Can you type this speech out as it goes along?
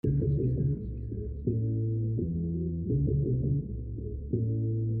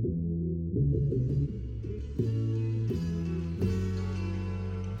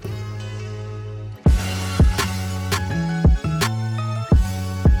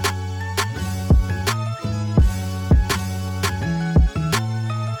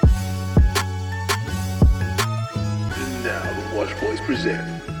Present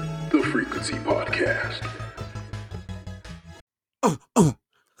the Frequency Podcast.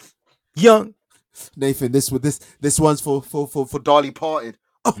 Young Nathan, this one's for Dolly Parton.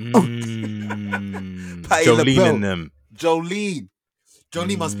 Jolene and them. Jolene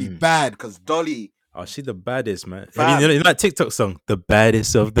must be bad because Dolly. Oh, she the baddest, man. I mean, you know that TikTok song, "The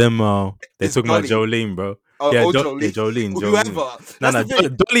Baddest of Them All." They're talking about Jolene, bro. Jolene. Whoever. No,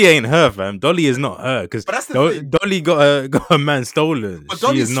 Dolly ain't her, fam. Dolly is not her because Dolly got her man stolen. But she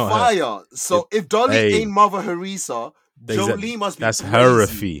Dolly's is not fire. her. So if Dolly ain't Mother Harissa, Jolene must be. That's crazy.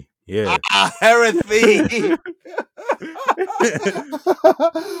 heresy. Yeah. Heresy.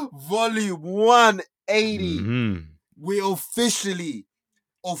 Volume 180. Mm-hmm. We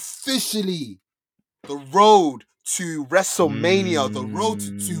officially the road to WrestleMania, the road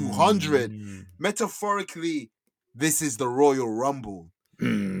to 200. Metaphorically, this is the Royal Rumble.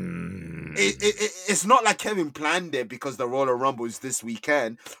 It's not like Kevin planned it because the Royal Rumble is this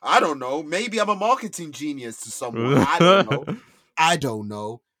weekend. I don't know. Maybe I'm a marketing genius to someone. I don't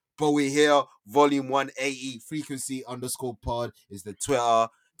know. But we're here. Volume 180. Frequency_pod is the Twitter.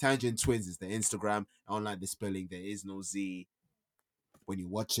 Tangent Twinz is the Instagram. I don't like the spelling. There is no Z. When you're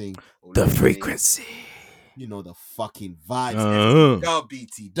watching the frequency, you know the fucking vibes. DUB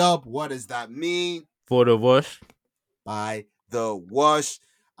BT DUB. What does that mean? For the wash. By the wash.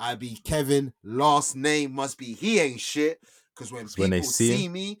 I be Kevin. Last name must be he ain't shit. Because when people see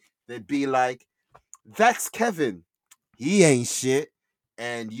me, they'd be like, that's Kevin. He ain't shit.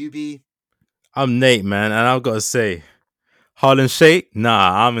 And you be? I'm Nate, man. And I've got to say, Harlem Shake?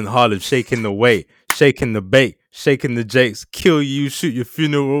 Nah, I'm in Harlem shaking the weight, shaking the bait, shaking the jakes, kill you, shoot your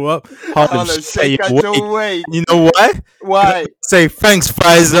funeral up. Harlem shake your weight. You know why? Why? Say thanks,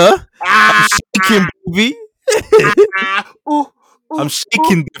 Pfizer. I'm shaking, baby. I'm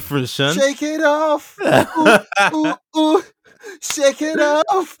shaking different, son. Shake it off. Ooh. Shake it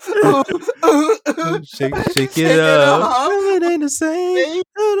off. Shake it off. It ain't the same.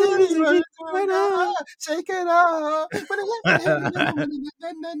 Shake it off.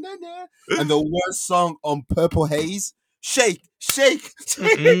 And the worst song on Purple Haze, Shake.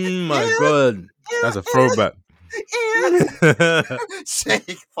 My God. That's a throwback.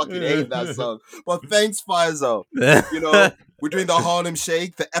 Shake. Fucking hate that song. But thanks, Pfizer. You know, we're doing the Harlem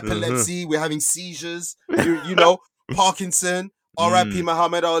Shake, the epilepsy, we're having seizures, you know, Parkinson, R.I.P.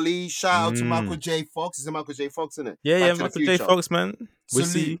 Muhammad Ali, shout out to Michael J. Fox. Is it Michael J. Fox, isn't it? Yeah, Michael J. Fox, man. We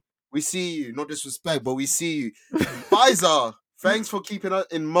see you. We see you. No disrespect, but we see you. Pfizer, thanks for keeping us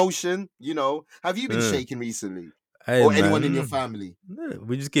in motion. You know, have you been shaking recently? Hey, or man. anyone in your family?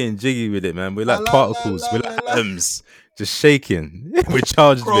 We're just getting jiggy with it, man. We're like particles. We're like atoms. Just shaking. We're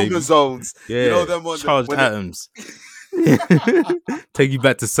charged, chromosomes. Baby. Yeah, you know them ones charged atoms. Take you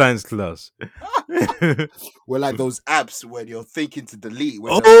back to science class. We're like those apps when you're thinking to delete.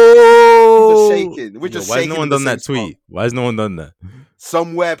 We're shaking. We're just shaking. Why has no one done that tweet? Why has no one done that?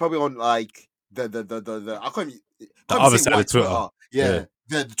 Somewhere, probably on like the I can't the other side of Twitter. Yeah.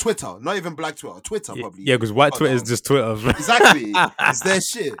 The Twitter, not even black Twitter probably. Yeah, because white Twitter is just Twitter. Exactly. It's their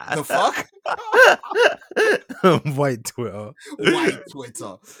shit. The fuck? White Twitter.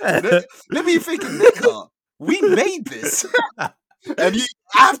 Let me think, nigga. We made this. And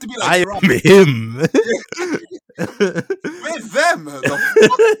I have to be like, I am him. We're them.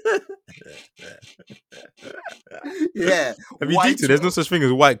 Yeah. There's no such thing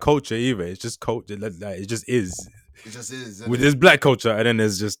as white culture either. It's just culture. It just is. It just is. There's black culture, and then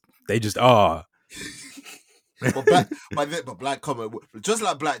they just are. but black comment, just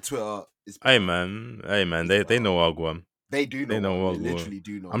like black Twitter. Hey man, they know Wagwan. They do know. They know. They literally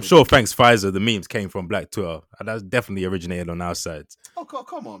do know. I'm sure thanks Pfizer, the memes came from black Twitter. And that's definitely originated on our side. Oh,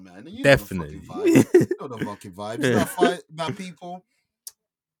 come on, man. You definitely. You know the fucking vibes. That people.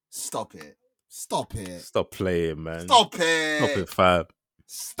 Stop it. Stop playing, man. Stop it, Fab.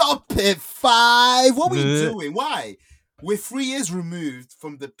 Stop it, 5. What are we doing? Why? We're 3 years removed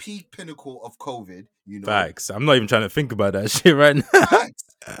from the peak pinnacle of COVID, you know. Facts. I'm not even trying to think about that shit right now. Facts.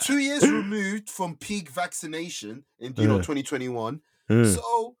 2 years removed from peak vaccination in 2021.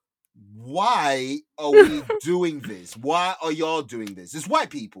 So why are we doing this? Why are y'all doing this? It's white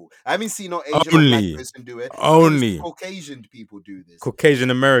people. I haven't seen no Asian or black person do it. Only Caucasian people do this. Caucasian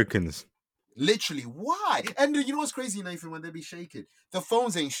Americans. Literally, why? And you know what's crazy, Nathan, when they be shaking? The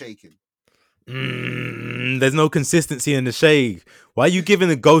phones ain't shaking. There's no consistency in the shake. Why are you giving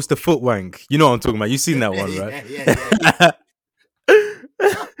a ghost a foot wank? You know what I'm talking about. You seen that one, right? Yeah.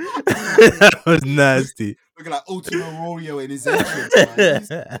 That was nasty. Looking like Ultima Rorio in his entrance, man. He's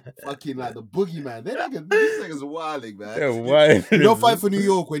fucking like the boogeyman. These niggas are wilding, man. They're wild. You don't fight for New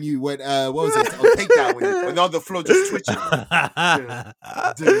York when you went, what was it? Takedown when they're on the floor just twitching.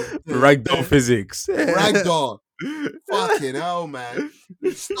 Ragdoll physics. Ragdoll. Fucking hell, man.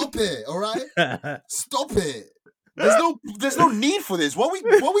 Stop it, all right? Stop it. There's no need for this. What we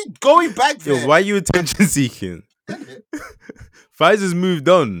going back there? Yo, why are you attention seeking? Pfizer's moved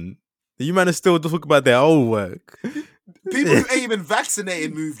on. You man are still talking about their old work. People who ain't even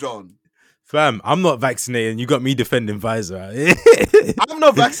vaccinated moved on. Fam, I'm not vaccinated. You got me defending Pfizer. I'm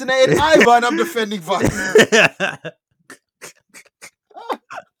not vaccinated either, and I'm defending Pfizer.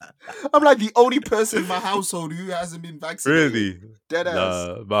 I'm like the only person in my household who hasn't been vaccinated. Really? Dead ass.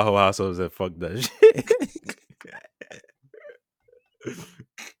 Nah, my whole household said fuck that shit.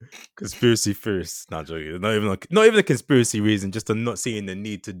 Conspiracy first. Not joking. Not even a conspiracy reason, just not seeing the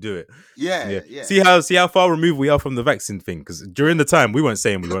need to do it. Yeah. See how far removed we are from the vaccine thing? Because during the time we weren't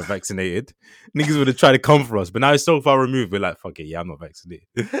saying we weren't vaccinated. Niggas would have tried to come for us, but now it's so far removed. We're like, fuck it, I'm not vaccinated.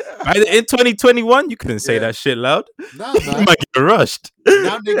 In 2021, you couldn't say that shit loud. Nah, man. You might get rushed.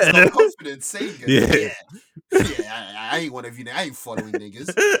 Now niggas got confidence saying it. Yeah, I ain't one of you. I ain't following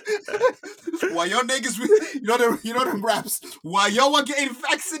niggas. Why y'all niggas? You know them raps. Why y'all were getting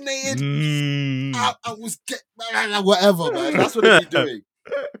vaccinated? I was whatever, man. That's what they be doing.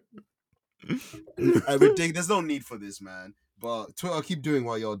 There's no need for this, man. But Twitter, keep doing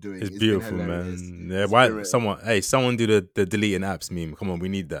what you're doing. It's beautiful, man. Yeah, why someone do the deleting apps meme? Come on, we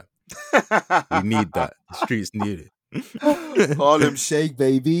need that. We need that. The streets need it. Harlem Shake,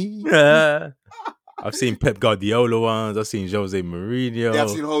 baby. I've seen Pep Guardiola ones. I've seen Jose Mourinho. Yeah,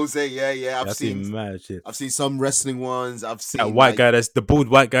 I've seen Jose. Yeah. I've seen mad shit. I've seen some wrestling ones. I've seen that white guy. That's the bald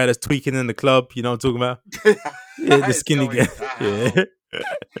white guy that's tweaking in the club. You know what I'm talking about? Yeah, the skinny guy. Yeah.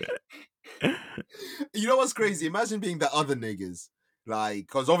 You know what's crazy? Imagine being the other niggas. Like,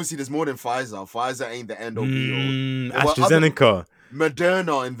 because obviously there's more than Pfizer. Pfizer ain't the end all be all. AstraZeneca.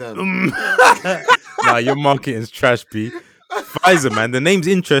 Moderna in them. Nah, your marketing's trash, B. Pfizer, man, the name's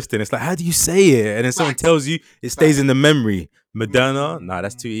interesting. It's like, how do you say it? And then someone tells you, it stays in the memory. Moderna? Nah,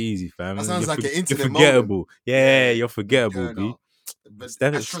 that's too easy, fam. That sounds like an internet You're forgettable. Yeah, you're forgettable, B.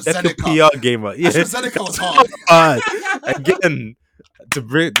 Step the PR game up. Yeah. AstraZeneca was hard. Again,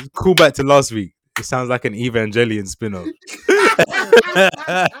 to call back to last week, it sounds like an Evangelion spin-off.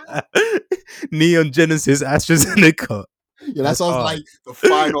 Neon Genesis AstraZeneca. Yeah, that sounds like the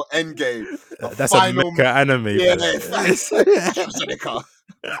final end game. That's final a mecha anime. Yeah, thanks.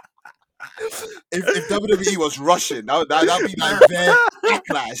 If WWE was Russian, that'd be like their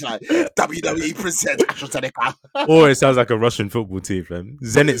backlash. Like WWE presents AstraZeneca. Or it sounds like a Russian football team, man.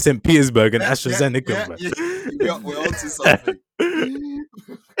 Zenit St. Petersburg and AstraZeneca, man. Yeah. We're onto something.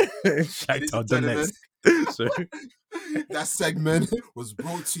 Shakhtar Donetsk. That segment was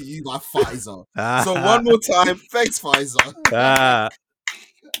brought to you by Pfizer. So one more time, thanks Pfizer.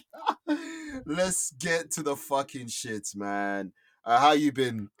 Let's get to the fucking shits, man. How you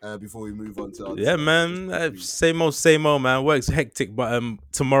been before we move on to man. Same old, man. Work's hectic, but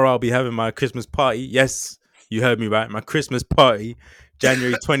tomorrow I'll be having my Christmas party. Yes, you heard me right. My Christmas party,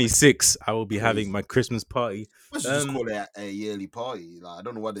 January 26th. I will be having my Christmas party. I should just call it a yearly party. Like, I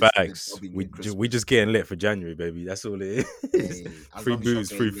don't know what facts. We just getting lit for January, baby. That's all it is. Free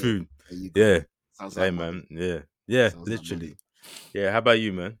booze, free food. Yeah. Sounds like man. Yeah. Literally. Yeah. How about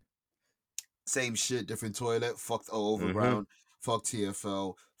you, man? Same shit, different toilet. Fucked overground. Fuck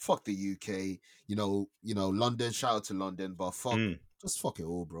TFL. Fuck the UK. You know, London. Shout out to London, but just fuck it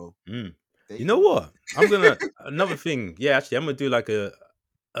all, bro. You know what? I'm gonna another thing. Yeah, actually, I'm gonna do like a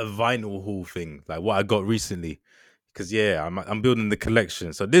vinyl haul thing, like what I got recently, because I'm building the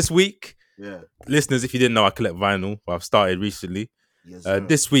collection. So this week, listeners, if you didn't know, I collect vinyl. I've started recently. Yes,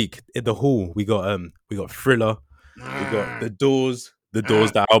 this week in the haul, we got Thriller, we got the Doors,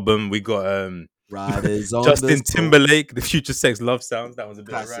 the album. We got Justin Timberlake, The Future Sex Love Sounds. That was a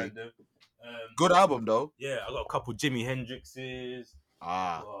bit random. Good album though. Yeah, I got a couple Jimi Hendrixes.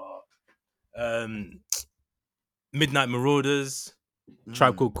 Midnight Marauders,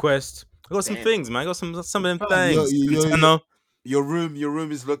 Tribe Called Quest. I got some things, man. I got some of them things. Your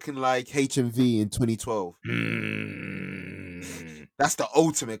room is looking like HMV in 2012. That's the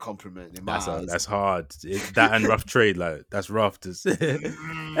ultimate compliment in my eyes. That's hard. That and Rough Trade, like that's rough.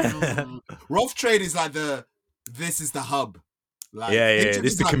 Rough Trade is like this is the hub. Like, this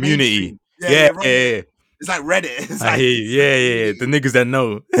is the community. Yeah. It's like Reddit. It's I like, hear you. Yeah. The niggas that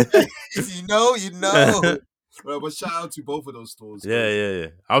know. if you know, you know. But shout out to both of those stores. Yeah.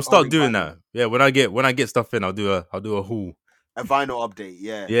 I'll start doing that. Yeah, when I get stuff in, I'll do a haul. A vinyl update.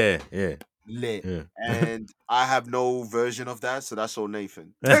 Yeah. Yeah. Lit. Yeah. And I have no version of that, so that's all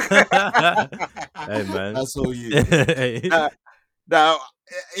Nathan. Hey man, that's all you. Now,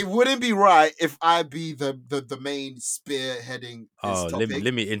 it wouldn't be right if I be the main spearheading this topic.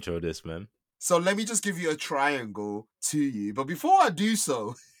 let me intro this, man. So let me just give you a triangle to you. But before I do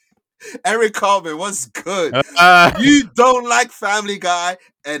so, Eric Carmen, what's good? You don't like Family Guy,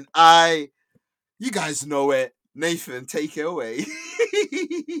 and you guys know it. Nathan, take it away.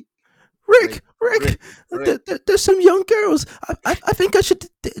 Rick. There's some young girls. I think I should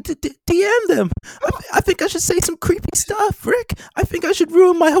DM them. I think I should say some creepy stuff, Rick. I think I should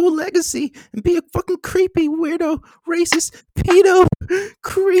ruin my whole legacy and be a fucking creepy, weirdo, racist, pedo,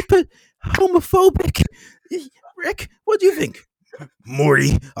 creeper, homophobic. Rick, what do you think?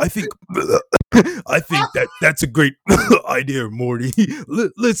 Morty, I think that's a great idea, Morty.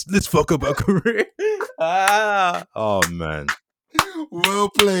 Let's fuck up our career. Oh man. Well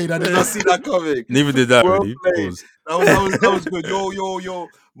played. I did not see that coming. Neither did that. Well Really. That was good. Yo.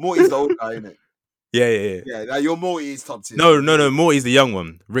 Morty's the old guy, innit? Yeah. Your Morty is top tier. No. Morty's the young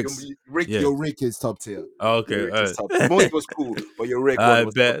one. Your Rick is top tier. Oh, okay. Morty was cool, but your Rick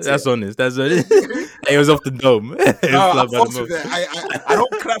was bet. top That's tier. honest. It was off the dome. I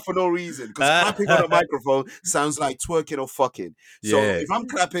don't clap for no reason because clapping on a microphone sounds like twerking or fucking. So if I'm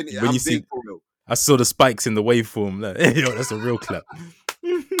clapping, I'm being for real. I saw the spikes in the waveform. That's a real clap.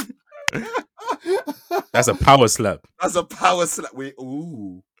 That's a power slap. I like that.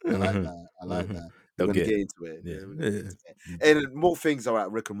 I like that. We're gonna get into it. Yeah. And more things are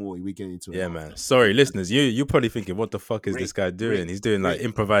at Rick and Morty. We get into it. Yeah, man. Sorry, listeners. You're probably thinking, what the fuck is this guy doing? He's doing like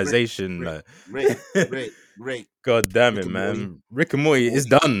improvisation. Rick. God damn it, man. Rick and Morty is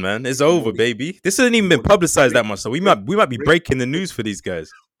done, man. It's over, baby. This hasn't even been publicized that much, so we might be breaking the news for these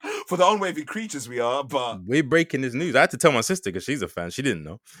guys. For the unwavering creatures we are, but we're breaking this news. I had to tell my sister because she's a fan. She didn't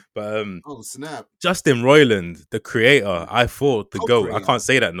know. But oh snap! Justin Roiland, the creator, I thought the GOAT. I can't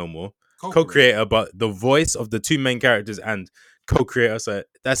say that no more. Co-creator, but the voice of the two main characters and co-creator. So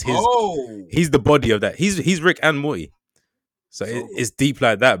that's his. He's the body of that. He's Rick and Morty. So it's deep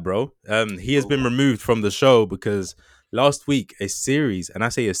like that, bro. He has been removed from the show because last week a series, and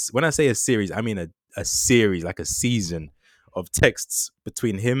when I say a series, I mean a series, like a season of texts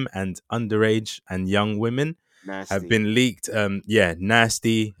between him and underage and young women have been leaked.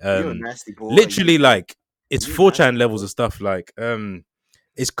 Nasty. You're a nasty boy. Literally, like it's 4chan levels of stuff. Like,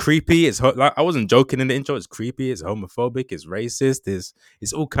 it's creepy. It's like I wasn't joking in the intro. It's creepy. It's homophobic. It's racist.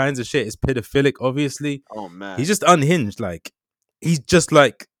 It's all kinds of shit. It's pedophilic. Obviously. Oh man. He's just unhinged. Like he's just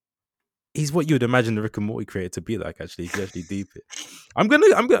like. He's what you would imagine the Rick and Morty creator to be like. Actually, if you actually deep it, I'm gonna.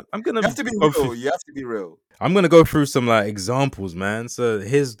 You have to be real. You have to be real. I'm gonna go through some like examples, man. So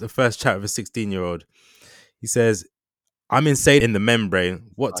here's the first chat of a 16-year-old. He says, "I'm insane in the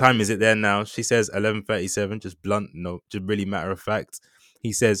membrane. What time is it there now?" She says 11:37. Just blunt, no, just really matter of fact.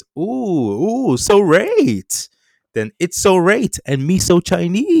 He says, "Ooh, so rate." Then it's so rate and me so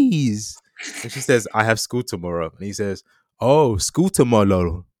Chinese. And she says, "I have school tomorrow." And he says, "Oh, school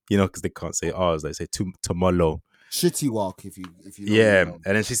tomorrow." You know, because they can't say R's, they say tomorrow. Shitty walk if you yeah,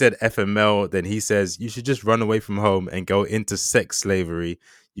 and then she said FML. Then he says you should just run away from home and go into sex slavery.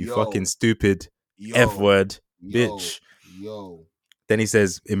 You fucking stupid F word bitch. Then he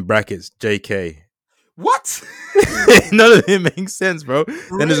says in brackets JK. What? None of it makes sense, bro.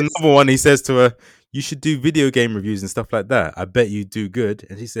 Then there's another one. He says to her, "You should do video game reviews and stuff like that. I bet you do good."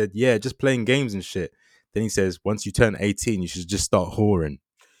 And she said, "Yeah, just playing games and shit." Then he says, "Once you turn 18, you should just start whoring."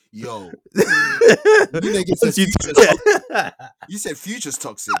 Yo, you said future's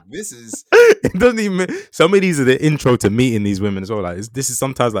toxic. This is it doesn't even. Some of these are the intro to meeting these women as well. Like this is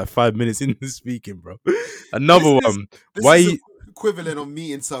sometimes like 5 minutes into speaking, bro. Another one. Why is equivalent of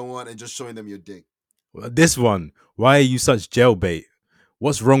meeting someone and just showing them your dick? This one. Why are you such jailbait?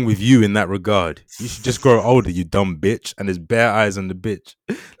 What's wrong with you in that regard? You should just grow older, you dumb bitch. And there's bare eyes on the bitch.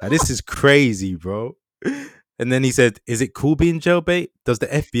 Like this is crazy, bro. And then he said, "Is it cool being jailbait? Does the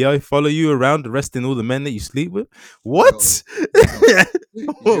FBI follow you around arresting all the men that you sleep with?" What?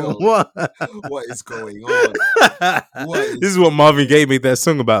 Yo. What is going on? This is what Marvin Gaye made that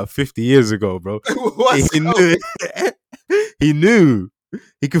song about 50 years ago, bro. He knew. He knew.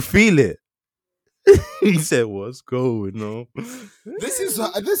 He could feel it. He said, "What's going on?" This is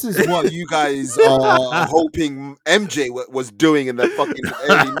what you guys are hoping MJ was doing in the fucking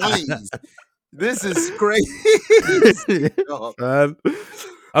early 90s. This is crazy.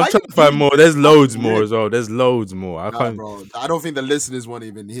 I'm trying to find more. There's loads more as well. There's loads more. I can't, bro. I don't think the listeners want to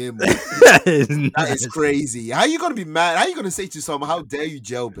even hear more. that That is crazy. How you gonna be mad? How you gonna say to someone, "How dare you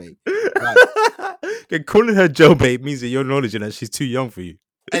jailbait?" Like, Okay, calling her jailbait means that you're acknowledging that she's too young for you.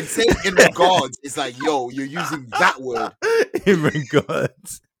 and saying in regards, it's like, "Yo, you're using that word." In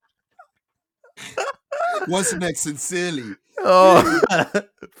regards. What's next? Sincerely. Oh,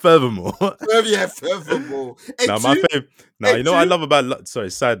 furthermore. Yeah, furthermore. Now, my favorite. Now, you know what I love about. Sorry,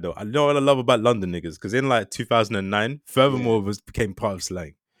 side note. I know what I love about London niggas because in like 2009, furthermore became part of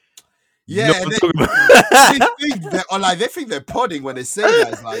slang. Yeah, you know and what I'm talking about? they think they're podding when they say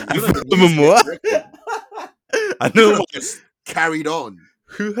that. It's like, you know, furthermore. I know. Just carried on.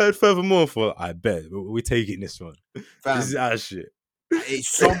 Who heard furthermore for? I bet we're taking this one. Fam, this is our shit.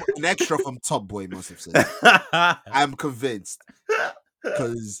 It's an extra from Top Boy must have said. I'm convinced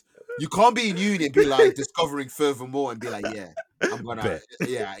because you can't be in uni and be like discovering furthermore and be like, yeah, I'm gonna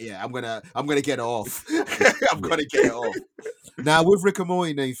get it off. I'm gonna get it off. Now with Rick and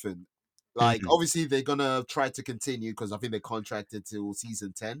Morty, Nathan, like obviously they're gonna try to continue because I think they contracted till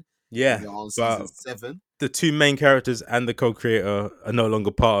season 10. Yeah, on season 7. The two main characters and the co-creator are no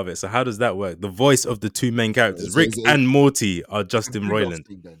longer part of it. So how does that work? The voice of the two main characters, Rick and Morty, are Justin Roiland.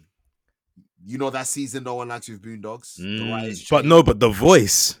 You know that season no one likes with Boondocks? But the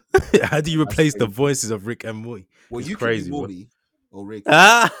voice. How do you replace the voices of Rick and Morty? Well, you crazy, can be Morty or Rick.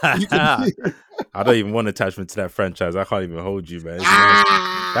 I don't even want attachment to that franchise. I can't even hold you, man.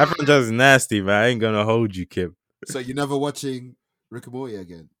 That franchise is nasty, man. I ain't gonna hold you, Kip. So you're never watching Rick and Morty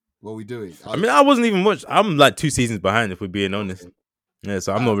again? What are we doing? I mean, I wasn't even watching. I'm like 2 seasons behind, if we're being honest. Yeah,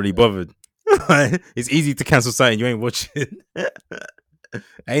 so I'm not really bothered. It's easy to cancel something you ain't watching.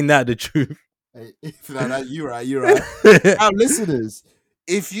 Ain't that the truth? You're right. Now, listeners,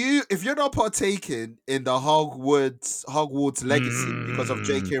 if you're not partaking in the Hogwarts legacy because of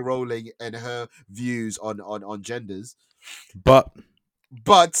J.K. Rowling and her views on genders, but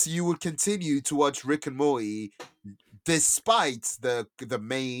you would continue to watch Rick and Morty despite the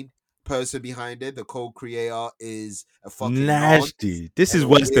main person behind it, the co-creator, is a fucking nasty. This is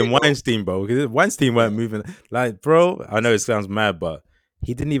worse than Weinstein, bro. Because Weinstein weren't moving. Like, bro, I know it sounds mad, but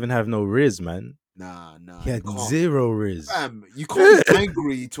he didn't even have no riz, man. Nah. He had zero riz. You can't be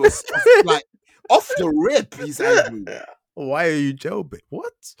angry to us. Like, off the rip, he's angry. Why are you jailbait?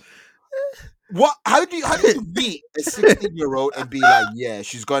 What? What? How do you beat a 16-year-old and be like, yeah,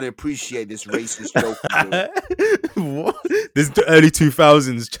 she's gonna appreciate this racist joke? What? This is the early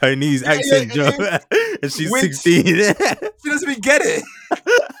 2000s Chinese accent joke, and she's 16. She doesn't even get it.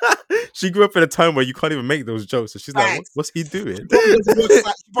 She grew up in a time where you can't even make those jokes, so she's like, what's he doing? She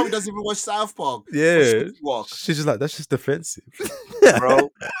probably doesn't even watch South Park. Yeah, she's just like, that's just offensive, bro.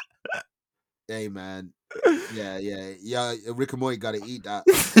 Hey, man. Yeah. Rick and Morty gotta eat that.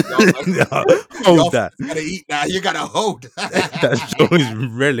 Hold that. Gotta eat that. You gotta hold. That show is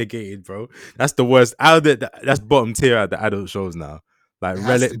relegated, bro. That's the worst. That's bottom tier at the adult shows now. Like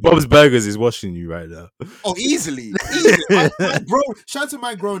Bob's Burgers is watching you right now. Oh, easily. Bro, shout out to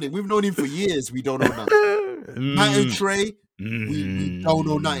Mike Groening. We've known him for years. We don't know nothing. Matt and Trey, we don't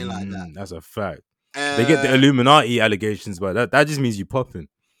know nothing like that. That's a fact. They get the Illuminati allegations, but that just means you popping.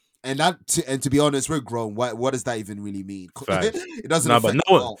 And to be honest, we're grown. What does that even really mean? It doesn't. No, but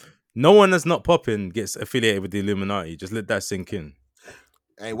no one that's not popping gets affiliated with the Illuminati. Just let that sink in.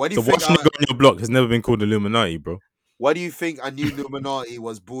 Hey, what do you think? Watching nigga on your block has never been called Illuminati, bro. Why do you think I knew Illuminati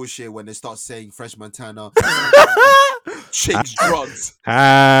was bullshit when they start saying Fresh Montana chicks drugs?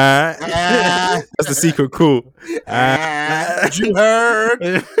 That's the secret call. You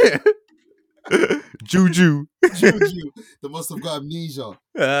heard? Juju. They must have got amnesia.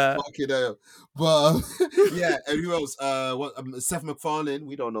 Fucking hell. But yeah, and who else? Seth MacFarlane.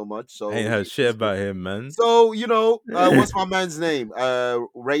 We don't know much, so ain't heard shit about him, man. So what's my man's name?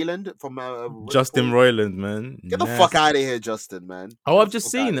 Rayland from Justin Roiland, man. Get the fuck out of here, Justin, man. Oh, I've just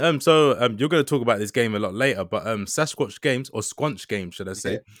seen. So you're gonna talk about this game a lot later, but Sasquatch Games, or Squanch Games, should I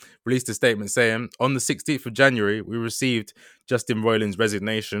say, released a statement saying on the 16th of January we received Justin Roiland's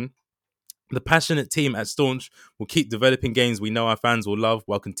resignation. The passionate team at Staunch will keep developing games we know our fans will love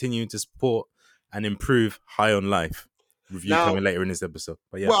while continuing to support and improve High on Life. Review coming later in this episode.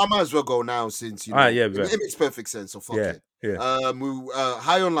 But yeah. Well, I might as well go now since it makes perfect sense. So fuck it. Yeah.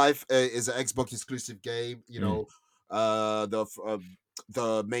 High on Life is an Xbox exclusive game.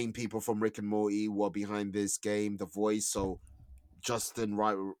 The main people from Rick and Morty were behind this game. The voice, so Justin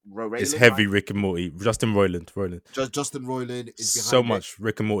Roiland. It's heavy Rick and Morty. Justin Roiland. Justin Roiland is behind so much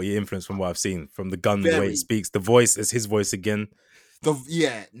Rick and Morty influence from what I've seen. From the gun, the way it speaks, the voice is his voice again.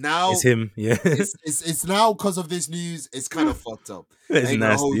 Now It's him. Yeah, it's now because of this news. It's kind of fucked up. it's Ain't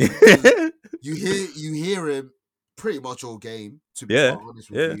gonna hold nasty. you, 'cause you hear him pretty much all game. To be Yeah, quite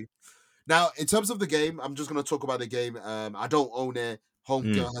honest with yeah. you. Now, in terms of the game, I'm just gonna talk about the game. I don't own it.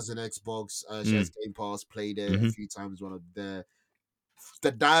 Homegirl has an Xbox. She has Game Pass. Played it a few times when I'm there.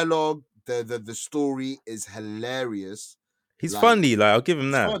 The dialogue, the story is hilarious. He's funny. Like I'll give him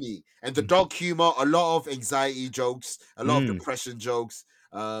It's that. funny, and the dark humor, a lot of anxiety jokes, a lot of depression jokes,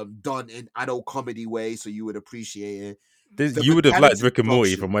 done in adult comedy way, so you would appreciate it. The You would have liked mechanics of Rick and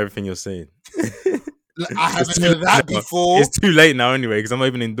Morty production- from everything you're saying. I haven't heard that before. It's too late now anyway because I'm not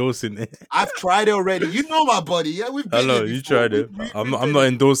even endorsing it. I've tried it already. You know my buddy. Yeah, we've been Hello, there you before. tried it. I'm not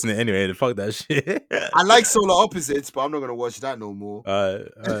endorsing it anyway. Fuck that shit. I like Solar Opposites, but I'm not gonna watch that no more.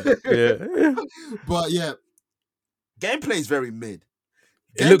 Yeah. But yeah, gameplay is very mid.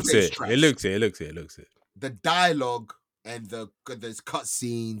 It looks it. It looks it. The dialogue and there's cut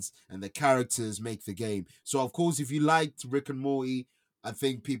scenes and the characters make the game. So of course, if you liked Rick and Morty, I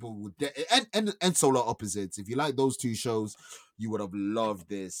think people would and Solar Opposites. If you like those two shows, you would have loved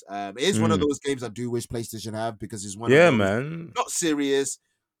this. It is one of those games I do wish PlayStation have because it's one of those man. not serious.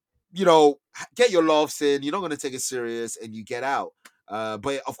 You know, get your laughs in. You're not going to take it serious, and you get out.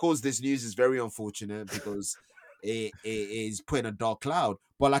 But of course, this news is very unfortunate because it is put in a dark cloud.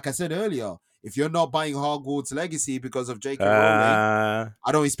 But like I said earlier, if you're not buying Hogwarts Legacy because of J.K. Rowling,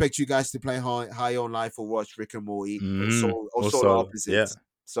 I don't expect you guys to play High on Life or watch Rick and Morty or Solar Opposites. Yeah.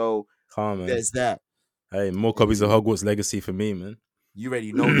 So there's that. Hey, more copies of Hogwarts Legacy for me, man. You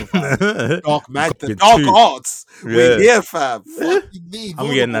already know the dark magic, the dark arts. Yeah. We're here, fam.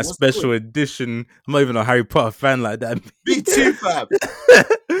 I'm getting that special edition. I'm not even a Harry Potter fan like that. Me too, fam.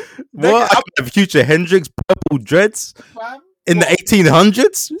 What? I have Future Hendrix purple dreads in the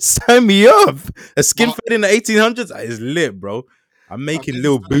 1800s. Sign me up. A skin fade in the 1800s. That is lit, bro. I'm making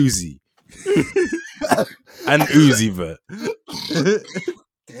Lil Boozy and Uzi, but.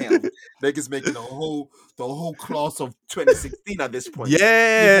 Damn, niggas making the whole class of 2016 at this point.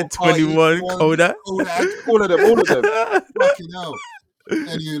 Yeah, 21 Kodak. All of them. Fucking hell.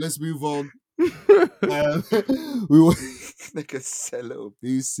 Anyway, let's move on. We will niggas sell Little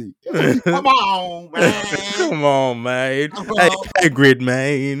Boosie. Come on, man. Hey, Grid,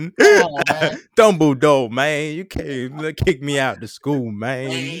 man. Dumbledore, man. You can't kick me out the school,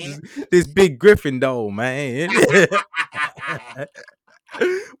 man. This big Gryffindor, man.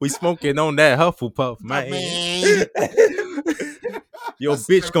 We smoking on that Hufflepuff, man. Your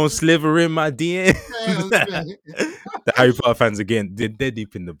bitch gonna sliver in my DM. The Harry Potter fans again, they're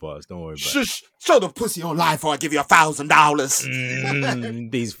deep in the bars. Don't worry about it. Show the pussy on live or I give you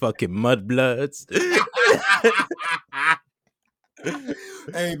 $1,000. These fucking mudbloods.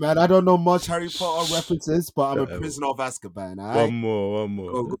 Hey man, I don't know much Harry Potter references, but I'm a prisoner of Azkaban. Right? One more.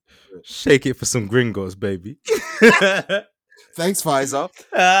 Go. Shake it for some gringos, baby. Thanks, Pfizer.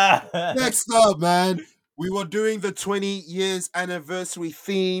 Next up, man, we were doing the 20 years anniversary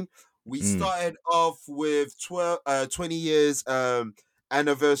theme. We started off with 20 years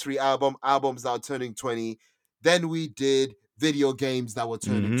anniversary albums that are turning 20. Then we did video games that were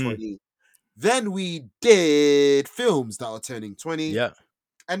turning 20. Then we did films that are turning 20. Yeah.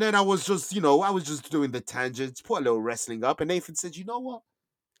 And then I was just doing the tangents, put a little wrestling up, and Nathan said, you know what?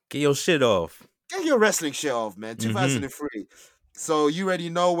 Get your shit off. Get your wrestling shit off, man. 2003. So you already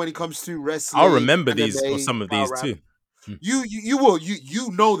know when it comes to wrestling. I'll remember these or some of these too. You will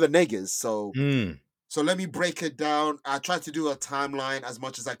know the niggas. So let me break it down. I try to do a timeline as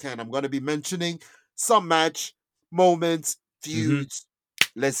much as I can. I'm gonna be mentioning some match moments, feuds.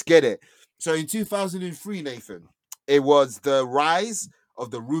 Let's get it. So in 2003, Nathan, it was the rise of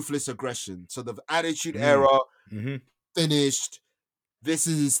the ruthless aggression. So the Attitude Era finished. This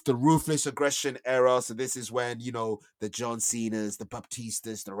is the ruthless aggression era. So this is when, the John Cena's, the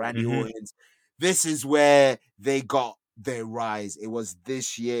Baptistas, the Randy Ortons. This is where they got their rise. It was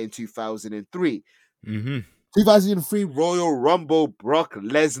this year in 2003. 2003 Royal Rumble, Brock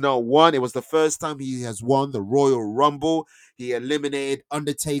Lesnar won. It was the first time he has won the Royal Rumble. He eliminated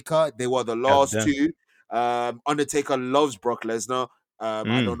Undertaker. They were the last two. Undertaker loves Brock Lesnar. I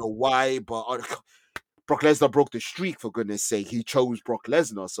don't know why, but Brock Lesnar broke the streak, for goodness sake. He chose Brock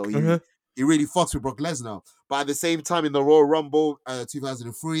Lesnar, so he really fucks with Brock Lesnar. But at the same time, in the Royal Rumble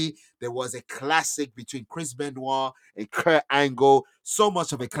 2003, there was a classic between Chris Benoit and Kurt Angle. So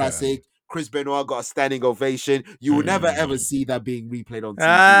much of a classic. Chris Benoit got a standing ovation. You will never, ever see that being replayed on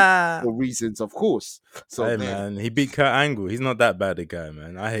TV for reasons, of course. So hey, man, he beat Kurt Angle. He's not that bad a guy,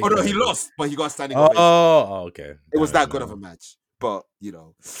 man. I hate he lost, but he got a standing ovation. Oh, okay. It was that good of a match. But,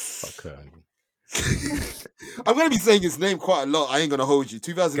 Fuck Kurt Angle. I'm gonna be saying his name quite a lot. I ain't gonna hold you.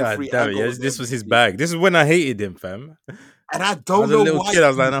 2003. God damn it! Angle Yeah, this was his MVP. bag. This is when I hated him, fam. And I I don't was a know little why kid. I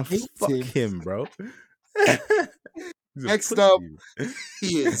was like, you nah, hate fuck him. him, bro. He's a Next up, pussy. he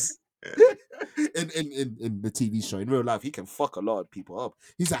is. in the TV show, in real life, he can fuck a lot of people up.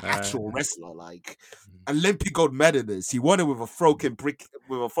 He's an actual wrestler, like Olympic gold medalist. He won it with a broken brick,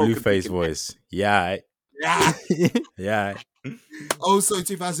 Blueface voice. Yeah. Yeah. Yeah. Also in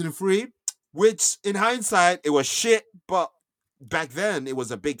 2003, which in hindsight it was shit, but back then it was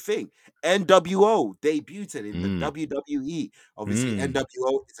a big thing. NWO debuted in the WWE. Obviously,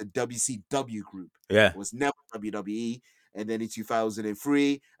 NWO is a WCW group. Yeah. It was never WWE. And then in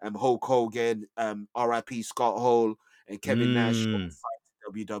 2003, Hulk Hogan, RIP Scott Hall, and Kevin Nash signed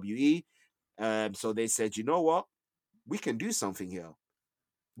to WWE. So they said, you know what? We can do something here.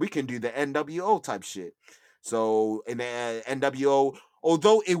 We can do the NWO type shit. So in the NWO,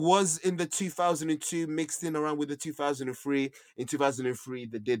 although it was in the 2002 mixed in around with the 2003, in 2003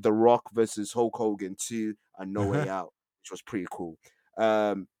 they did The Rock versus Hulk Hogan 2 and No Way Out, which was pretty cool.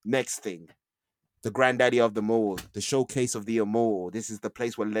 Next thing, the granddaddy of them all, the showcase of the immortal. This is the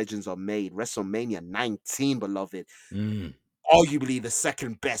place where legends are made. WrestleMania 19, beloved. Arguably the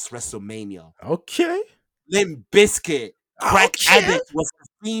second best WrestleMania. Okay. Limp Bizkit, Crack Addict was the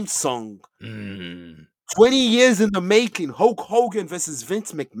theme song. 20 years in the making. Hulk Hogan versus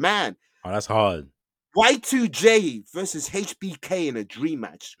Vince McMahon. Oh, that's hard. Y2J versus HBK in a dream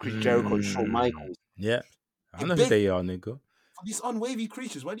match. Chris Jericho and Shawn Michaels. Yeah. I know who they are, nigga. For these unwavy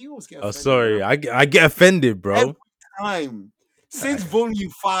creatures, why do you always get Oh, offended? sorry. Bro? I get offended, bro. Every time. Since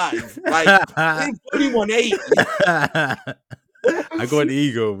volume 5. Like, since volume 180. I got an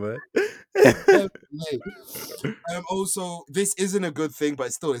ego, man. Also, this isn't a good thing, but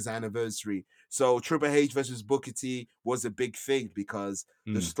it still is anniversary. So Triple H versus Booker T was a big thing because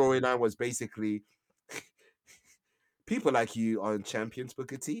the storyline was basically people like you aren't champions,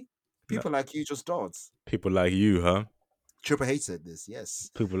 Booker T. People like you just dance. People like you, huh? Triple H said this, yes.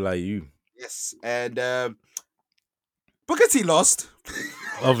 People like you. Yes. And Booker T lost.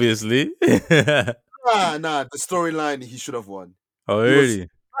 Obviously. Nah, the storyline he should have won. Oh, really?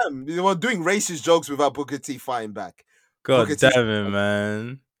 They were doing racist jokes without Booker T fighting back. God damn it,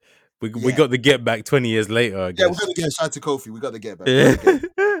 man. We got the get back 20 years later, I guess. Yeah, we're going to get shout to Kofi. We got the get back.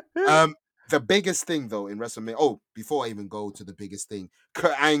 The biggest thing, though, in WrestleMania... Oh, before I even go to the biggest thing,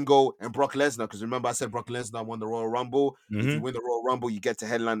 Kurt Angle and Brock Lesnar, because remember I said Brock Lesnar won the Royal Rumble. If you win the Royal Rumble, you get to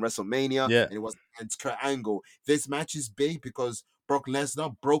headline WrestleMania. Yeah. And it was against Kurt Angle. This match is big because Brock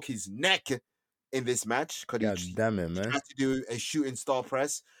Lesnar broke his neck in this match. God damn it, man. He had to do a shooting star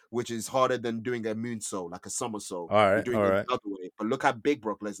press, which is harder than doing a moonsault, like a somersault. All right. But look how big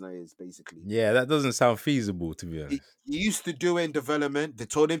Brock Lesnar is, basically. Yeah, that doesn't sound feasible, to be honest. He used to do it in development. They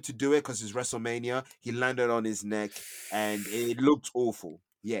told him to do it because it's WrestleMania. He landed on his neck, and it looked awful.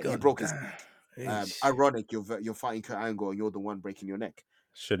 Yeah, he broke his neck. Ironic, you're fighting Kurt Angle, and you're the one breaking your neck.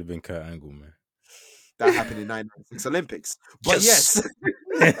 Should have been Kurt Angle, man. That happened in 1996 Olympics. But yes,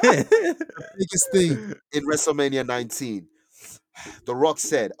 the biggest thing in WrestleMania 19. The Rock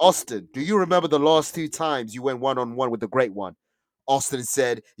said, Austin, do you remember the last 2 times you went one-on-one with the Great One? Austin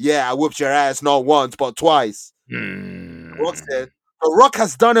said, yeah, I whooped your ass not once, but twice. The Rock said, The Rock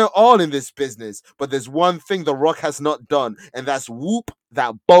has done it all in this business, but there's one thing The Rock has not done, and that's whoop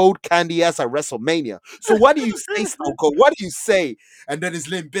that bold candy ass at WrestleMania. So what do you say, Stone Cold? What do you say? And then there's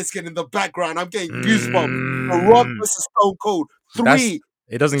Limp Bizkit in the background. I'm getting goosebumps. The Rock versus Stone Cold.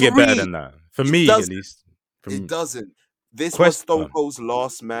 It doesn't get better than that. For me, at least. It doesn't. This was Stone Cold's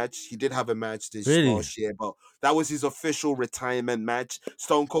last match. He did have a match this last year, but that was his official retirement match.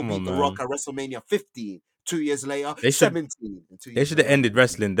 Stone Cold beat The Rock at WrestleMania 15. 2 years later, 17. They should have ended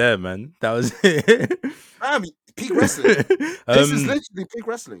wrestling there, man. That was peak wrestling. This is literally peak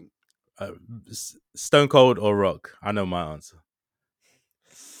wrestling. Stone Cold or Rock? I know my answer.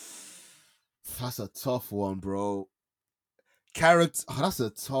 That's a tough one, bro. That's a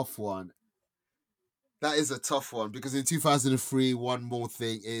tough one. That is a tough one because in 2003, one more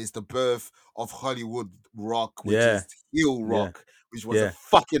thing is the birth of Hollywood Rock, which is heel rock, which was a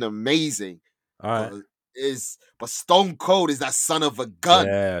fucking amazing. All right. But Stone Cold is that son of a gun.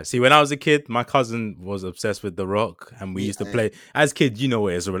 Yeah. See, when I was a kid, my cousin was obsessed with The Rock, and we used to play. As kids, you know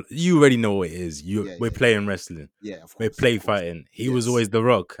what it is. You already know what it is. We're playing wrestling. Yeah, of course. We're play fighting. He was always The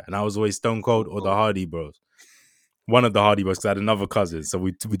Rock, and I was always Stone Cold or the Hardy Bros. One of the Hardy Bros, because I had another cousin, so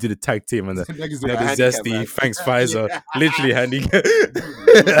we did a tag team, and the Zesty, thanks Pfizer, literally handicap.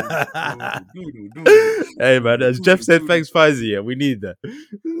 Hey man, as Jeff said, thanks Pfizer. Yeah, we need that.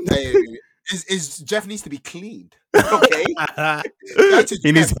 Hey, is Jeff needs to be cleaned. Okay,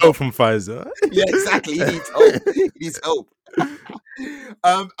 He needs help from Pfizer. Yeah, exactly. He needs help. He needs help.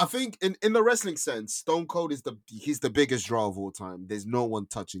 I think in the wrestling sense, Stone Cold he's the biggest draw of all time. There's no one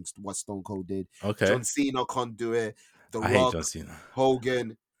touching what Stone Cold did. Okay. John Cena can't do it. The I Rock, hate John Cena.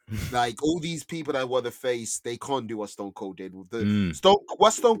 Hogan, like all these people that were the face, they can't do what Stone Cold did.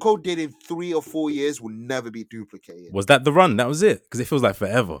 What Stone Cold did in 3 or 4 years will never be duplicated. Was that the run? That was it? Because it feels like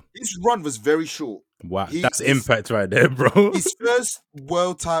forever. His run was very short. Wow, that's impact right there, bro. His first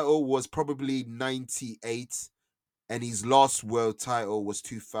world title was probably 98, and his last world title was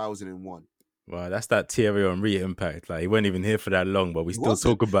 2001. Wow, that's that Thierry Henry impact. Like, he wasn't even here for that long, but we still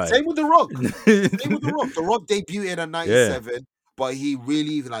talk about it. Same with The Rock. The Rock debuted in 97, but he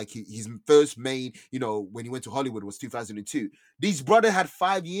really, like, his first main, when he went to Hollywood was 2002. These brother had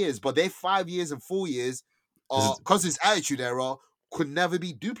 5 years, but their 5 years and 4 years, because his attitude era, could never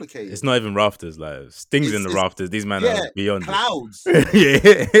be duplicated. It's not even rafters, like Sting's in the rafters. These men are beyond clouds.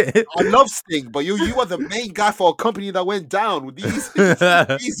 Yeah, I love Sting, but you are the main guy for a company that went down. These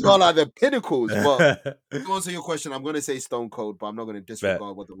are like the pinnacles. But to answer your question, I'm gonna say Stone Cold, but I'm not gonna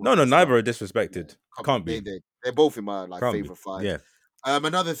disregard what the no, neither are disrespected. Can't be. They're both in my favorite 5. Yeah.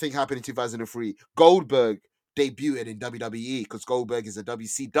 Another thing happened in 2003. Goldberg debuted in WWE because Goldberg is a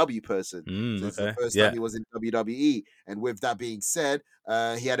WCW person. So it's the first time he was in WWE. And with that being said,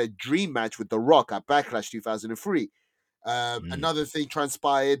 he had a dream match with The Rock at Backlash 2003. Another thing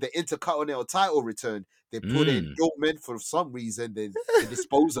transpired, the Intercontinental title returned. They put in Dortmund for some reason. They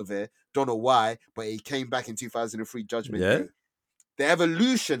disposed of it. Don't know why, but it came back in 2003 Judgment Day. The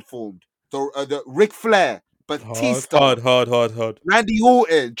Evolution formed. The Ric Flair, Batista, hard. Randy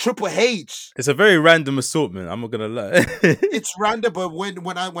Orton, Triple H. It's a very random assortment. I'm not gonna lie. It's random, but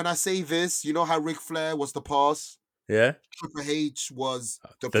when I say this, you know how Ric Flair was the past. Yeah. Triple H was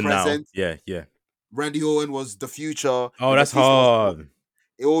the present. Now. Yeah. Randy Orton was the future. Oh, that's hard.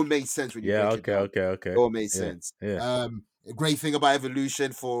 It all made sense when you break it down. Okay. It all made sense. Yeah. A great thing about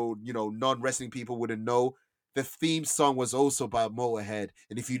Evolution for non-wrestling people wouldn't know. The theme song was also by Motorhead,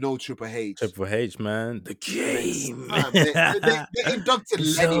 and if you know Triple H, man, the game. They inducted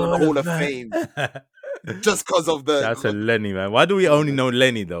Lenny in the Hall of Fame just because of the. That's a Lenny, man. Why do we only know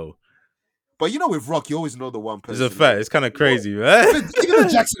Lenny though? But with Rock, you always know the one person. It's a fact. It's kind of crazy, man. Even the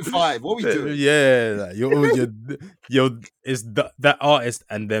Jackson 5, what we doing? Yeah, you're it's that artist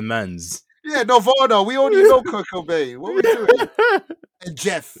and their mans. Yeah, Nirvana. We only know Kurt Cobain. What we doing? And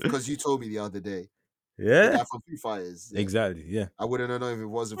Jeff, because you told me the other day. Yeah, the guy from Pfizer. Yeah. Exactly. Yeah, I wouldn't know if it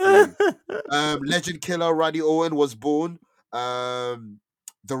wasn't for you. Legend killer Randy Orton was born. The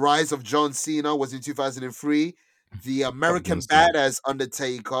rise of John Cena was in 2003. The American Badass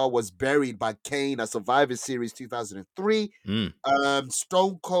Undertaker was buried by Kane at Survivor Series 2003.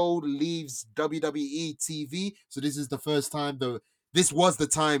 Stone Cold leaves WWE TV. So this is the first time this was the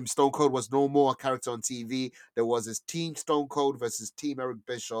time Stone Cold was no more a character on TV. There was his Team Stone Cold versus Team Eric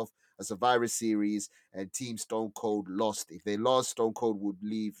Bischoff, a Survivor Series, and Team Stone Cold lost. If they lost, Stone Cold would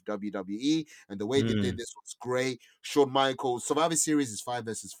leave WWE, and the way they did this was great. Shawn Michaels, Survivor Series is 5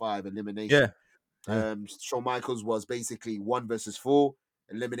 versus 5 elimination. Shawn Michaels was basically 1 versus 4,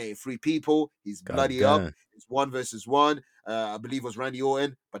 eliminated 3 people. He's bloody up. It's 1 versus 1. I believe it was Randy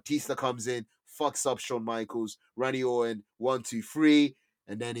Orton. Batista comes in, fucks up Shawn Michaels. Randy Orton 1, 2, 3,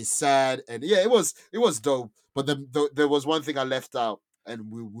 and then it's sad. And yeah, it was dope. But there was one thing I left out,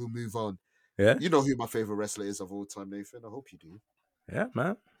 and we'll move on. Yeah, you know who my favorite wrestler is of all time, Nathan. I hope you do. Yeah,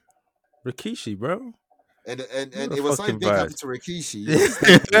 man, Rikishi, bro. And it was something big happened to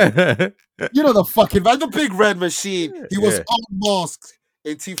Rikishi. You know the fucking man, the big red machine. He was unmasked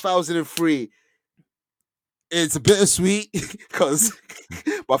in 2003. It's bittersweet because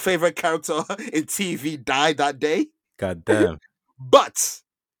my favorite character in TV died that day. God damn. But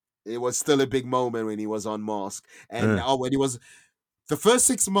it was still a big moment when he was unmasked. And when he was the first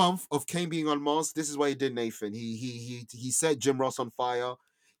 6 months of Kane being unmasked, this is what he did, Nathan. He set Jim Ross on fire.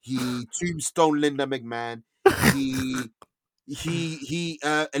 He tombstone Linda McMahon. He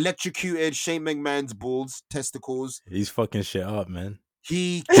electrocuted Shane McMahon's testicles. He's fucking shit up, man.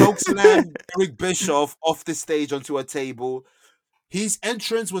 He chokeslammed Eric Bischoff off the stage onto a table. His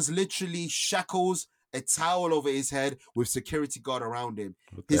entrance was literally shackles, a towel over his head with security guard around him.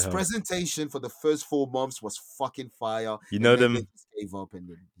 His presentation for the first 4 months was fucking fire. You know them. Gave up and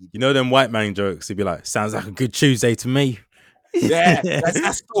you know them white man jokes. He'd be like, "Sounds like a good Tuesday to me." Yeah,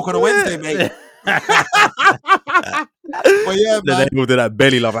 that's talk on a Wednesday, mate. But yeah, man. Then they all do that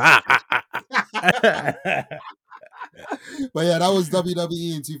belly laugh. But yeah, that was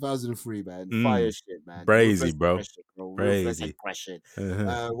WWE in 2003, man. Fire shit, man. Crazy, bro. Aggression, bro. Ruthless Crazy. aggression.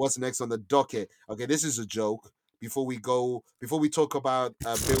 Uh-huh. What's next on the docket? Okay, this is a joke. Before we talk about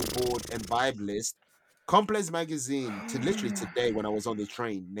Billboard and Vibe list, Complex Magazine, literally today when I was on the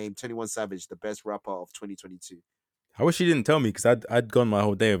train, named 21 Savage the best rapper of 2022. I wish you didn't tell me because I'd gone my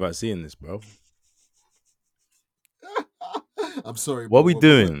whole day without seeing this, bro. I'm sorry, What bro. we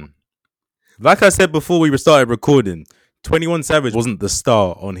doing? Like I said before we started recording, 21 Savage wasn't the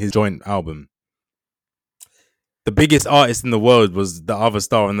star on his joint album. The biggest artist in the world was the other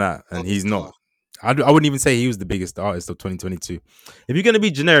star on that, and he's not. I wouldn't even say he was the biggest artist of 2022. If you're going to be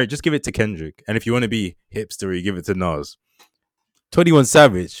generic, just give it to Kendrick. And if you want to be hipstery, give it to Nas. 21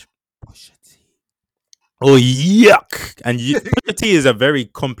 Savage. Oh, yuck. And Pusha T is a very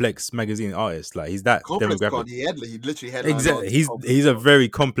complex magazine artist. Like, he's that demographic. He literally had exactly. He's a very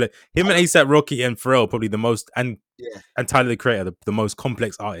complex. Him and A$AP Rocky and Pharrell probably the most, and Tyler the Creator, the most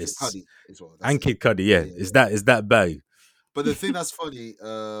complex artists. Kid Cudi as well. And Kid Cudi, yeah. Is that bag. But the thing that's funny,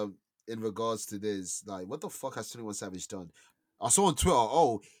 in regards to this, like, what the fuck has 21 Savage done? I saw on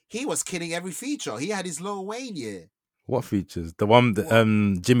Twitter, he was killing every feature. He had his Lil Wayne year. What features? The one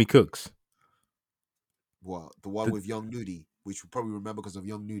that Jimmy Cooks. What? The one with Young Nudie, which you probably remember because of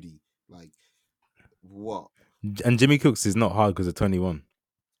Young Nudie. Like, what? And Jimmy Cooks is not hard because of 21.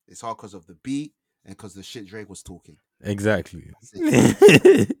 It's hard because of the beat and because the shit Drake was talking. Exactly.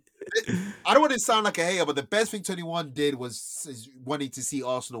 I don't want to sound like a hater, but the best thing 21 did was wanting to see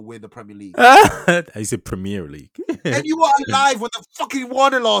Arsenal win the Premier League. I said Premier League. And you were alive when they fucking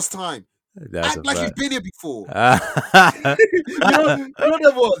won it last time. That's act like you've been here before. you know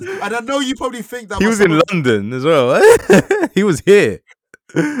that was. And I know you probably think that he was in London as well. He was here.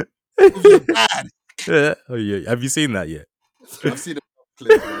 With your dad. Oh yeah. Have you seen that yet? I've seen a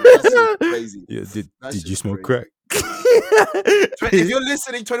clip, man. That's so crazy. Yeah, did you smoke crack? If you're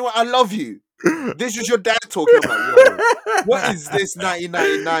listening, 21, I love you. This is your dad talking about. Yo, what is this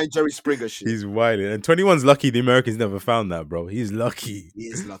 1999 Jerry Springer shit? He's wild. And 21's lucky the Americans never found that, bro. He's lucky. He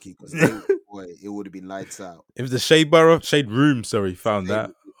is lucky because it would have been lights out. If the Shade Room, found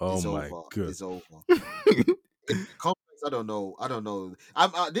that. Oh my god. It's over. Complex, I don't know.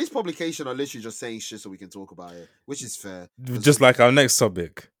 This publication are literally just saying shit so we can talk about it, which is fair. Just like our next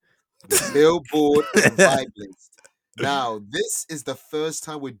topic. Billboard and Vibe list. Now, this is the first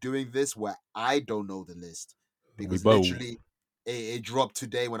time we're doing this where I don't know the list. Because literally, it dropped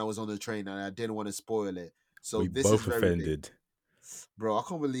today when I was on the train and I didn't want to spoil it. So this both is very offended. Big. Bro, I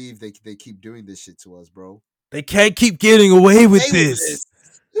can't believe they keep doing this shit to us, bro. They can't keep getting away with this.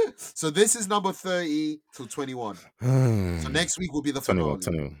 So this is number 30 to 21. So next week will be the finale.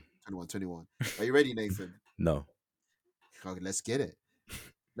 21. Are you ready, Nathan? No. Okay, let's get it.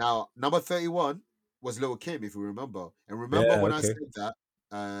 Now, number 31 was Lil Kim, if you remember. And remember when I said that,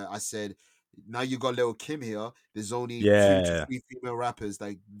 I said, now you got Lil Kim here. There's only 2 to 3 female rappers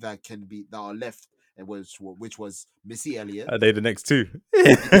that are left, and which was Missy Elliott. Are they the next two?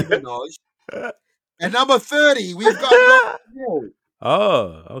 And number 30, we've got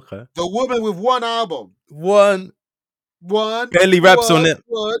oh, okay. The woman with one album. One. Barely raps on it.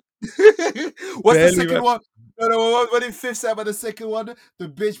 What's the second one? No, what in fifth set, but the second one, the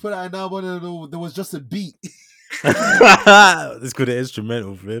bitch put out an album and there was just a beat. Let's go to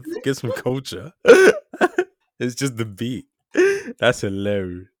instrumental, man. Get some culture. It's just the beat. That's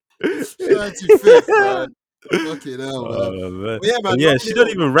hilarious. 95th, man. Fucking hell, man. Man. Yeah, she don't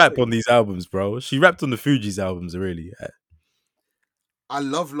even rap on these albums, bro. She rapped on the Fugees albums, really. I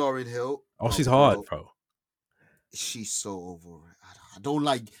love Lauryn Hill. Oh, she's hard, bro. She's so over it. I don't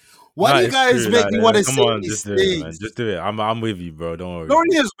like. Why do you guys make me want to say these things? Man. Just do it. I'm with you, bro. Don't worry.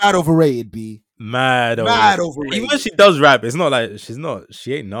 Lauryn Hill's mad overrated, B. Mad overrated. Even when she does rap, it's not like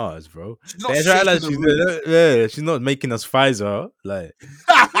she ain't Nas, bro. She's not making us Pfizer. Like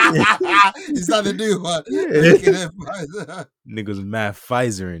it's not the new one. Niggas mad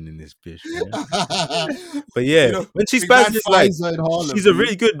Pfizering in this bitch, man. But yeah, when she spans, it's like she's a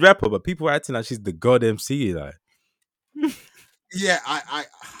really good rapper, but people are acting like she's the god MC. Like, yeah, I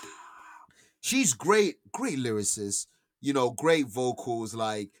she's great lyricist. Great vocals.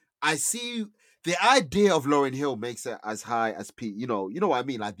 Like, I see. The idea of Lauryn Hill makes it as high as Pete. You know what I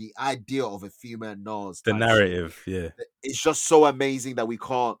mean? Like, the idea of a female Nas. The narrative, yeah. It's just so amazing that we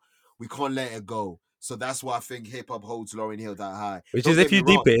can't let it go. So that's why I think hip hop holds Lauryn Hill that high. Which is, if you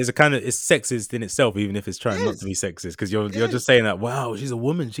deep it, it's sexist in itself, even if it's trying not to be sexist, because you're just saying that, wow, she's a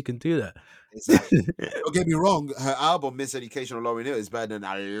woman, she can do that. Exactly. Don't get me wrong, her album Miseducation of Lauryn Hill is better than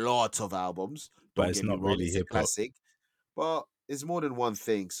a lot of albums. But it's not really hip hop. Classic. But it's more than one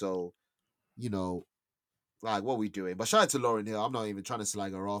thing, so Like, what we doing? But shout out to Lauryn Hill. I'm not even trying to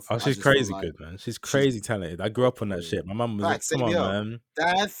slag her off. Oh, I she's just feel crazy like good, man. She's crazy talented. I grew up on that shit. My mum was like, Facts, "Come same on, here. man.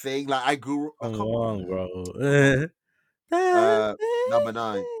 That thing, like I grew. Come Come on, on, man. bro." Number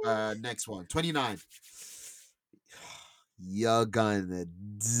 9. Next one. 29. You're gonna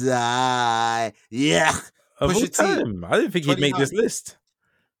die. Yeah. Of all Pusha T. time, I didn't think he'd make 29. this list.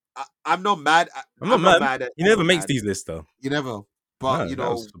 I'm not mad. I'm not mad. He I'm never not makes mad. these lists though. You never. But No, that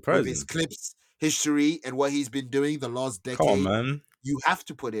was with his surprising. clips, history, and what he's been doing the last decade, Come on, man. you have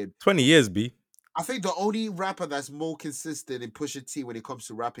to put him. 20 years, B. I think the only rapper that's more consistent in Pusha T when it comes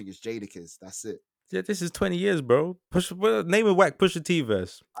to rapping is Jadakiss. That's it. Yeah, this is 20 years, bro. Name a whack Pusha T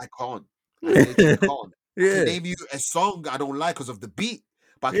verse. I can't. I literally can't. I Yeah. can name you a song I don't like because of the beat,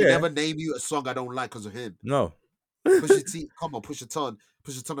 but I can never name you a song I don't like because of him. No. Pusha T, come on, Pusha Ton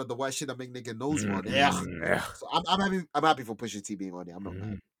of the white shit that make nigga nose one. Yeah. So I'm happy for Pusha T being on there. I'm not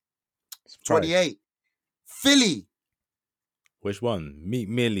mad. 28. Philly. Which one? Meek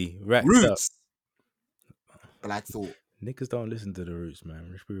Millie. Racked Roots. Up. Black Thought. Niggas don't listen to the Roots, man.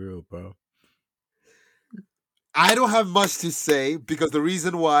 Let's be real, bro. I don't have much to say because the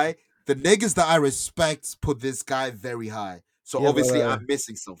reason why the niggas that I respect put this guy very high. So obviously I'm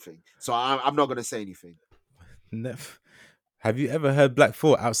missing something. So I'm not gonna say anything. Have you ever heard Black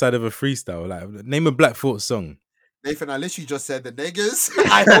Thought outside of a freestyle? Like, name a Black Thought song. Nathan, I literally just said the niggas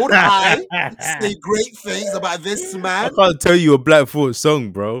I hold high say great things about this man. I can't tell you a Black Thought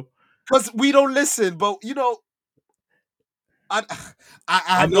song, bro. Because we don't listen, but I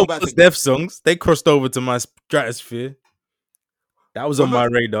have no bad thing. Def songs. They crossed over to my stratosphere. That was on my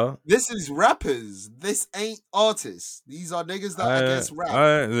radar. This is rappers. This ain't artists. These are niggas that I guess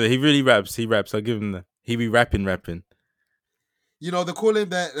rap. He really raps. He raps. I give him that. He be rapping. They call him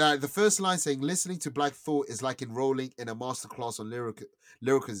that. The first line saying, "Listening to Black Thought is like enrolling in a masterclass on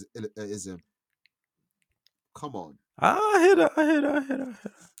lyricism." Come on. I hear that.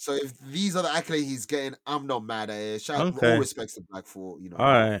 So if these are the accolades he's getting, I'm not mad at it. Shout out, all respects to Black Thought. All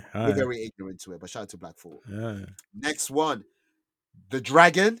right. We're very ignorant to it, but shout out to Black Thought. Yeah. Next one, The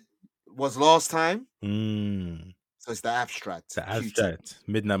Dragon was last time. So it's the abstract. The abstract.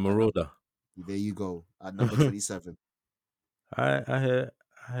 Midnight Marauder. There you go. At number 27. I hear.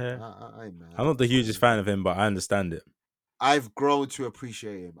 I'm not the hugest fan of him, but I understand it. I've grown to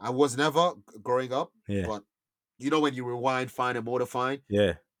appreciate him. I was never growing up, but when you rewind, find and modify,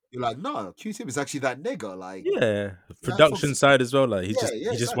 you're like, no, Q-Tip is actually that nigga. Like, production side as well. Like,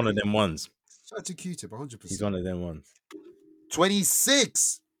 he's just one of them ones. Shout out to Q-Tip, 100%. He's one of them ones.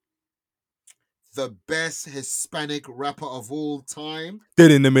 26. The best Hispanic rapper of all time.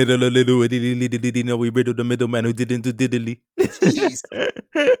 Dead in the middle, a little diddly, no, we riddled the middleman who didn't do diddly. Jeez.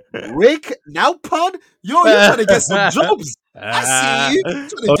 Rick, now pun? You're trying to get some jobs. I see you.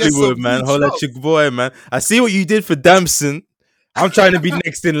 Hollywood, man. Hold at your boy, man. I see what you did for Damson. I'm trying to be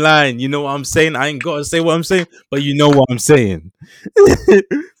next in line. You know what I'm saying? I ain't got to say what I'm saying, but you know what I'm saying.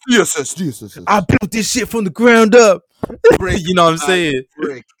 Yes. I built this shit from the ground up. You know what I'm saying?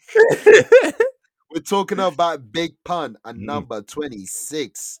 Rick. We're talking about Big Pun at number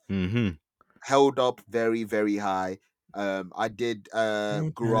 26. Held up very, very high. I did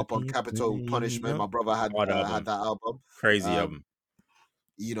grew up on Capital Punishment. My brother had that album. Crazy album.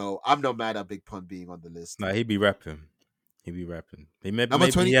 I'm not mad at Big Pun being on the list. Nah, he be rapping.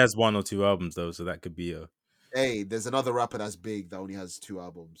 Maybe he has 1 or 2 albums though, so that could be a. Hey, there's another rapper that's big that only has 2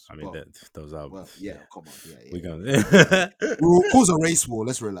 albums. I mean, those albums. Well, yeah, come on. Yeah. We're gonna. We'll cause a race war.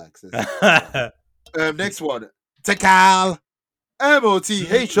 Let's relax. Next one. Takal.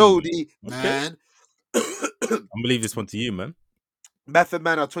 MOTHOD. Man. I believe this one to you, man. Method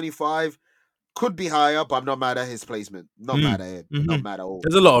Man at 25. Could be higher, but I'm not mad at his placement. Not mad at him. Not mad at all.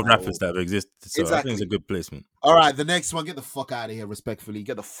 There's a lot of rappers that have existed, so I think it's a good placement. All right, the next one. Get the fuck out of here, respectfully.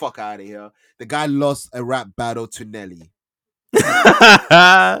 Get the fuck out of here. The guy lost a rap battle to Nelly.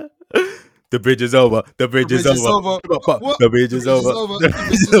 The bridge is over. The bridge is over. The bridge is over. The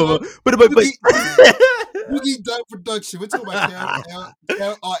bridge is over. Boogie Down Production. We're talking about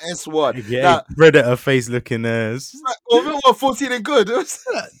KRS-One. Yeah, Predator face looking ass. Oh, what 14 and good?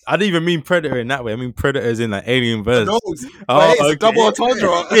 I didn't even mean Predator in that way. I mean Predators in like Alien verse. It's a double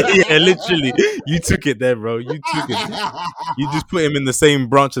entendre. Yeah, literally. You took it there, bro. You took it. You just put him in the same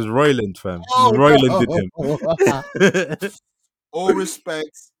branch as Royland, fam. Royland did him. All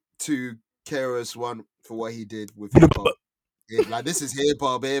respect to KRS-One for what he did with hip hop. Like, this is hip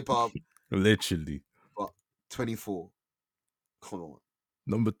hop. Literally. But 24. Come on.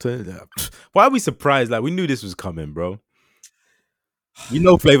 Number 10. Why are we surprised? Like, we knew this was coming, bro. You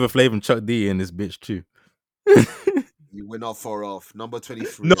know Flavor Flav and Chuck D in this bitch too. We're not far off. Number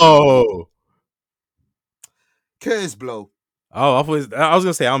 23. No. Curtis Blow. Oh, I was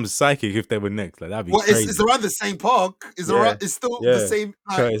gonna say I'm psychic if they were next. Like that'd be crazy. It's around the same park. It's still the same.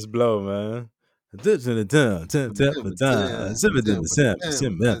 Like, Curtis Blow, man. I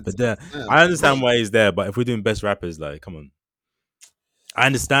understand why he's there, but if we're doing best rappers, like, come on. I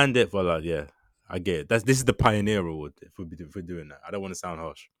understand it, but like, yeah, I get it. This is the Pioneer Award. If we're doing that, I don't want to sound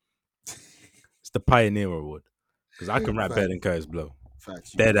harsh. It's the Pioneer Award because I can rap better than Curtis Blow.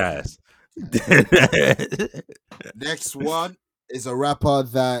 Facts, Dead ass. Next one is a rapper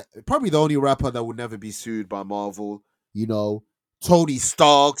that probably the only rapper that will never be sued by Marvel. You know, Tony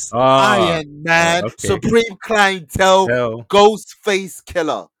Stark's Iron Man, Supreme Clientele, Ghostface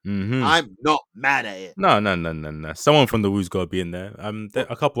Killer. Mm-hmm. I'm not mad at it. No. Someone from the Wu's got to be in there.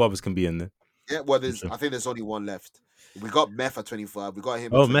 A couple others can be in there. Yeah, well, I think there's only one left. We got Meth at 25. We got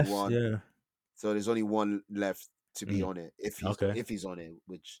him at 21. Meth, yeah. So there's only one left to be on it if he's on it,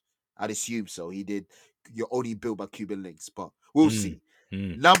 which I'd assume so. He did. You're only built by Cuban links, but we'll see.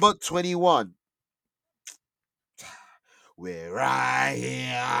 Number 21. We're right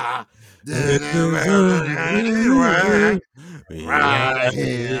here. Right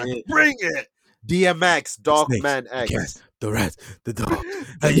here. Bring it. DMX, Dark Snakes, Man X. Cats, the rats, the dog.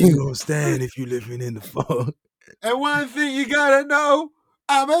 How you gonna stand if you living in the fog? And one thing you gotta know,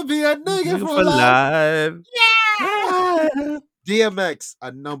 I'ma be a nigga for life. Yeah. DMX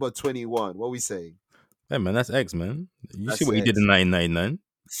at number 21. What we saying? Hey man, that's X, man. You see what he did in 1999?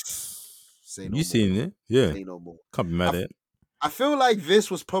 You seen it? Yeah. Say no more. Can't be mad at it. I feel like this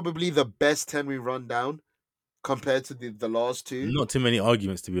was probably the best 10 we run down compared to the last two. Not too many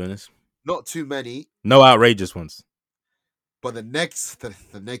arguments, to be honest. Not too many. No outrageous ones. But the next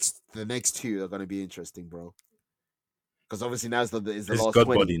two are gonna be interesting, bro. Because obviously now is the last God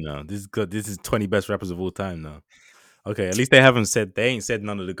 20. body now. This is 20 best rappers of all time now. Okay, at least they ain't said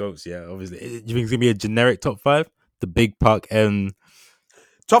none of the GOATs yet. Obviously, you think it's gonna be a generic top 5? The Big Puck M.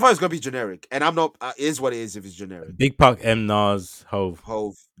 Top 5 is gonna be generic, and I'm not. Is what it is if it's generic. Big Puck, M, Nas, Hove.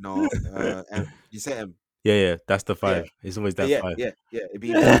 No. M. You say M. Yeah, that's the 5. Yeah. It's always that 5. Yeah. It'd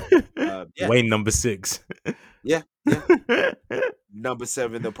be Wayne number 6. Yeah. Number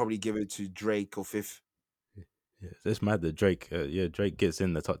 7, they'll probably give it to Drake or 5th. Yeah, it's mad that Drake. Drake gets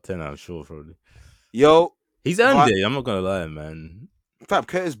in the top 10. I'm sure, probably. Yo, he's earned it. I'm not gonna lie, man. Fab,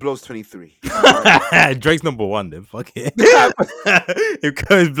 Curtis Blow's 23. Drake's number 1, then. Fuck it. If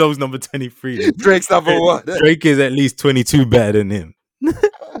Curtis Blow's number 23, then Drake's number 1. Drake is at least 22 better than him.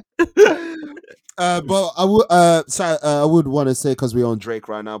 But I would want to say, because we're on Drake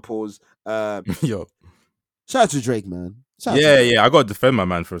right now, pause. Yo. Shout out to Drake, man. Yeah. I got to defend my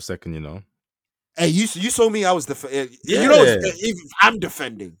man for a second, you know. Hey, you saw me. I was defending. Yeah. You know, I'm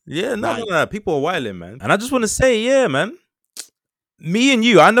defending. Yeah, no. People are wilding, man. And I just want to say, yeah, man. Me and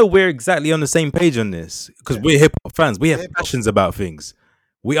you, I know we're exactly on the same page on this because we're hip hop fans. We have passions about things.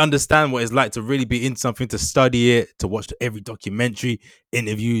 We understand what it's like to really be in something, to study it, to watch every documentary,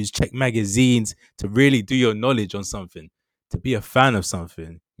 interviews, check magazines, to really do your knowledge on something, to be a fan of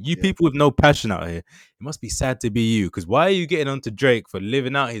something. You people with no passion out here, it must be sad to be you, because why are you getting onto Drake for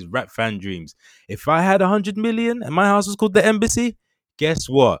living out his rap fan dreams? If I had 100 million and my house was called the Embassy, guess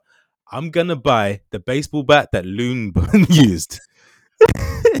what? I'm going to buy the baseball bat that Loon used.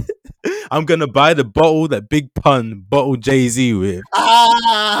 I'm gonna buy the bottle that Big Pun bottled Jay-Z with.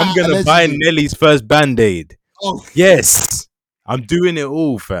 I'm gonna buy Nelly's first Band-Aid. Oh yes, I'm doing it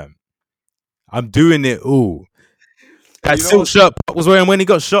all, fam. I'm doing it all. That silk shirt Puck was wearing when he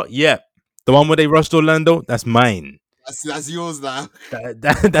got shot. Yeah, the one where they rushed Orlando. That's mine. That's yours now.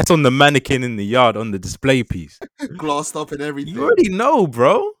 That's on the mannequin in the yard on the display piece. Glossed up and everything. You already know,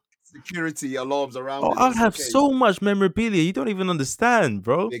 bro. Security alarms around. Oh, I have so much memorabilia. You don't even understand,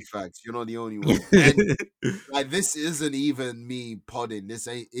 bro. Big facts. You're not the only one. And, like, this isn't even me podding. This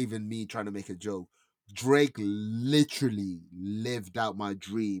ain't even me trying to make a joke. Drake literally lived out my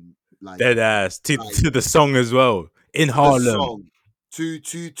dream. Like dead ass to the song as well in Harlem. The song,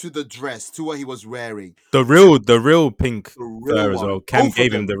 to the dress, to what he was wearing. The real pink fur as well. Cam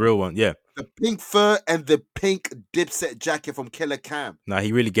gave him the real one. Yeah. The pink fur and the pink Dipset jacket from Killer Cam. Nah,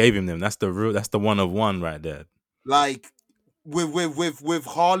 he really gave him them. That's the one of one right there. Like with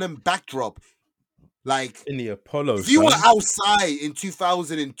Harlem backdrop. Like in the Apollo. If you were outside in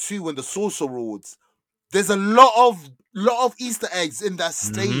 2002 when the Source Awards, there's a lot of Easter eggs in that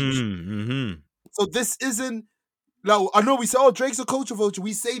stage. Mm-hmm. So this isn't like, I know we say, oh, Drake's a culture vulture.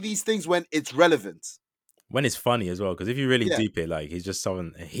 We say these things when it's relevant. When it's funny as well, because if you really deep it, like he's just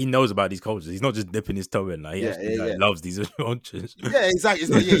someone, he knows about these cultures. He's not just dipping his toe in. Like he actually loves these cultures. Yeah,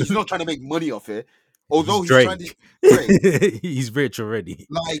 exactly. He's not trying to make money off it. Although he's Drake. trying to Drake. He's rich already.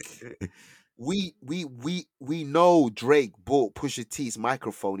 Like we know Drake bought Pusha T's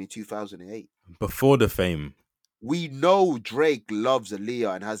microphone in 2008. Before the fame. We know Drake loves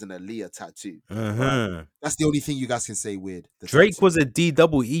Aaliyah and has an Aaliyah tattoo. Right? That's the only thing you guys can say weird. Drake tattoo. was a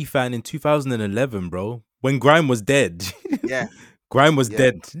DUB fan in 2011, bro. When Grime was dead. Yeah. Grime was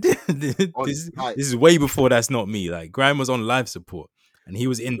dead. This is way before That's Not Me. Like, Grime was on life support. And he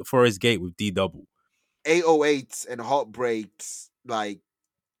was in Forest Gate with D-Double. 808s and Heartbreaks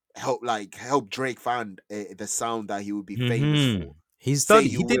help Drake find the sound that he would be famous for. He studied.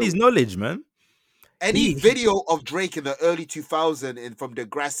 He did his knowledge, man. Any video of Drake in the early 2000s and from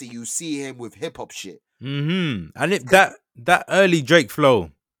Degrassi, you see him with hip hop shit. And that early Drake flow,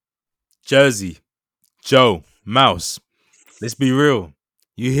 Jersey, Joe, Mouse. Let's be real.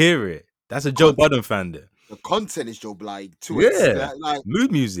 You hear it. That's a Joe Budden fan there. The content is Joe Blige too. Yeah, like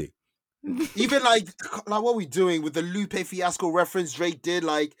mood music. Even like what we doing with the Lupe fiasco reference Drake did.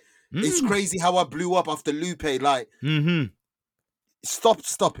 Like it's crazy how I blew up after Lupe. Like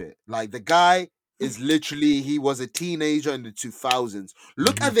stop it. Like the guy is literally, he was a teenager in the 2000s.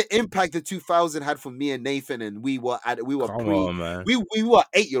 Look at the impact the 2000 had for me and Nathan, and we were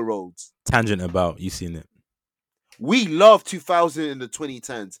 8-year-olds. Tangent about, you seen it. We love 2000 in the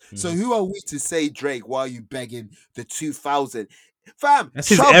 2010s. So who are we to say, Drake, why are you begging the 2000? Fam, that's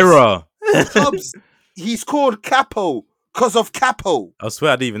his era. Chubbs, he's called Capo because of Capo. I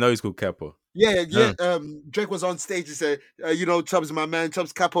swear I didn't even know he's called Capo. Yeah. Drake was on stage and said, Chubbs is my man,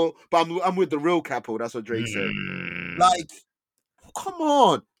 Chubbs Capo, but I'm with the real Capo. That's what Drake said. Like, come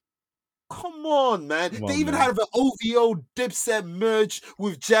on, man. They even have an OVO Dipset merge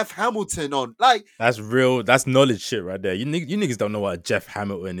with Jeff Hamilton on. Like, that's real. That's knowledge shit right there. You niggas don't know what a Jeff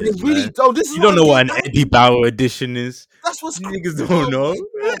Hamilton is. They really don't. You don't know what an Eddie Bauer edition is. That's what's niggas don't know.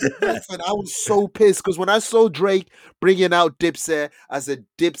 I was so pissed because when I saw Drake bringing out Dipset as a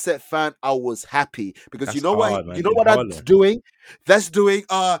Dipset fan, I was happy because that's what that's doing. That's doing.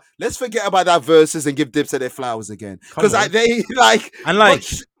 Let's forget about that verses and give Dipset their flowers again because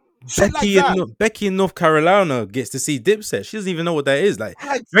Becky in North Carolina gets to see Dipset. She doesn't even know what that is. Like,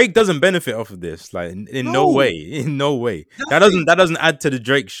 Drake doesn't benefit off of this. Like, in no way. Nothing. That doesn't add to the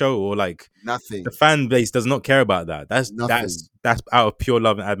Drake show or like nothing. The fan base does not care about that. That's out of pure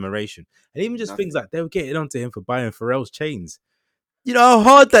love and admiration. And even just things like they were getting onto him for buying Pharrell's chains. You know how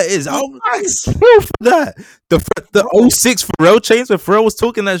hard that is. I was kill for that. The 06 Pharrell chains when Pharrell was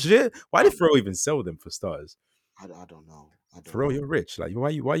talking that shit. Why did Pharrell even sell them for starters? I don't know. Pharrell, you're rich. Like, why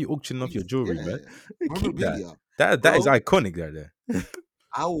you auctioning off your jewelry, man? Keep that. That is iconic right there.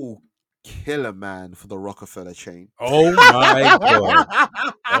 I will kill a man for the Rockefeller chain. Oh my god!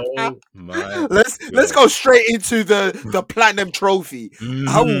 Oh my! Let's go straight into the platinum trophy.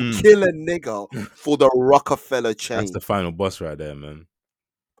 I will kill a nigga for the Rockefeller chain. That's the final boss right there, man.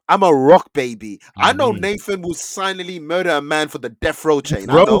 I'm a rock baby. I know Nathan will silently murder a man for the death row chain.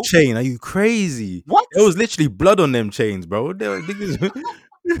 Row chain? Are you crazy? What? There was literally blood on them chains, bro. Blood on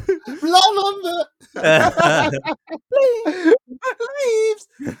the leaves.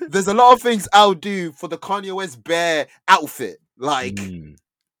 There's a lot of things I'll do for the Kanye West bear outfit. Like, come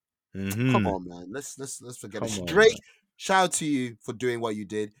on, man. Let's forget it. Drake, shout out to you for doing what you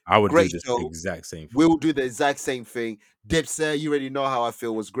did. I would do the exact same thing. We'll do the exact same thing. Dipset, you already know how I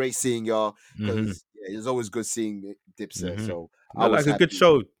feel. It was great seeing y'all because it's always good seeing Dipset. So I was like a good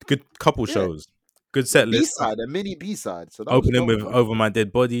show, good couple shows, good set list. B-side, a mini B-side. So that opening with Over My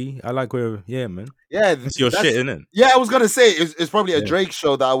Dead Body. I like man. Yeah, it's your shit, isn't it? Yeah, I was gonna say it's probably a Drake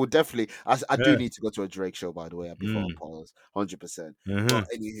show that I would definitely. I do need to go to a Drake show, by the way. Before I pause, 100%. But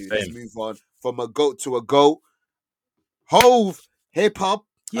anywho, let's move on from a goat to a goat. Hove hip hop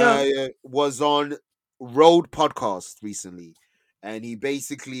was on Road podcast recently, and he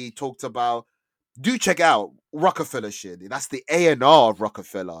basically talked about, do check out Rockefeller shit. That's the A&R of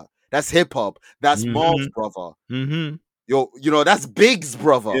Rockefeller. That's hip hop. That's Marv's brother. That's Big's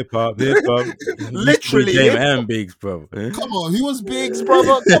brother. Hip hop. Literally, and Big's brother. Come on, he was Big's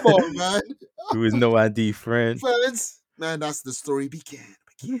brother. Come on, man. Who is no ID friend? Man, that's the story began.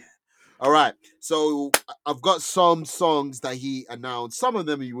 All right, so I've got some songs that he announced. Some of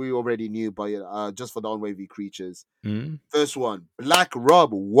them we already knew, but just for the unwavy creatures. First one, Black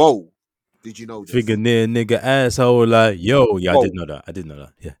Rob. Whoa, did you know this? Figure near nigga asshole like yo. Yeah, I did know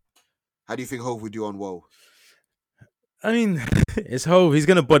that. Yeah. How do you think Hove would do on Whoa? I mean, it's Hove. He's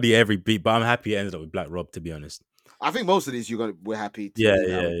gonna body every beat, but I'm happy it ended up with Black Rob. To be honest, I think most of these we're happy. Yeah.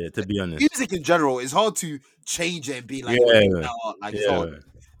 To be honest, music in general is hard to change it and be like, it's hard.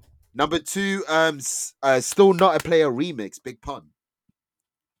 Number 2, Still Not a Player remix, Big Pun.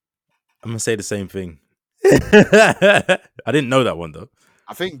 I'm gonna say the same thing. I didn't know that one though.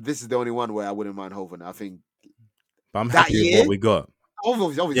 I think this is the only one where I wouldn't mind Hov on it. I think But I'm that happy with year, what we got.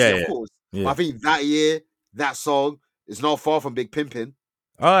 obviously, Yeah, of course. yeah. But I think that year, that song is not far from Big Pimpin'.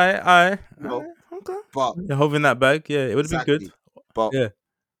 All right. You know, Okay. but Yeah, Hov in that bag. Yeah, it would have been good. But Yeah.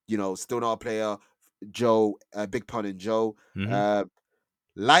 Still not a player. Joe, Big Pun and Joe. Mhm.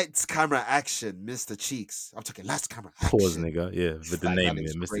 Lights, camera, action, Mr. Cheeks. I'm talking lights, camera, action. Pause, nigga. Yeah, with the Like, name, that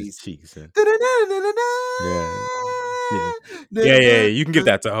is Mr. crazy. Cheeks. Yeah. You can give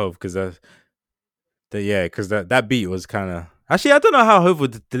that to Hov because that beat was kind of. Actually, I don't know how Hov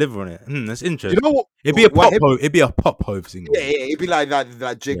would deliver on it. That's interesting. You know what? It'd be a pop Hov. It'd be a pop Hov single. Yeah, it'd be like that,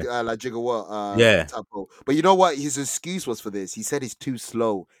 like Jigga what? Yeah. Tempo. But you know what? His excuse was for this. He said it's too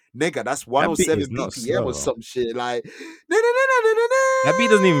slow, nigga. That's 107 BPM or some shit. Like, that beat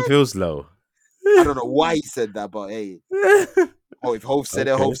doesn't even feel slow. I don't know why he said that, but hey. If Hov said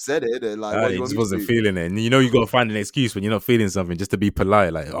it, Hov said it. Like, what do you want just me wasn't to feeling it. And you got to find an excuse when you're not feeling something just to be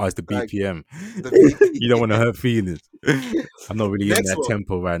polite. Like, it's the BPM. You don't want to hurt feelings. I'm not really in that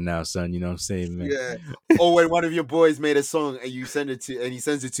tempo right now, son. You know what I'm saying, man? Yeah. Or when one of your boys made a song and you send it to, and he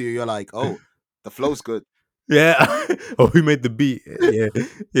sends it to you, you're like, oh, the flow's good. Yeah. Or who made the beat? Yeah.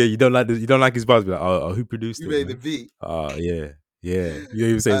 Yeah. You don't like his bars. Be like, oh, who produced it? Who made the beat? Oh, yeah. Yeah. You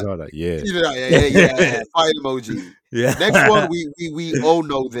even say it's hard, like, yeah. Yeah. Fire emoji. Yeah. Next one, we all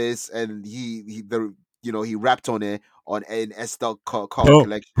know this, and he rapped on it on an S Car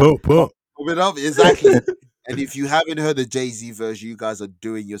collection. Pump it up, exactly. And if you haven't heard the Jay-Z version, you guys are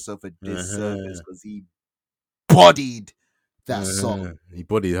doing yourself a disservice because he bodied that song. He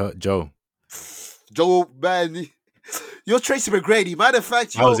bodied Joe. Joe, man, you're Tracy McGrady. Matter of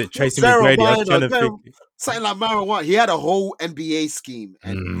fact, how was it Tracy McGrady? I was trying to think. Something like marijuana. He had a whole NBA scheme,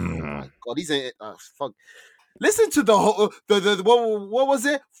 and oh my god, he's a fuck. Listen to the whole what was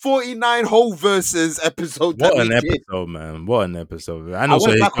it? 49 whole verses episode. What an episode, man! What an episode! And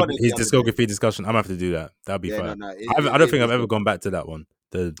also his discography discussion. I'm gonna have to do that. That'd be fun. I don't think I've ever gone back to that one.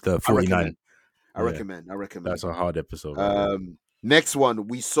 The 49. I recommend. That's a hard episode. Next one,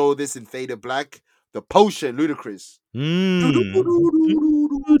 we saw this in Faded Black. The Potion, Ludacris. I'm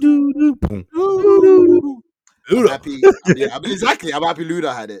happy. Exactly. I'm happy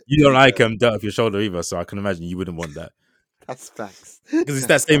Luda had it. You don't like Dirt Off Your Shoulder either, so I can imagine you wouldn't want that. That's facts. Because it's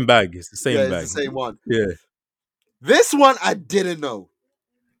that same bag. It's the same bag. It's the same one. Yeah. This one I didn't know.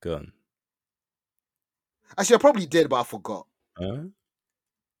 Go on. Actually, I probably did, but I forgot.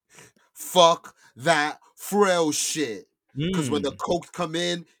 Fuck that frail shit. Because when the coke come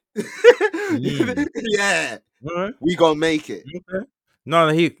in, yeah, we gonna make it. Okay. No,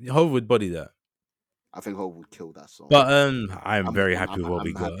 Hov would body that. I think Hov would kill that song. But I'm very happy with what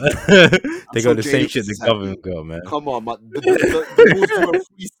we got. They got the same shit the government got, man. Come on, man. The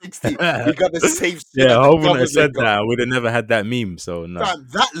 360. We got the same shit. Yeah, Hov would have said that. We'd have never had that meme. So no. Man,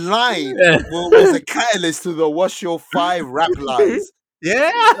 that line was a catalyst to the Wash Your 5 rap lines. Yeah.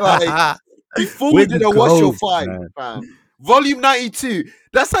 Like, before we did a Wash Your 5, fam. Volume 92.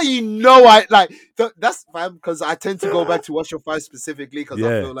 That's how you know I like. That's fam, because I tend to go back to Wash Your 5 specifically because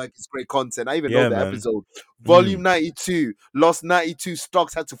I feel like it's great content. I even know the episode. Volume 92. Lost 92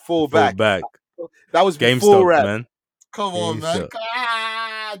 stocks had to fall back. That was before rap. Man. Come on, man.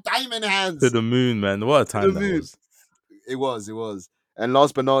 Diamond hands. To the moon, man. What a time that was. It was. And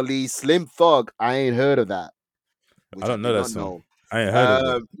last but not least, Slim Thug. I ain't heard of that. I don't know that song. I ain't heard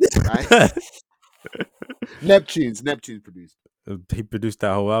of it. Neptune's produced. He produced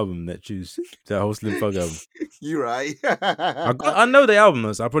that whole album, Neptune's, that whole Slim Thug album. You right. I know the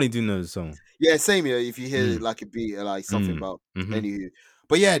album, so I probably do know the song. Yeah, same here. If you hear like a beat, like something about anywho.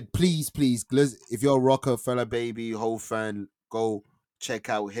 But yeah, please, if you're a Rockefeller baby, whole fan, go check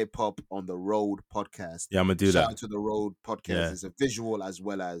out Hip Hop on the Road podcast. Yeah, I'm gonna do that. Shout out to the Road podcast. Yeah. It's a visual as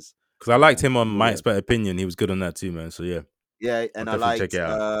well as because I liked him on My Expert Opinion. He was good on that too, man. So yeah. Yeah, and I liked check it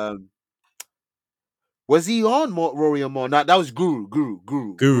out. Was he on Rory or More? That was Guru.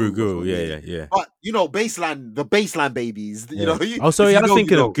 Yeah. But the baseline babies. You know. I was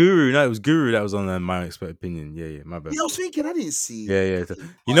thinking of Guru. No, it was Guru that was on My Expert Opinion. Yeah, my bad. Yeah, I was thinking. I didn't see. Yeah.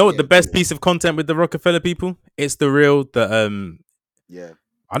 You know what? The best piece of content with the Rockefeller people? It's the real. Yeah.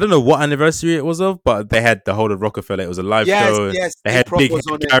 I don't know what anniversary it was of, but they had the whole of Rockefeller. It was a live show. Yes, they had Big Head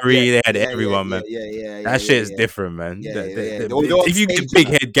Gary. They had everyone, man. That shit is different, man. If you get Big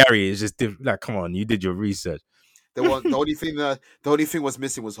Head Gary, it's just different. Like, come on, you did your research. The only thing was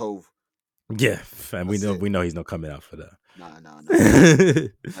missing was Hov. Yeah, and we know he's not coming out for that.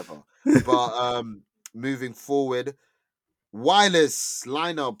 Never. But moving forward, Wireless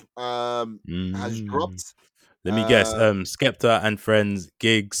lineup has dropped. Let me guess. Skepta and Friends,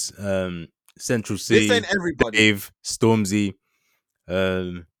 Gigs, Central C, this ain't everybody. Dave, Stormzy,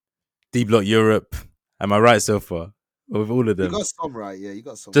 D Block Europe. Am I right so far? With all of You them, got some right. Yeah, you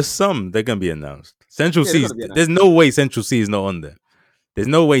got some. just Right. some. They're gonna be announced. Central Yeah, they're C's. gonna be announced. There's no way Central C is not on there. There's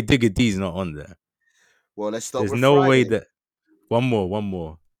no way Digger D's not on there. Well, let's start There's with no way Friday. that one more.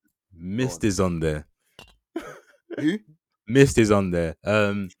 Go Mist on. is on there. Who? Mist is on there.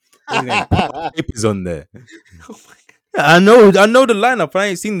 What's his name? Papoose is on there. Oh my God. I know the lineup. I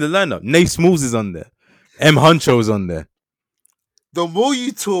ain't seen the lineup. Nate Smalls is on there. M Huncho's on there. The more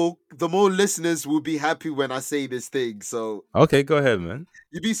you talk, the more listeners will be happy when I say this thing. So Okay, go ahead, man.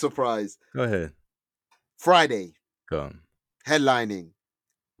 you'd be surprised. Go ahead. Friday, Go on. headlining,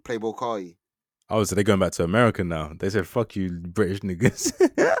 Playboy Carti. Oh, so they're going back to America now. They said, fuck you, British niggas.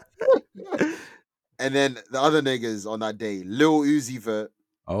 And then the other niggas on that day, Lil Uzi Vert,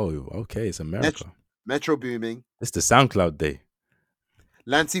 Oh, okay. It's America. Metro Booming, It's the SoundCloud day.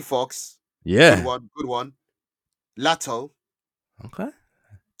 Lancey Fox, Yeah. good one. Lato, Okay.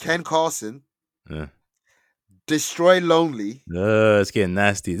 Ken Carson, Yeah. Destroy Lonely. It's getting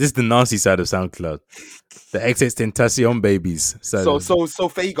nasty. This is the nasty side of SoundCloud. The XX Tentacion babies. Side So of- Fago. So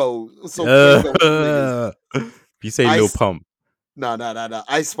Fago niggas. You say Lil Pump. No.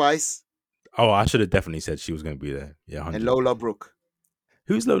 Ice Spice Oh, I should have definitely said she was going to be there. Yeah, 100. and Lola Brooke.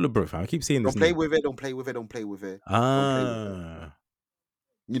 Who's Lola Brooke, fam? I keep seeing this Don't play name. with it. Don't play with it. Don't play with it. Ah.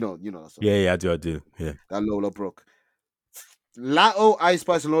 You know that song. Yeah, I do. Yeah. That Lola Brooke. Lato, Ice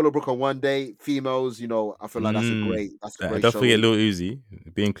Spice, and Lola Brooke on one day. Females, I feel like that's a great Don't show. forget Lil Uzi.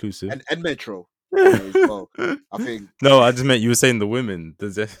 Be inclusive. And Metro. As well. I think. No, I just meant you were saying the women. I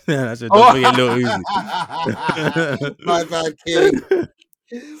said, don't forget Lil Uzi. My bad, kid.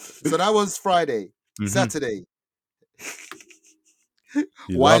 So that was Friday. Mhm. Saturday.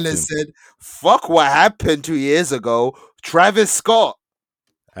 You Wireless laughing. said, "Fuck what happened 2 years ago." Travis Scott.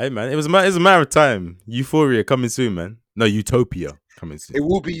 Hey, man, it was a matter of time. Euphoria coming soon, man. No, Utopia coming soon. It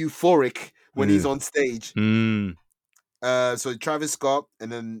will be euphoric when he's on stage. Mm. So Travis Scott, and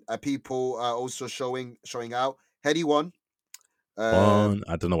then people are also showing out. Heady One. I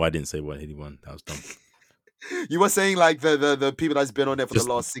don't know why I didn't say 181. That was dumb. You were saying like the people that's been on there for Just-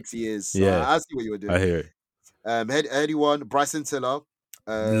 the last 6 years. So yeah. I see what you were doing. I hear it. Heady One, Bryson Tiller,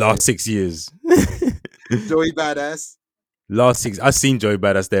 Last 6 years. Joey Badass, Last 6. I seen Joey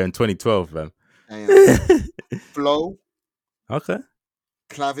Badass there in 2012, man. and Flo, Okay.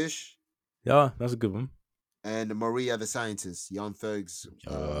 Clavish, Yeah, that's a good one. and Maria the Scientist, Young Thug's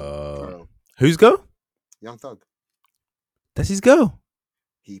girl. Who's go? Young Thug. That's his go.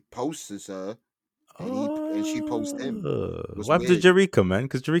 He posts her, and she posts him. What happened to Jerika, man?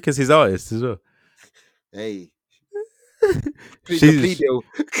 Because Jerika's his artist as well. Hey, She the plea deal.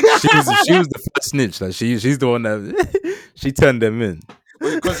 she was the first snitch. Like she's the one that she turned them in.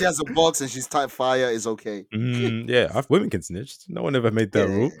 Because she has a box and she's type fire is okay. Yeah, women can snitch. No one ever made that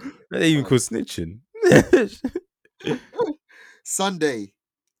Yeah. rule. That ain't even called snitching. Sunday,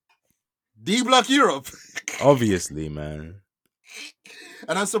 D Block Europe. Obviously, man.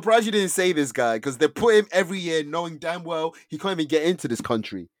 And I'm surprised you didn't say this guy because they put him every year knowing damn well he can't even get into this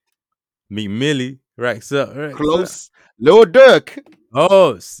country. Meet Millie. Racks up. Close. Lil Durk.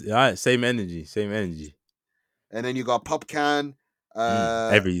 Oh, all right. Same energy. And then you got Popcan.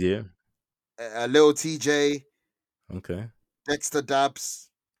 Every year. Lil TJ. Okay. Dexter Dabs.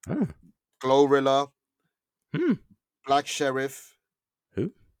 Oh. Glorilla. Hmm. Black Sheriff.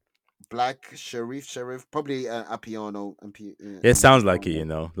 Who? Black Sheriff. Probably Appiano. It sounds like it,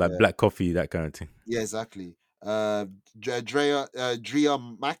 like Yeah. black coffee, that kind of thing. Yeah, exactly. Drea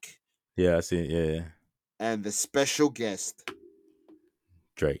Mack. Yeah, I see it. Yeah. And the special guest.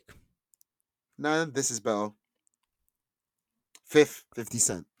 Drake. Nah, this is better. Fifth, 50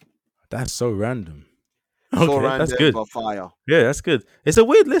 Cent. That's so random. So Okay, random, that's good. but fire. Yeah, that's good. It's a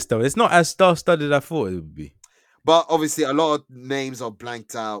weird list though. It's not as star-studded as I thought it would be. But obviously, a lot of names are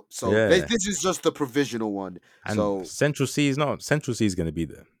blanked out. So Yeah. this is just the provisional one. And So Central C is not. Central C is going to be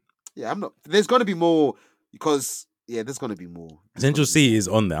there. yeah, I'm not. There's going to be more because there's going to be more. Central C is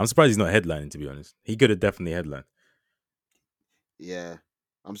on there. I'm surprised he's not headlining. To be honest, he could have definitely headlined. Yeah,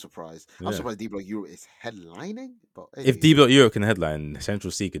 I'm surprised. Yeah. I'm surprised D Block Euro is headlining. But If D Block Euro can headline,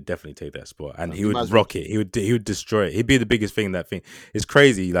 Central C could definitely take that spot, and he he might would as well. rock it. He would destroy it. He'd be the biggest thing in that thing. It's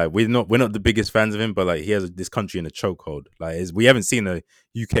crazy. Like we're not the biggest fans of him, but like he has this country in a chokehold. Like we haven't seen a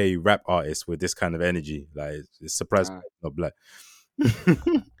UK rap artist with this kind of energy. Like it's surprising not black.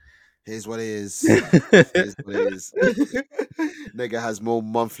 Here's what it is. Here's what it is. Nigga has more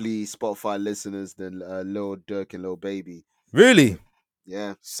monthly Spotify listeners than Lil Durk and Lil Baby. Really?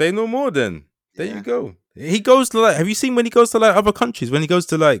 Yeah. Say no more then. There you go. He goes to like. Have you seen when he goes to like other countries? When he goes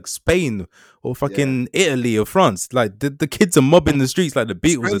to like Spain or fucking Italy or France, like the kids are mobbing the streets like the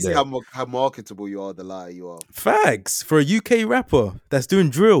Beatles are Crazy there. how marketable you are, the liar you are. Facts for a UK rapper that's doing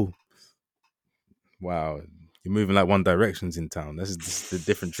drill. Wow, you're moving like One Direction's in town. This is the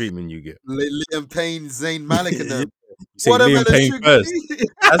different treatment you get. Liam Payne, Zayn Malik, and them. You say Liam Payne first.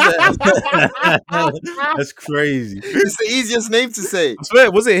 That's crazy. It's the easiest name to say. I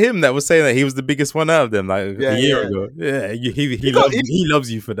swear, was it him that was saying that he was the biggest one out of them like a year ago? Yeah, he loves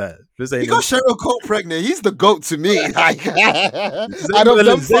you for that. He got Cheryl Cole pregnant. He's the GOAT to me. Like,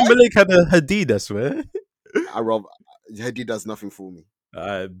 Zayn Malik had a Hadid, I swear. Hadid does nothing for me.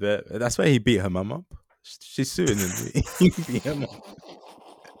 I bet. That's why he beat her mum up. She's suing him. He beat her mum.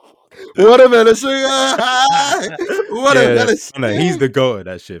 Watermelon sugar. Watermelon sugar. No, he's the GOAT of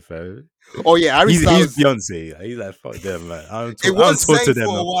that shit, fam. Oh yeah, he's Beyonce. He's like, fuck them, man. It was safe to them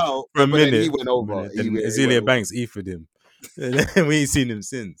for a while, for a minute. He went over. Azealia Banks eated him. We ain't seen him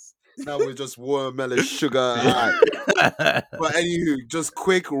since. Now we're just watermelon sugar. But anywho, just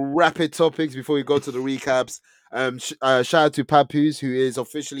quick rapid topics before we go to the recaps. Shout out to Papoose, who is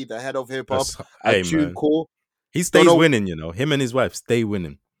officially the head of hip hop at TuneCore. He stays winning, you know. Him and his wife stay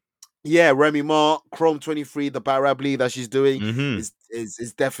winning. Yeah, Remy Ma, Chrome 23, the Barabli that she's doing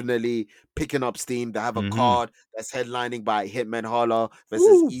is definitely picking up steam. They have a card that's headlining by Hitman Holla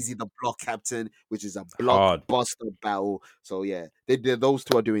versus Easy the Block Captain, which is a blockbuster battle. So yeah, those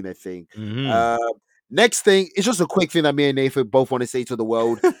two are doing their thing. Next thing, it's just a quick thing that me and Nathan both want to say to the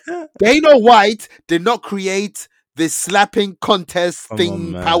world. Dana White did not create this slapping contest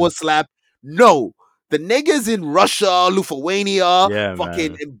power slap. No. The niggas in Russia, Lithuania,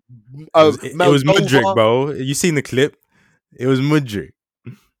 fucking it was Mudrik, bro. You seen the clip? It was Mudrik.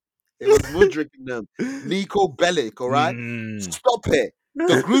 It was Mudrik and them. Nico Bellic, all right? Stop it.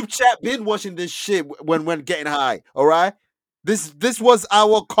 The group chat been watching this shit when getting high, all right? This was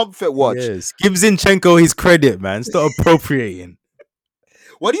our comfort watch. Yes. Give Zinchenko his credit, man. Stop appropriating.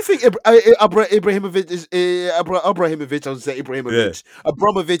 What do you think Ibrahimovic is? Abramovich, I would say Ibrahimovic. Yeah.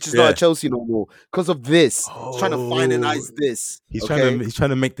 Abramovich is not at Chelsea no more because of this. He's trying to finalize this. He's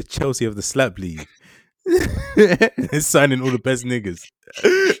trying to make the Chelsea of the slap league. He's signing all the best niggas.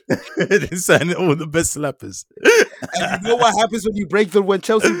 He's signing all the best slappers. And you know what happens when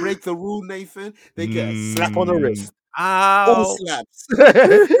Chelsea break the rule, Nathan? They get a slap on the wrist. Ow. All slaps.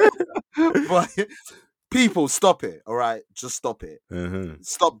 But people, stop it, all right? Just stop it.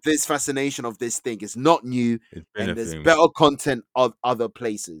 Stop this fascination of this thing. It's not new, and there's better content of other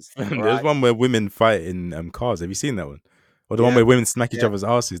places. There's one where women fight in cars. Have you seen that one? Or the one where women smack each other's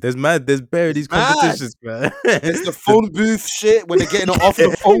asses. There's bare these competitions, man. There's the phone booth shit when they're getting off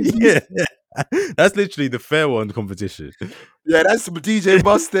the phone booth. That's literally the fair one competition. Yeah, that's some DJ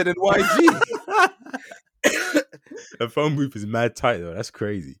Busted and YG. The phone booth is mad tight though. That's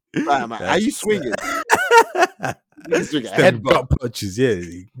crazy. Right, man. How you swinging? Gut punches,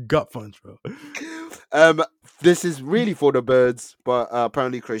 gut punch, bro. This is really for the birds, but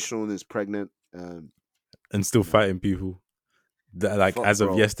apparently Chrisean is pregnant and still fighting people. Like as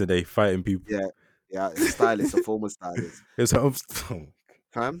of yesterday, fighting people. Yeah, a stylist, a former stylist. It's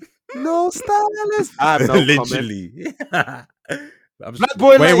fam. No stylist. I have no literally. Black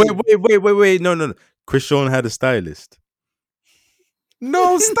boy. Wait. No. Chrisean had a stylist.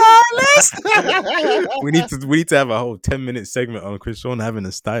 No stylist. we need to have a whole 10-minute segment on Chrisean having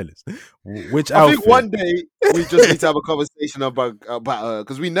a stylist. Which I think one day we just need to have a conversation about her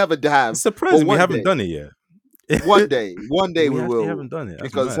because we never have. It's surprising we haven't done it yet. One day we will. We haven't done it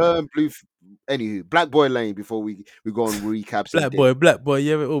because her and Blue. Anywho, Black Boy Lane. Before we go on recaps. Black Boy.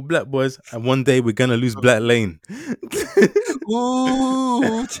 Yeah, we're all black boys, and one day we're gonna lose Black Lane.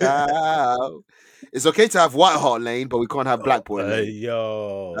 Ooh, child. It's okay to have White Heart Lane, but we can't have Black Boy Lane.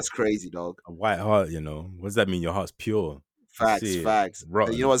 Yo, that's crazy, dog. A white heart, you know. What does that mean? Your heart's pure. Facts. You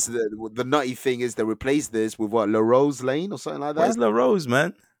know what's the nutty thing is they replace this with what, La Rose Lane or something like that? Where's La Rose,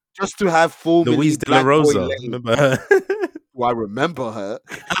 man? Just to have full Louise de La Rosa. Remember her? Well, I remember her.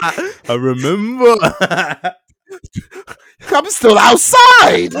 I remember. I'm still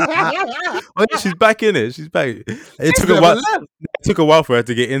outside. Oh, yeah, she's back in it. She's back. It took a while for her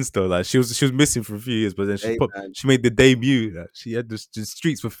to get Insta. Like she was missing for a few years, but then she made the debut. Like, she had the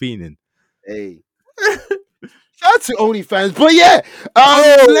streets were fiending. Hey, shout out to OnlyFans, but yeah.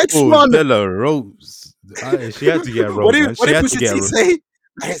 Next one, Della Rose. She had to get a rose. What did Pusha T say?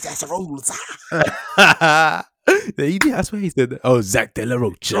 That's a rose. That's what he said. Oh, Zach De La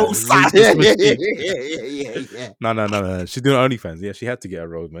Rocha. No. She's doing OnlyFans. Yeah, she had to get a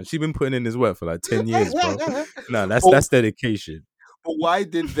rose, man. She's been putting in this work for like 10 years, bro. No, that's dedication. But why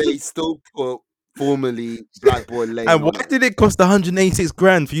did they still put formerly Black Boy Lane And why on it? did it cost 186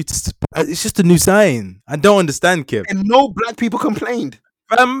 grand for you to? It's just a new sign. I don't understand, Kev. And no black people complained.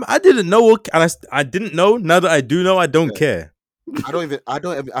 I didn't know, and I didn't know. Now that I do know, I don't care.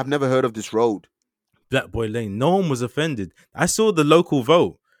 I've never heard of this road. Black Boy Lane. No one was offended. I saw the local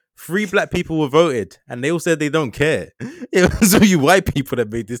vote. 3 black people were voted, and they all said they don't care. It was all you white people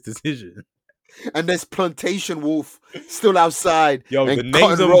that made this decision. And there's Plantation Wolf still outside. Yo, and the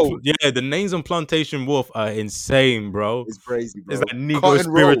names Cotton on Road. the names on Plantation Wolf are insane, bro. It's crazy, bro. It's like Negro Cotton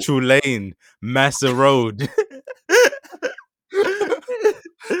Spiritual Lane, Massa Road,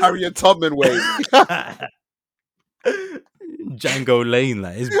 Harriet Tubman Way. Django Lane.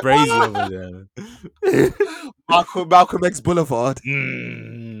 Like, it's crazy over there. Malcolm X Boulevard.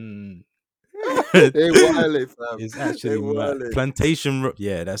 They wildly, fam. It's actually mad. Plantation Road.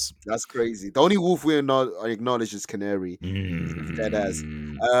 Yeah, that's crazy. The only wolf we acknowledge is Canary. Dead ass.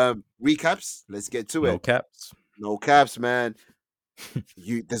 Recaps. Let's get to it. No caps, man.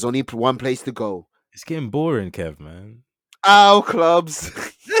 There's only one place to go. It's getting boring, Kev, man. Our clubs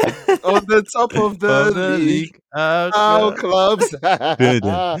on the top of the league. Our clubs. You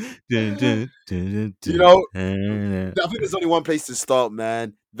know, I think there's only one place to start,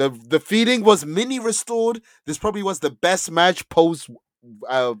 man. The feeling was mini restored. This probably was the best match post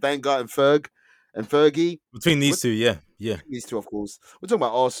Vanguard and Fergie. Between these two, yeah. These two, of course. We're talking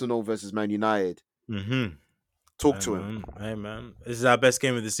about Arsenal versus Man United. Talk to him. Hey, man. This is our best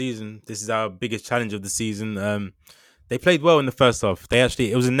game of the season. This is our biggest challenge of the season. They played well in the first half.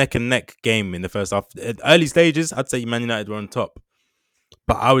 It was a neck and neck game in the first half. At early stages, I'd say Man United were on top.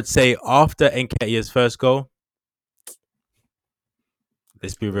 But I would say after Nketiah's first goal,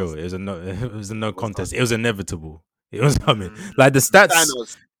 let's be real, it was a no contest. It was inevitable. It was coming. Like the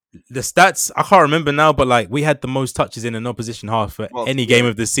stats, I can't remember now, but like we had the most touches in an opposition half for any game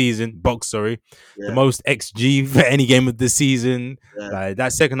of the season. The most XG for any game of the season. Like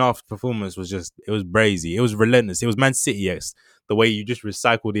that second half performance was it was brazy. It was relentless. It was Man City-esque. The way you just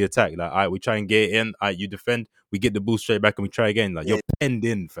recycle the attack. Like, all right, we try and get it in. All right, you defend. We get the ball straight back and we try again. Like, you're penned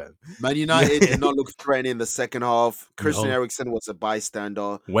in, fam. Man United did not look threatening in the second half. Christian Eriksen was a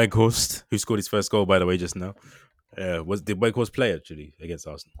bystander. Weghorst, who scored his first goal, by the way, just now. Did Weghorst play, actually, against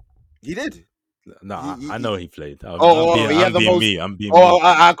Arsenal? He did. No, I know he played. I'm being me.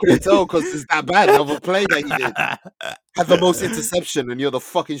 I couldn't tell because it's that bad of a play that he did. Had the most interception and you're the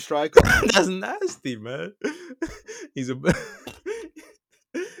fucking striker. That's nasty, man. He's a...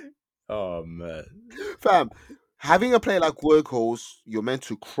 Oh, man. Fam, having a player like Workhorse, you're meant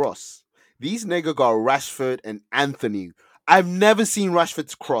to cross. These nigga got Rashford and Anthony. I've never seen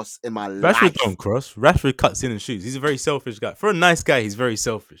Rashford cross in my life. Rashford don't cross. Rashford cuts in and shoots. He's a very selfish guy. For a nice guy, he's very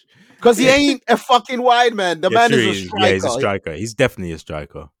selfish. Because he ain't a fucking wide man. The man is a striker. Yeah, he's a striker. He's definitely a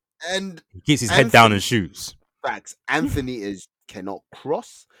striker. And he keeps his head down and shoots. Facts. Anthony cannot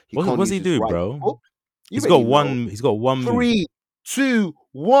cross. What does he do, bro? He's got one. He's got one. 3, 2,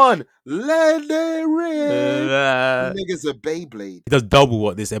 1. Let it rip. Nigga's a Beyblade. He does double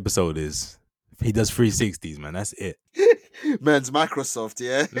what this episode is. He does 360s, man. That's it. Man's Microsoft,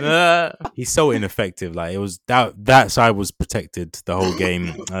 yeah. He's so ineffective. Like, it was that side was protected the whole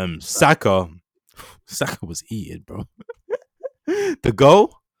game. Saka was heated, bro. The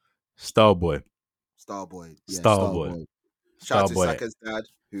goal, Starboy. Shout out to Saka's dad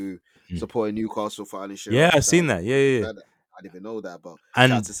who supported Newcastle for Alan Shearer. Yeah, I've seen that. Yeah. I didn't even know that, but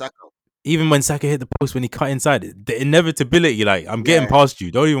shout out to Saka. Even when Saka hit the post, when he cut inside, the inevitability, like, I'm getting past you.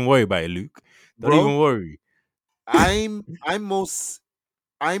 Don't even worry about it, Luke. Don't even worry. I'm most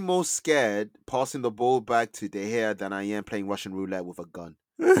scared passing the ball back to De Gea than I am playing Russian roulette with a gun.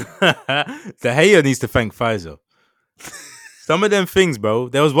 De Gea needs to thank Pfizer. Some of them things, bro.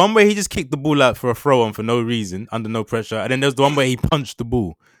 There was one where he just kicked the ball out for a throw on for no reason, under no pressure, and then there was the one where he punched the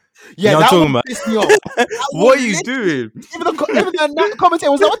ball. Yeah, you know that one pissed me off. What are you doing? Even the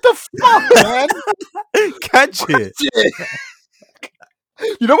commentator was like, "What the fuck, man? Catch it."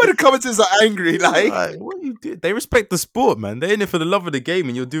 You know when the commentators are angry, like what you do? They respect the sport, man. They're in it for the love of the game,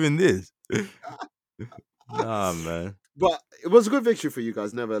 and you're doing this. Nah, man. But it was a good victory for you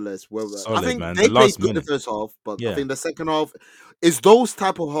guys, nevertheless. Well, solid, I think man. they played good in the first half, but I think the second half is those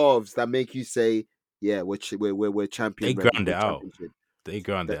type of halves that make you say, "Yeah, we're champion." They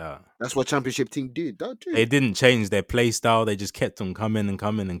ground it out. That's what championship team did. They didn't change their play style. They just kept on coming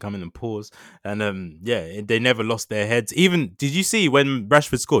and pause. And they never lost their heads. Even did you see when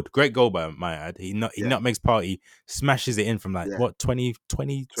Rashford scored? Great goal by my ad. He nutmegs Party, smashes it in from 20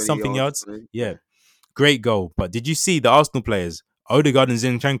 something yards. Yeah. Great goal. But did you see the Arsenal players, Odegaard and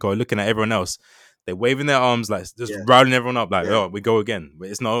Zinchenko, are looking at everyone else? They're waving their arms like just rounding everyone up like, oh, we go again. But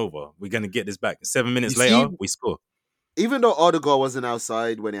it's not over. We're gonna get this back. 7 minutes later, we score. Even though Odegaard wasn't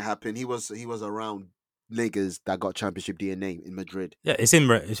outside when it happened, he was around niggas that got championship DNA in Madrid. Yeah, it's in.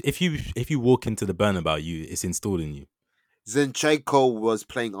 If you walk into the Bernabeu, it's installed in you. Zinchenko was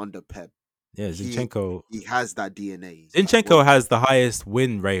playing under Pep. Yeah, Zinchenko. He has that DNA. Zinchenko has the highest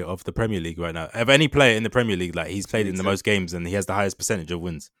win rate of the Premier League right now. Of any player in the Premier League, like he's played in the most games and he has the highest percentage of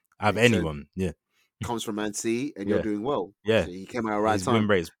wins out of anyone. Yeah, comes from Man City and you're doing well. Yeah, so he came out right his time. Win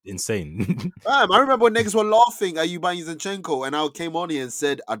rate is insane. I remember when niggas were laughing at you buying Zinchenko, and I came on here and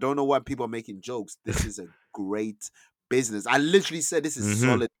said, I don't know why people are making jokes. This is a great business. I literally said this is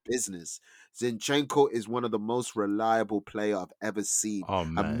solid business. Zinchenko is one of the most reliable player I've ever seen. Oh,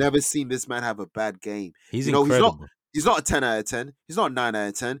 man. I've never seen this man have a bad game. He's incredible. He's not a 10 out of 10. He's not a 9 out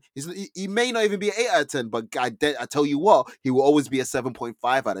of 10. He may not even be an 8 out of 10, but I tell you what, he will always be a 7.5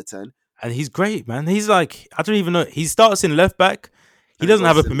 out of 10. And he's great, man. He's like, I don't even know. He starts in left back. He doesn't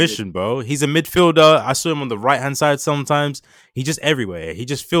have a permission, bro. He's a midfielder. I saw him on the right-hand side sometimes. He's just everywhere. He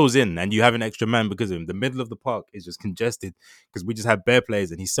just fills in, and you have an extra man because of him. The middle of the park is just congested because we just have bare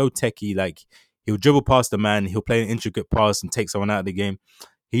players, and he's so techie. Like, he'll dribble past the man. He'll play an intricate pass and take someone out of the game.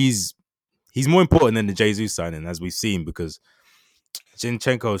 He's more important than the Jesus signing, as we've seen, because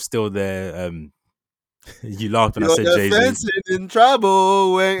Zinchenko is still there. You laughed when I said Jesus. You're in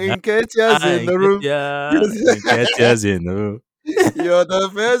trouble when Nketiah's in the room. Nketiah's in the room. You're the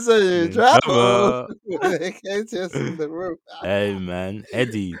person in trouble. Nketiah's in the room. Hey, man.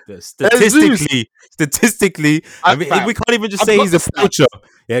 Eddie, statistically, I mean, we can't even just say he's a poacher.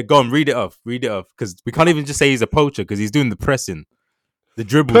 Yeah, go on, read it off. Because we can't even just say he's a poacher because he's doing the pressing. The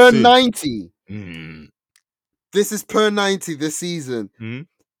dribble. Per 90. This is per 90 this season.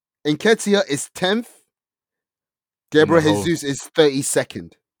 Nketiah is 10th. Gabriel Jesus is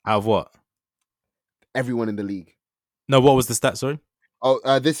 32nd. Out of what? Everyone in the league. No, what was the stat, sorry?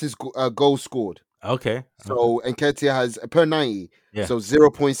 Oh, this is goals scored. Okay. So Nketiah has per 90. Yeah. So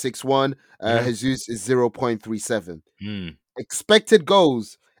 0.61. Jesus is 0.37. Expected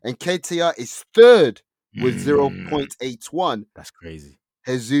goals. Nketiah is third with 0.81. That's crazy.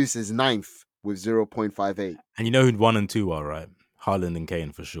 Jesus is 9th with 0.58. And you know who 1 and 2 are, right? Haaland and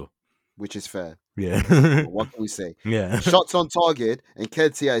Kane for sure. Which is fair. Yeah. What can we say? Yeah. Shots on target.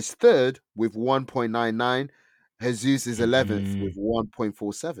 Nketiah is third with 1.99. Jesus is 11th with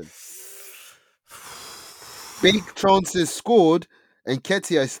 1.47. Big chances scored.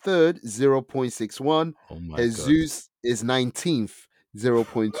 Nketiah is third, 0.61. Oh my Jesus is 19th,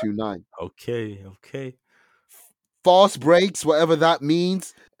 0.29. Okay. Fast breaks, whatever that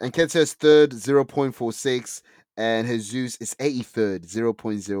means. Nketiah is third, 0.46. And Jesus is 83rd,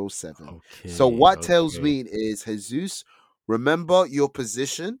 0.07. Okay, so what tells me is, Jesus, remember your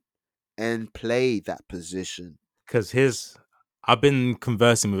position and play that position. Because I've been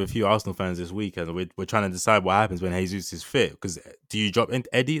conversing with a few Arsenal fans this week, and we're trying to decide what happens when Jesus is fit. Because do you drop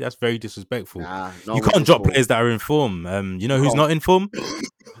Eddie? That's very disrespectful. Nah, you can't drop players that are in form. You know who's not in form?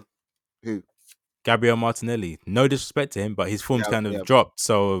 Who? Gabriel Martinelli. No disrespect to him, but his form's kind of dropped.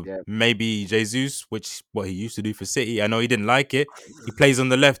 So maybe Jesus, what he used to do for City. I know he didn't like it. He plays on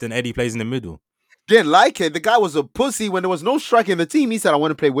the left and Eddie plays in the middle. Didn't like it. The guy was a pussy when there was no striker in the team. He said, I want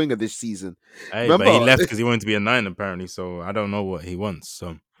to play winger this season. Hey, but he left because he wanted to be a 9 apparently. So I don't know what he wants.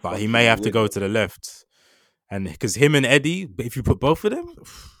 So, but he may have to go to the left. And because him and Eddie, if you put both of them...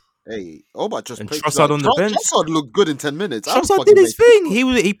 Hey, but just Trossard on the bench. Trossard looked good in 10 minutes. Trossard did his thing.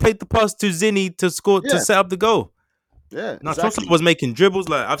 He played the pass to Zinni to score to set up the goal. Yeah, now Trossard was making dribbles.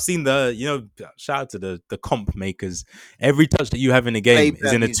 Like I've seen shout out to the comp makers. Every touch that you have in a game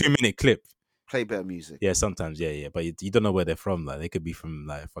is in a 2-minute clip. Play better music. Yeah, sometimes, yeah. But you don't know where they're from. Like they could be from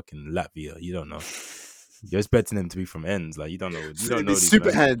like fucking Latvia. You don't know. You're expecting them to be from ends. Like you don't know. You don't know these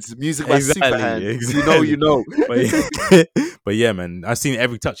super hands. Music by super hands. Exactly. You know. But yeah, man. I've seen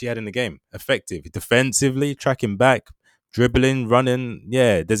every touch he had in the game. Effective. Defensively, tracking back, dribbling, running.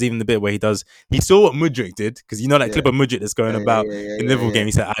 Yeah, there's even the bit where he saw what Mudryk did, because you know that clip of Mudryk that's going about in the Liverpool game.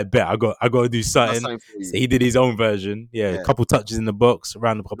 He said, I bet I got to do something. So he did his own version. Yeah, a couple touches in the box,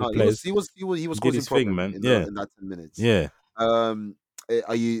 around a couple players. He was causing problems, man. In that 10 minutes. Yeah. Are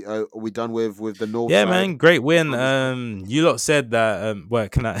we done with the North? Yeah, man, great win. You lot said that.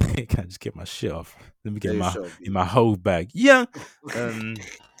 Can I just get my shit off? Let me get in my whole bag. Yeah. Do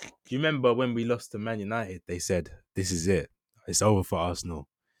you remember when we lost to Man United? They said this is it. It's over for Arsenal.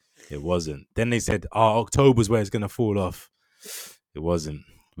 It wasn't. Then they said, October's where it's gonna fall off. It wasn't.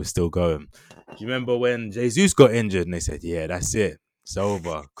 We're still going. Do you remember when Jesus got injured and they said, yeah, that's it. It's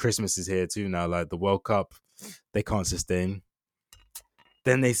over. Christmas is here too now. Like the World Cup, they can't sustain.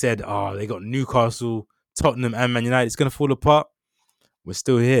 Then they said, oh, they got Newcastle, Tottenham, and Man United. It's going to fall apart. We're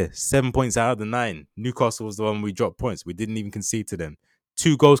still here. 7 points out of the 9. Newcastle was the one we dropped points. We didn't even concede to them.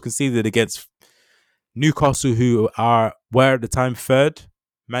 2 goals conceded against Newcastle, who were at the time 3rd.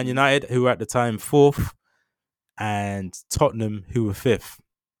 Man United, who were at the time 4th. And Tottenham, who were 5th.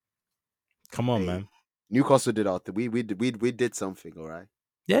 Come on, man. Newcastle did out. We did something, all right.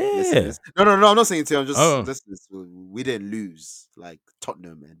 Yeah. No. I'm not saying to you. I'm just we didn't lose like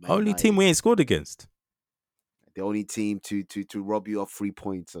Tottenham and Man only United. Team we ain't scored against. The only team to rob you of 3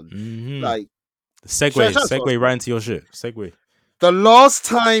 points and like segue right into your shit. Segue. The last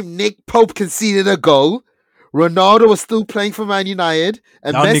time Nick Pope conceded a goal, Ronaldo was still playing for Man United,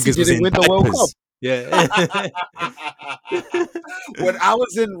 and Messi didn't win the World Cup. Yeah. When I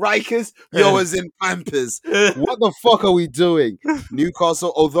was in Rikers, you was in Pampers. What the fuck are we doing?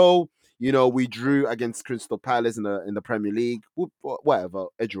 Newcastle, although we drew against Crystal Palace in the Premier League, whatever,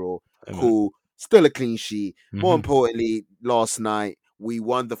 a draw, cool, still a clean sheet. More importantly, last night we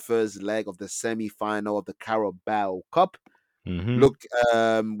won the first leg of the semi-final of the Carabao Cup. Look,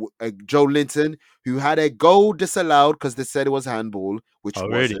 Joe Linton, who had a goal disallowed because they said it was handball, which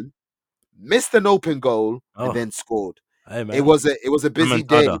wasn't. Missed an open goal and then scored. Hey, man. It was a busy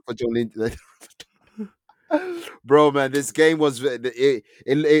day for Joe Linton. Bro, man, this game was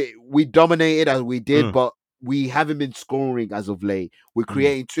we dominated as we did, but we haven't been scoring as of late. We're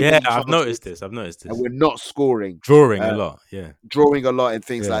creating too many chances. I've noticed this. And we're not scoring. Drawing a lot. Drawing a lot and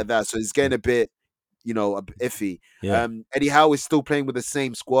things like that. So it's getting a bit a bit iffy. Yeah. Eddie Howe is still playing with the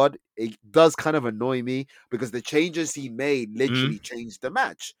same squad. It does kind of annoy me because the changes he made literally changed the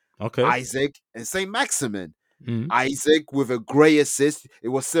match. Okay. Isaac and Saint Maximin. Isaac with a great assist. It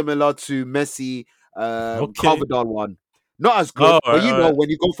was similar to Messi Carvadal one. Not as good, but when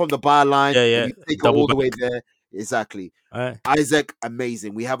you go from the byline and you take it all the way there. Exactly. Isaac,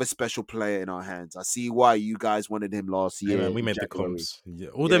 amazing. We have a special player in our hands. I see why you guys wanted him last year. Man, we made the comps.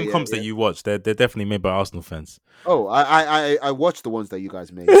 All them comps that you watched, they're definitely made by Arsenal fans. Oh, I watched the ones that you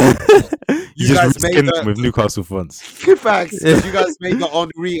guys made. you guys made them with Newcastle fans. Facts. You guys made the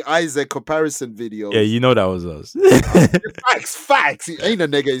Henri Isaac comparison video. Yeah, you know that was us. Facts. Ain't a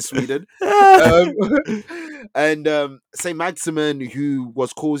nigga in Sweden. And Saint Maximin, who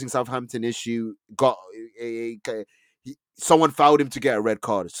was causing Southampton issue, got someone fouled him to get a red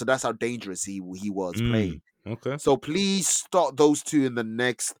card. So that's how dangerous he was playing. Okay. So please start those two in the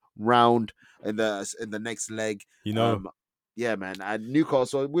next round, in the next leg. Yeah, man. And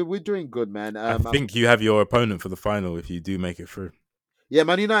Newcastle, we're doing good, man. I think you have your opponent for the final if you do make it through. Yeah,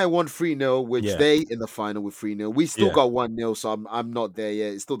 Man United won 3-0, which they in the final with 3-0. We still got 1-0, so I'm not there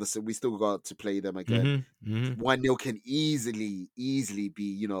yet. It's still the same. We still got to play them again. 1-0 can easily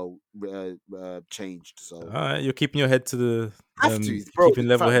be changed. So all right, you're keeping your head to the have to, bro. Keeping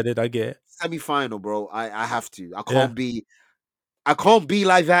level-headed. I get it. Semi-final, bro. I have to. I can't be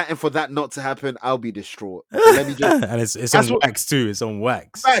like that, and for that not to happen, I'll be distraught. Let me just and it's on wax too. It's on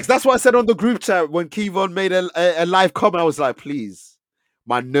wax. Facts. That's what I said on the group chat when Kevon made a live comment. I was like, please.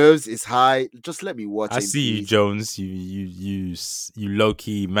 My nerves is high. Just let me watch. I see you, Jones. You low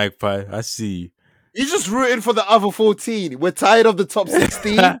key magpie. I see you. You're just rooting for the other 14. We're tired of the top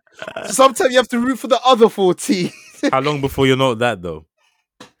 16. Sometimes you have to root for the other 14. How long before you're not that though?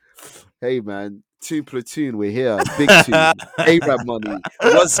 Hey man, 2 platoon. We're here. Big 2. Arab money.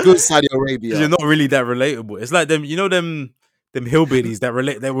 What's good, Saudi Arabia? You're not really that relatable. It's like them. You know them hillbillies that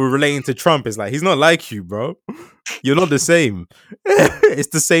were relating to Trump. It's like he's not like you, bro. You're not the same. It's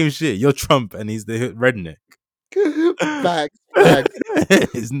the same shit. You're Trump and he's the redneck. Back.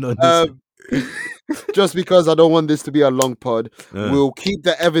 It's not the same. Just because I don't want this to be a long pod, we'll keep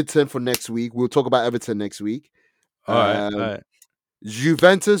the Everton for next week. We'll talk about Everton next week. All right.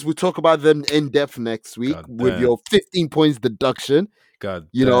 Juventus, we'll talk about them in depth next week with your 15 points deduction. God,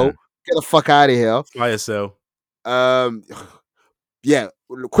 get the fuck out of here. Fire sale. Yeah,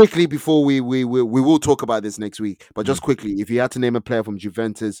 quickly before we will talk about this next week, but just quickly, if you had to name a player from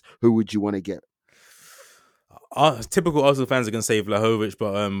Juventus, who would you want to get? Typical Arsenal fans are gonna say Vlahovic,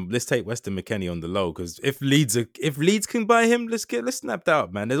 but let's take Weston McKennie on the low because if Leeds can buy him, let's snap that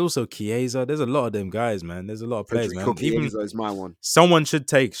up, man. There's also Chiesa. There's a lot of them guys, man. There's a lot of players, man. Chiesa is my one. Someone should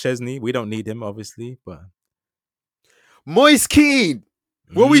take Chesney. We don't need him, obviously, but Moise Kean.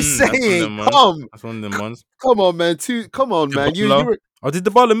 What we saying? That's one of them ones. Come on, man. Come on, man. Did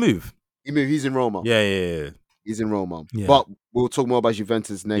Dybala move? He moved. He's in Roma. Yeah. He's in Roma. Yeah. But we'll talk more about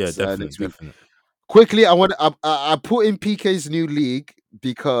Juventus next week. Definitely. Quickly, I put in PK's new league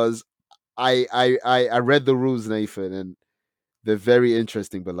because I read the rules, Nathan, and they're very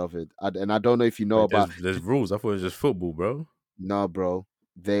interesting, beloved. And I don't know if you know about. There's rules. I thought it was just football, bro. No, bro.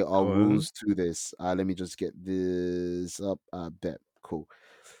 There are Go on. rules to this. Let me just get this up. I bet. Cool.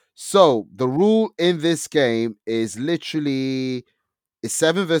 So the rule in this game is literally it's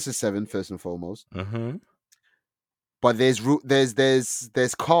 7 versus 7 first and foremost. But there's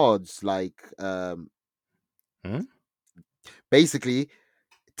cards like basically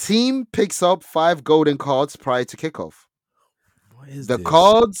team picks up 5 golden cards prior to kickoff. What is the this?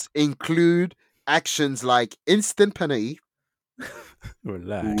 cards include actions like instant penalty,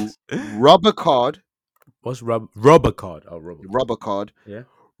 Relax. rubber card. What's rubber card? Oh, Rubber card. Yeah.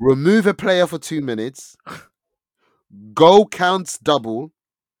 Remove a player for 2 minutes. Goal counts double.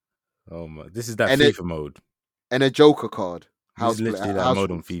 Oh my! This is that And FIFA mode. And a joker card. This is literally that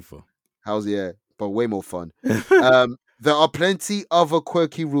mode on FIFA. But way more fun. There are plenty other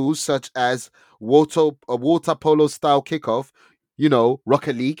quirky rules such as a water polo style kickoff. You know,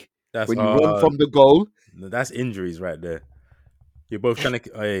 Rocket League. That's when you run from the goal. That's injuries right there. You're both trying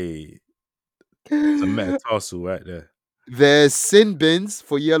to. Hey, it's a metatarsal right there. There's sin bins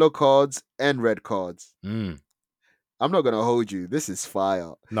for yellow cards and red cards. I'm not gonna hold you. This is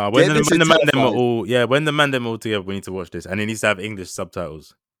fire. No, when the man them all together, we need to watch this, and it needs to have English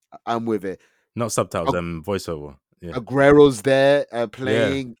subtitles. I'm with it. Not subtitles, voiceover. Yeah. Aguero's there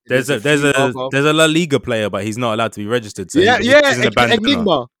playing. Yeah. There's a La Liga player, but he's not allowed to be registered. So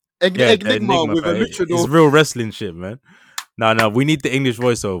Enigma with a luchador. It's real wrestling shit, man. No, we need the English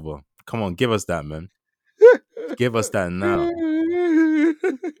voiceover. Come on, give us that, man. Give us that now.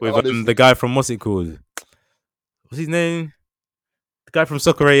 With the guy from what's it called? What's his name? The guy from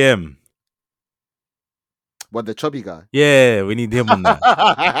Soccer AM. What, the chubby guy? Yeah, we need him on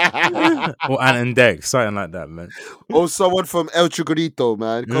that. Or Ant and Dex, something like that, man. Or someone from El Chigurito,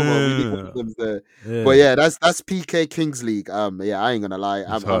 man. Come on, we need one of them there. Yeah. But yeah, that's PK Kings League. Yeah, I ain't gonna lie,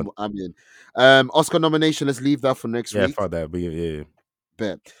 I'm in. Oscar nomination. Let's leave that for next week. Yeah, fuck that. Yeah.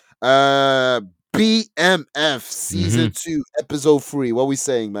 Bet. BMF season 2, episode 3. What are we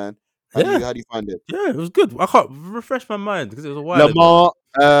saying, man? How do you find it? Yeah, it was good. I can't refresh my mind because it was a while ago.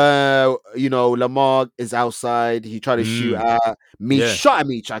 Lamar is outside. He tried to shoot at Meech. Shot at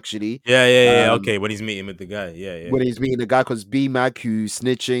Meech, actually. Yeah. Okay, when he's meeting with the guy. Yeah. When he's meeting the guy, because B-Mac, who's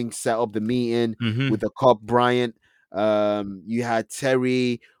snitching, set up the meeting with the cop, Bryant. You had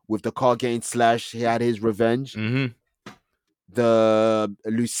Terry with the car getting slashed. He had his revenge. The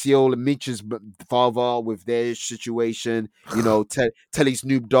Lucille Meech's father with their situation, you know, telling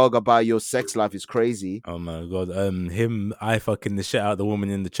Snoop Dogg about your sex life is crazy. Oh my god, I fucking the shit out of the woman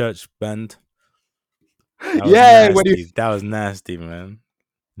in the church band. That was nasty, man.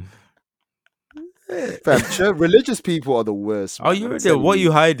 Fam, religious people are the worst. Man. Oh, you're there. What are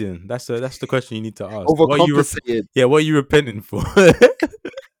you hiding? That's the question you need to ask. Overcompensated. What are you repenting for?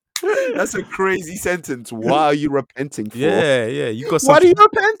 That's a crazy sentence. What are you repenting for? Yeah. You got. What are you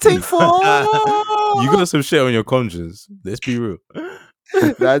repenting for? You got some shit on your conscience. Let's be real.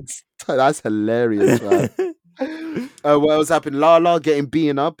 That's hilarious, man. What else happened? Lala getting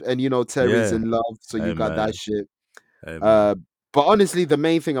beaten up, and you know Terry's in love, so you got that shit. But honestly, the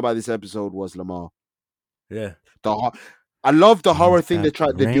main thing about this episode was Lamar. Yeah. I love the horror thing they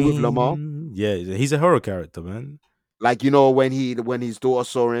tried to do with Lamar. Yeah, he's a horror character, man. Like, you know, when his daughter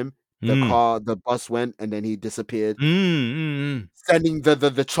saw him, the bus went and then he disappeared. Sending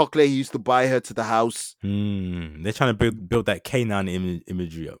the chocolate he used to buy her to the house. They're trying to build that K9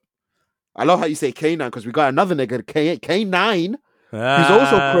 imagery up. I love how you say K9 because we got another nigga, K9, who's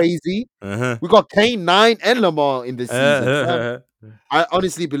also crazy. We got K9 and Lamar in this season. I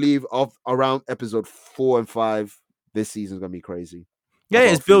honestly believe around episode 4 and 5, this season's going to be crazy. Yeah,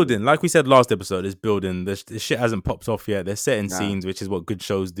 it's building. Like we said last episode, it's building. The shit hasn't popped off yet. They're setting scenes, which is what good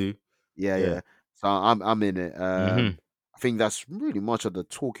shows do. Yeah. So I'm in it. I think that's really much of the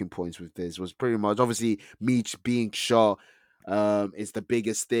talking points with this. Was pretty much obviously Meech being shot is the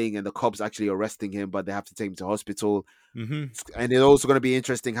biggest thing, and the cops actually arresting him, but they have to take him to hospital. And it's also going to be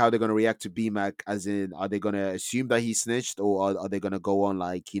interesting how they're going to react to B-Mac, as in, are they going to assume that he snitched, or are they going to go on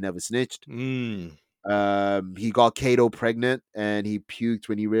like he never snitched? He got Kato pregnant and he puked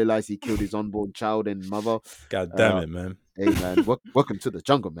when he realized he killed his unborn child and mother. God damn it, man. Hey, man, welcome to the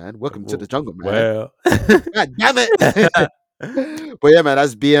jungle, man. Welcome to the jungle, man. Well, God damn it. But yeah, man,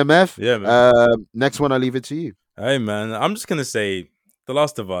 that's BMF. Yeah, man. Next one, I'll leave it to you. Hey, man, I'm just gonna say, The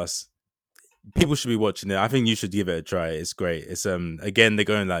Last of Us. People should be watching it. I think you should give it a try. It's great. It's again, they're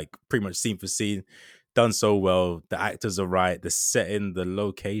going like pretty much scene for scene. Done so well. The actors are right. The setting, the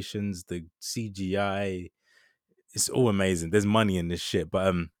locations, the CGI. It's all amazing. There's money in this shit.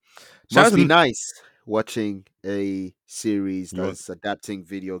 But must be nice watching a series You want- that's adapting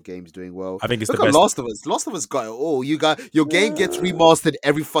video games doing well. I think it's Look the at best. Last of Us. Last of Us got it all. You got your game gets remastered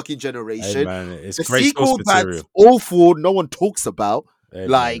every fucking Hey, generation. man, it's The great source sequel that's material. awful, no one talks about. Hey,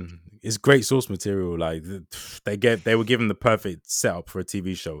 Like, man, it's great source material. Like they were given the perfect setup for a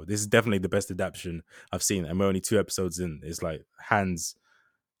TV show. This is definitely the best adaptation I've seen, and we're only 2 episodes in. It's like hands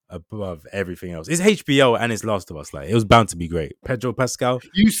above everything else. It's HBO and it's Last of Us. Like it was bound to be great. Pedro Pascal.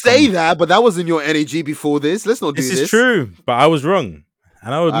 you say that, but that wasn't your energy before this. Let's not do This this. is true, but I was wrong,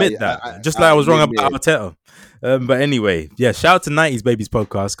 and I'll admit that. Just like I was wrong about Arteta. But anyway, yeah. Shout out to 90s Babies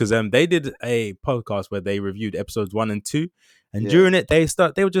podcast because they did a podcast where they reviewed episodes 1 and 2. And during it, they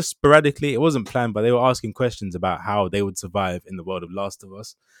were just sporadically, it wasn't planned, but they were asking questions about how they would survive in the world of Last of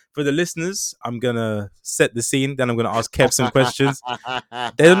Us. For the listeners, I'm going to set the scene, then I'm going to ask Kev some questions.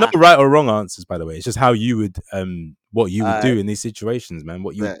 There are no right or wrong answers, by the way. It's just how you would, what you would do in these situations, man,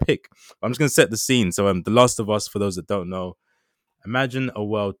 what you would pick. I'm just going to set the scene. So The Last of Us, for those that don't know, imagine a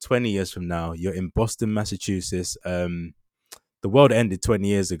world 20 years from now. You're in Boston, Massachusetts. The world ended 20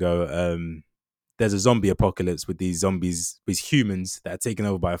 years ago. There's a zombie apocalypse with these zombies, these humans that are taken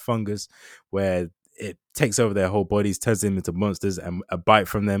over by a fungus where it takes over their whole bodies, turns them into monsters, and a bite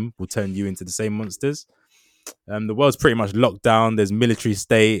from them will turn you into the same monsters. The world's pretty much locked down. There's military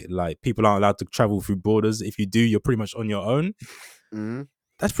state. Like people aren't allowed to travel through borders. If you do, you're pretty much on your own. Mm-hmm.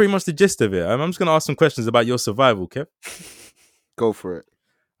 That's pretty much the gist of it. I'm just going to ask some questions about your survival, Kev. Go for it.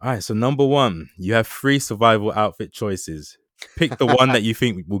 All right. So 1, you have 3 survival outfit choices. Pick the one that you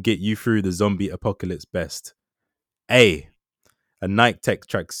think will get you through the zombie apocalypse best. A Nike Tech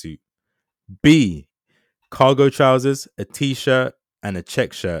tracksuit. B, cargo trousers, a t-shirt, and a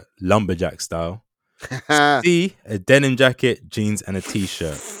check shirt, lumberjack style. C, a denim jacket, jeans, and a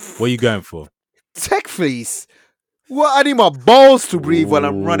t-shirt. What are you going for? Tech fleece. What? I need my balls to breathe when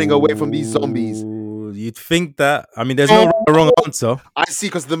I'm running away from these zombies. You'd think that. I mean, there's no right or wrong answer. I see,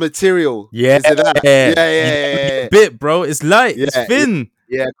 because the material. Yeah. Is it that? Yeah. Bit, bro. It's light. It's thin.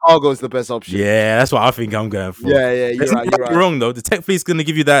 Yeah, cargo is the best option. Yeah, that's what I think I'm going for. Yeah, you're right. You're right. Wrong though. The tech fleece is going to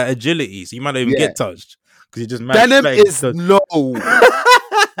give you that agility, so you might not even get touched because you just denim is no.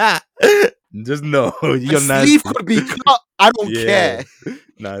 Just no. Your sleeve could be cut. I don't care.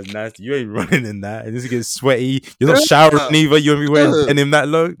 Nah, it's nasty. You ain't running in that. It just gets sweaty. You're not showering either. You won't be wearing denim that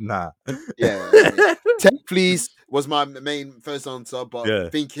low. Nah. Yeah. Tech fleece was my main first answer, but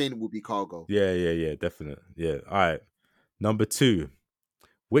thinking would be cargo. Yeah. Definite. Yeah. All right. 2.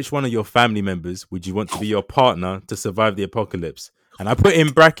 Which one of your family members would you want to be your partner to survive the apocalypse? And I put in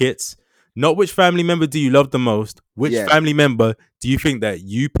brackets, not which family member do you love the most, which family member do you think that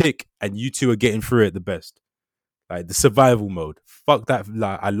you pick and you two are getting through it the best? Like the survival mode. Fuck that,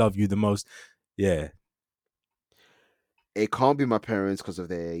 like, I love you the most. Yeah. It can't be my parents because of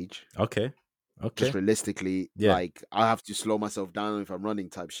their age. Okay. Just realistically, like, I have to slow myself down if I'm running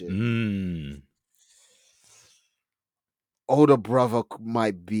type shit. Older brother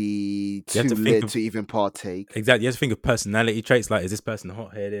might be too lit to even partake. Exactly. You have to think of personality traits. Like, is this person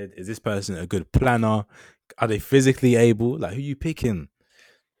hot-headed? Is this person a good planner? Are they physically able? Like, who are you picking?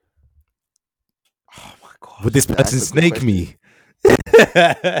 Oh my god! Would this person snake me?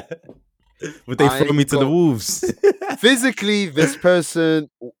 Would they throw me to the wolves? Physically, this person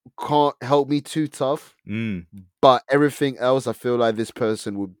can't help me too tough. But everything else, I feel like this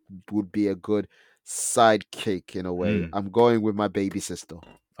person would be a good sidekick in a way. I'm going with my baby sister.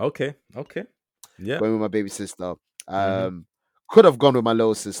 Okay. Yeah. Going with my baby sister. Could have gone with my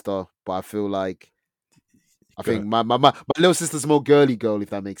little sister, but I feel like I think my little sister's more girly girl, if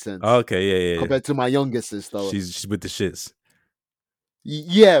that makes sense. Okay, yeah. Compared to my younger sister. She's with the shits.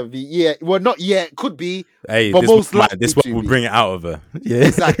 Yeah. Well, not yet. Could be. Hey, but this one will bring it out of her. Yeah.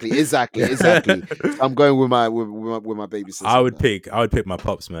 Exactly. I'm going with my baby sister. I would pick my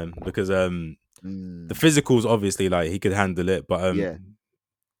pops, man, because the physicals, obviously, like, he could handle it, but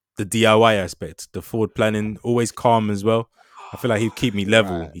the DIY aspect, the forward planning, always calm as well. I feel like he'd keep me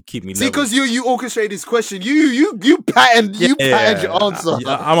level. Right. He'd keep me level. See, because you orchestrate this question. You patterned your answer.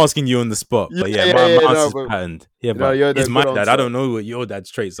 I'm asking you on the spot, but my answer's patterned. Yeah, but it's my dad. I don't know what your dad's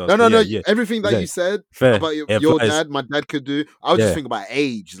traits are. No. Everything that you said about your dad, my dad could do. I was just thinking about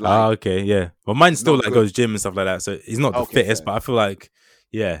age. Like, okay, yeah. Well, mine still like goes gym and stuff like that. So he's not the fittest, but I feel like,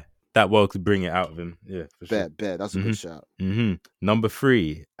 that world could bring it out of him. Yeah, for sure. Bet. That's a good shout.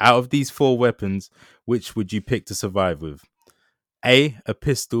 3, out of these 4 weapons, which would you pick to survive with? A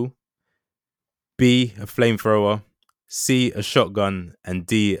pistol, B, a flamethrower, C, a shotgun, and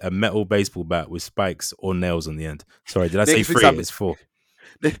D, a metal baseball bat with spikes or nails on the end. Sorry, did I say 3? It's 4.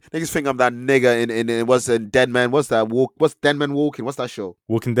 Niggas think I'm that nigga in what's in Dead Man. What's that? What's Dead Man Walking? What's that show?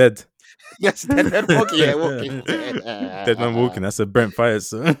 Walking Dead. Yes, Dead Man Walking. Yeah, Walking. Dead Man Walking. That's a Brent Fires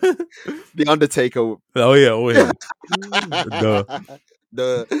song. The Undertaker. Oh yeah.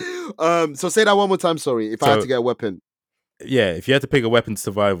 Duh. So say that one more time. Sorry, if I had to get a weapon. Yeah, if you had to pick a weapon to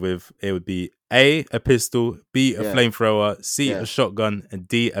survive with, it would be A, a pistol, B, a flamethrower, C, a shotgun, and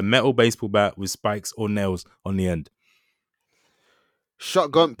D, a metal baseball bat with spikes or nails on the end.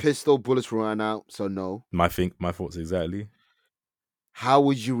 Shotgun, pistol, bullets run out, so no. My thoughts exactly. How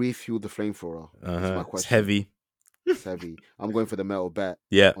would you refuel the flamethrower? That's my question. It's heavy. It's heavy. I'm going for the metal bat.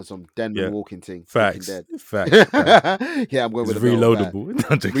 Yeah. On some Dead Man Walking thing. Facts. Dead. Facts. Yeah, I'm going with the reloadable.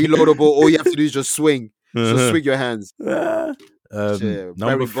 Reloadable. All you have to do is just swing. So swing your hands. Number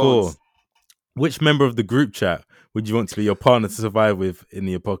 4. Which member of the group chat would you want to be your partner to survive with in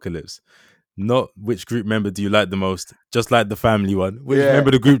the apocalypse? Not which group member do you like the most, just like the family one. Which member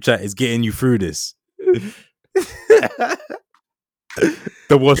of the group chat is getting you through this?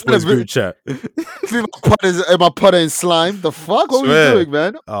 The Wash Boys group chat. My putter in slime. The fuck? What are you doing,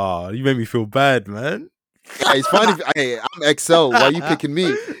 man? Oh, you make me feel bad, man. Hey, it's fine if I'm XL. Why are you picking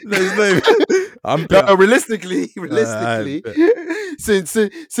me? Realistically, since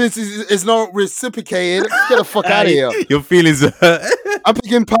it's not reciprocated, get the fuck out of here. Your feelings are hurt. I'm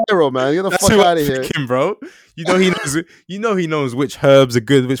picking Pyro, man. Get the fuck out of here, bro. You know he knows. You know he knows which herbs are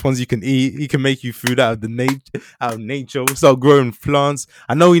good, which ones you can eat. He can make you food out of nature. Start growing plants.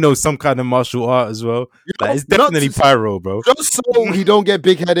 I know he knows some kind of martial art as well. It's definitely Pyro, bro. Just so he don't get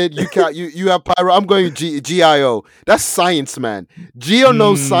big headed, you have Pyro. I'm going GIO. That's science, man. Gio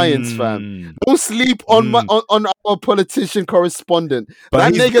knows science, fam. Don't sleep on on our politician correspondent. But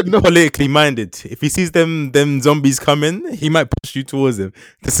that nigga knows. Politically minded. If he sees them zombies coming, he might push you towards him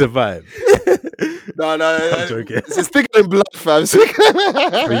to survive. No. I'm joking. It's thicker than blood, fam. For you,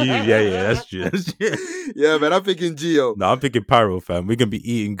 yeah, that's true. Yeah, man, I'm picking Gio. No, I'm picking Pyro, fam. We're gonna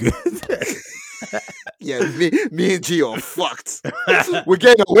be eating good. Yeah, me and Gio are fucked. We're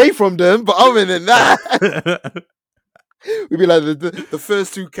getting away from them, but other than that, we'd be like the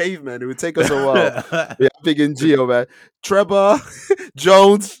first two cavemen. It would take us a while. Yeah, I'm picking Gio, man. Trevor,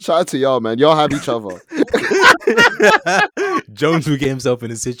 Jones, shout out to y'all, man. Y'all have each other. Jones will get himself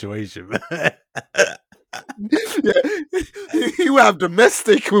in a situation, man. Yeah, he will have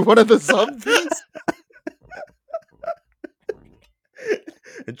domestic with one of the zombies.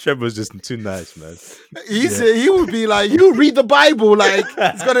 And Trevor's just too nice, man. He would be like, you read the Bible, like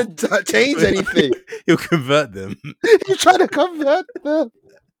it's gonna change anything. He'll convert them. He's trying to convert them.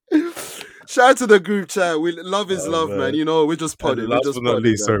 Shout out to the group chat. Love is love, man. You know, we're just podding. Last but not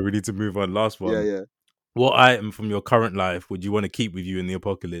least, sorry, we need to move on. Last one. Yeah. What item from your current life would you want to keep with you in the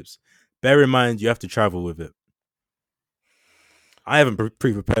apocalypse? Bear in mind, you have to travel with it. I haven't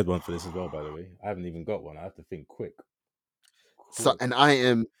pre-prepared one for this as well, by the way. I haven't even got one. I have to think quick. So an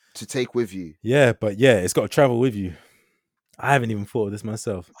item to take with you. Yeah, but yeah, it's got to travel with you. I haven't even thought of this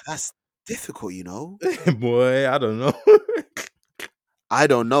myself. That's difficult, you know. Boy, I don't know. I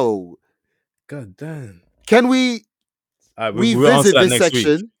don't know. God damn. Can we revisit this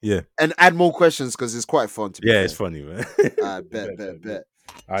section? Yeah, and add more questions because it's quite fun to be fair. It's funny, man. Bet.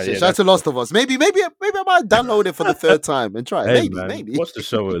 Shout out to Last of Us. Maybe I might download it for the third time and try it. Maybe. Watch the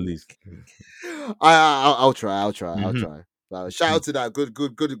show at least. I'll try. Shout out to that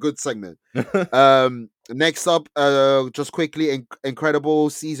good segment. Next up, just quickly, Incredible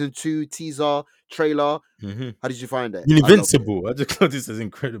Season 2 teaser trailer. How did you find it? Invincible. I just thought this is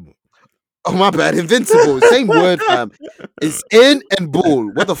incredible. Oh my bad, Invincible. Same word, fam. It's in and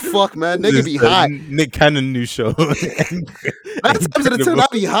bull. What the fuck, man? Nigga be high. Nick Cannon new show. 9 times out of 10, I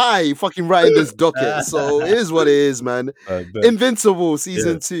be high fucking writing this docket. So it is what it is, man. Invincible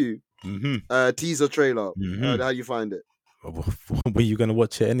Season 2 teaser trailer. How you find it? Were you gonna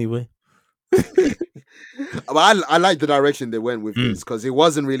watch it anyway? I like the direction they went with this because it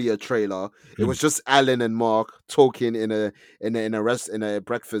wasn't really a trailer. It was just Alan and Mark talking in a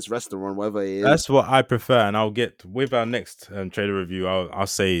breakfast restaurant, whatever it is. That's what I prefer, and I'll get with our next trailer review. I'll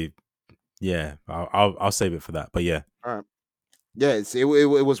say, yeah, I'll save it for that. But yeah, all right, yeah, it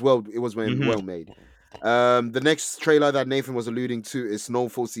was well made. The next trailer that Nathan was alluding to is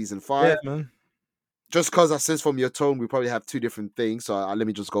Snowfall Season 5. Yeah, man. Just because I sense from your tone, we probably have two different things. So let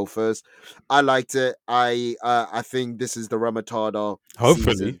me just go first. I liked it. I think this is the Ramatada.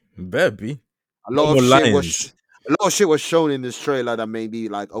 Hopefully, better be. A lot of shit was shown in this trailer that made me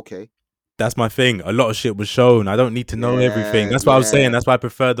like, okay. That's my thing. A lot of shit was shown. I don't need to know everything. That's what I was saying. That's why I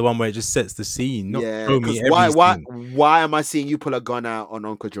prefer the one where it just sets the scene. Not show me everything. Why am I seeing you pull a gun out on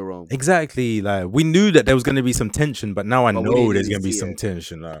Uncle Jerome? Exactly. Like we knew that there was going to be some tension, but now I know there's going to be some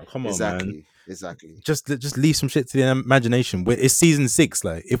tension. Like, come on, man. Exactly. Just leave some shit to the imagination. It's season 6.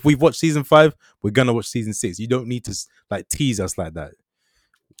 Like, if we've watched season 5, we're gonna watch season 6. You don't need to like tease us like that.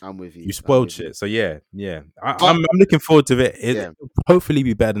 I'm with you. You spoiled shit. So yeah. But- I'm looking forward to it. Yeah. It'll hopefully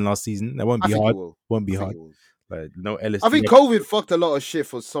be better than last season. That won't I be think hard. it will. Won't be I think hard. it will. Like no LSD. I think COVID fucked a lot of shit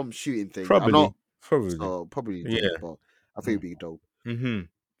for some shooting things. Probably. So probably Yeah. but I think it'd be dope.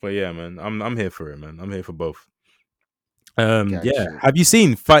 But yeah, man, I'm here for it, man. I'm here for both. Yeah, Yeah. shit. Have you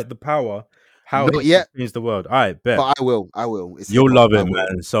seen Fight the Power? How Not it yet. changed the world. All right, bet. But I will. It's You'll hip-hop. love I it, will.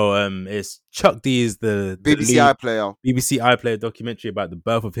 man. So it's Chuck D is the BBC lead iPlayer. BBC iPlayer documentary about the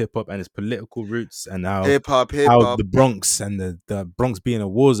birth of hip hop and its political roots and how Hip hop. the Bronx and the Bronx being a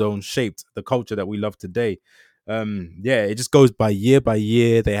war zone shaped the culture that we love today. Yeah, it just goes by year.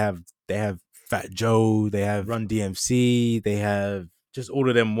 They have Fat Joe, they have Run DMC, they have just all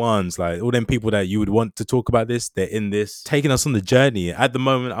of them ones, like all them people that you would want to talk about this. They're in this, taking us on the journey. At the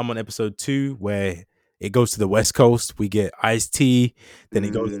moment, I'm on episode 2 where it goes to the West Coast. We get Ice-T, then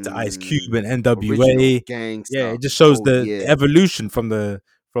it goes into Ice Cube and NWA. Yeah, it just shows the evolution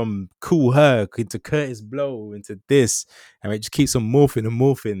from Cool Herc into Curtis Blow into this, and it just keeps on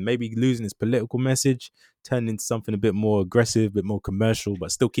morphing, maybe losing its political message, turning into something a bit more aggressive, a bit more commercial,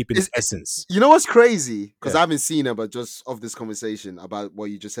 but still keeping its essence. You know what's crazy? Because Yeah. I haven't seen it, but just of this conversation about what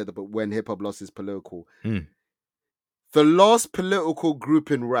you just said about when hip hop lost its political. The last political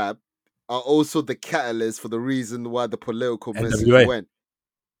group in rap are also the catalyst for the reason why the political message NWA. went.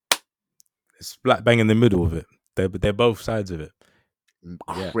 It's black bang in the middle of it. They're both sides of it.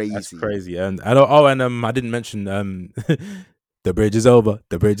 Crazy. Yeah, that's crazy. And I didn't mention The Bridge is Over.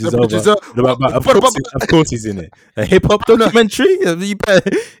 The Bridge is Over. Of course he's in it. A hip hop documentary.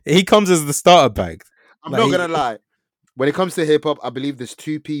 He comes as the starter pack. I'm not gonna lie. When it comes to hip hop, I believe there's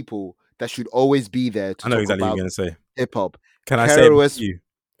 2 people that should always be there to I know talk exactly what about you're gonna say. hip hop. Can I say it to you?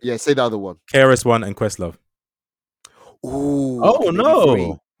 Yeah, say the other one. KRS-One and Questlove. Ooh. Oh okay, no. maybe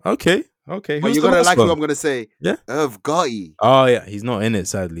 3. Okay. But Who's you're the gonna last like one? who I'm gonna say. Yeah. Irv Gotti. Oh yeah, he's not in it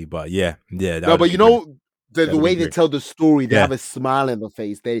sadly, but yeah. No, but you know the way they great. tell the story, they Yeah. have a smile in the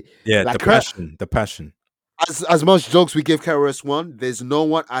face. They like the passion. As much jokes we give KRS-One, there's no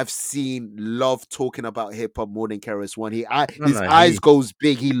one I've seen love talking about hip hop more than KRS-One. His eyes goes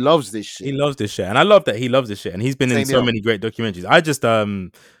big. He loves this shit. He loves this shit, and I love that he loves this shit. And he's been in so many great documentaries. I just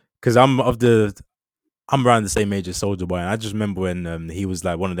because I'm around the same age as Soulja Boy, and I just remember when he was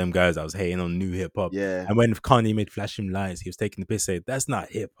like one of them guys that was hating on new hip hop. Yeah. And when Kanye made Flashing Lights, he was taking the piss, saying that's not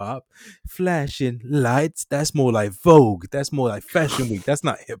hip hop. Flashing lights, that's more like Vogue. That's more like Fashion Week. That's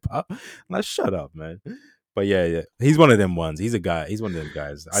not hip hop. I'm like, shut up, man. But yeah, he's one of them ones. He's a guy. He's one of them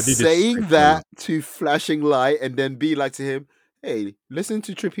guys. I do saying that to Flashing Light and then be like to him, hey, listen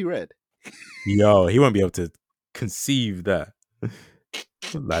to Trippie Redd. Yo, he won't be able to conceive that.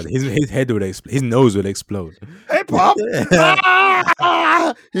 Like his head would explode. His nose would explode. Hip hop.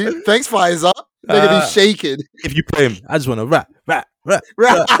 Thanks, Pfizer. They're gonna be shaking. If you play him, I just want to rap.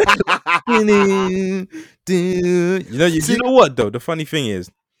 You know what though? The funny thing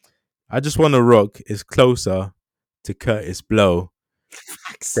is, I Just Want to Rock is closer to Curtis Blow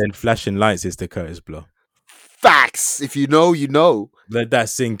than Flashing Lights is to Curtis Blow. Facts. If you know, you know. Let that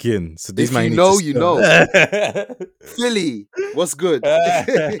sink in. So these if you know, you know. Philly, what's good?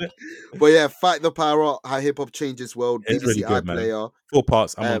 But yeah, Fight the Power, how hip hop changes world. It's BBC really good, iPlayer. 4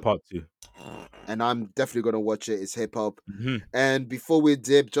 parts. I'm on part 2. And I'm definitely gonna watch it. It's hip hop. Mm-hmm. And before we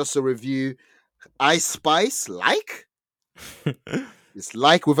dip, just a review. Ice Spice, like? It's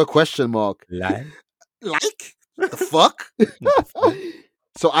like with a question mark. Like? The fuck?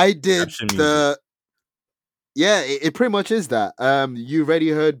 So I did the. Yeah, it pretty much is that. You already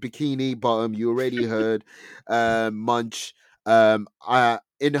heard Bikini Bottom. You already heard Munch.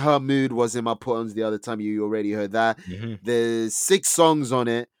 In Her Mood was in my put-ons the other time. You already heard that. Mm-hmm. There's 6 songs on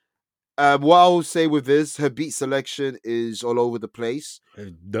it. What I will say with this, her beat selection is all over the place.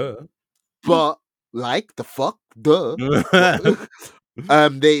 Duh. But like the fuck, duh.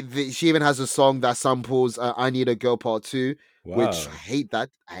 She even has a song that samples "I Need a Girl" Part 2. Wow. Which I hate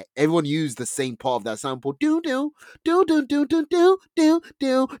that. Everyone used the same part of that sample. Do do do do do do do do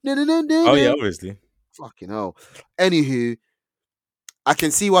do. Oh yeah, obviously. Fucking hell. Anywho, I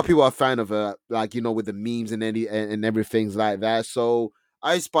can see why people are a fan of her, like with the memes and everything like that. So,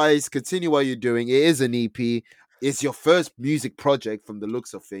 Ice Spice, continue what you're doing. It is an EP. It's your first music project from the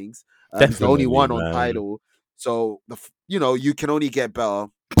looks of things. It's the only one on Tidal. So you can only get better.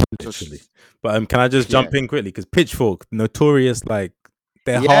 Literally. But can I just jump in quickly? Because Pitchfork, notorious, like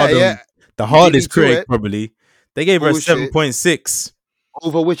they're the hardest critic probably. They gave her a 7.6.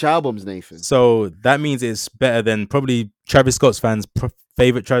 Over which albums, Nathan? So that means it's better than probably Travis Scott's fans'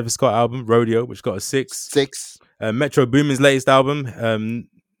 favorite Travis Scott album, Rodeo, which got a 6. 6. Metro Boomin's latest album,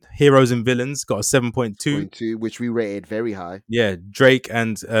 Heroes and Villains, got a 7.2. 0.2, which we rated very high. Yeah, Drake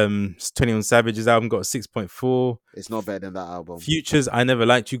and 21 Savage's album got a 6.4. It's not better than that album. Future's I Never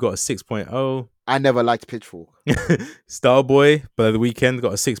Liked You got a 6.0. I never liked Pitchfork. Starboy by The Weeknd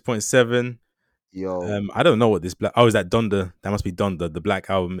got a 6.7. Yo, I don't know what this black. Oh, is that Donda? That must be Donda, the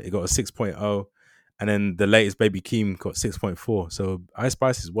black album. It got a 6.0. And then the latest Baby Keem got 6.4. So Ice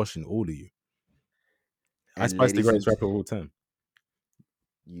Spice is washing all of you. Ice Spice the greatest rapper of all time.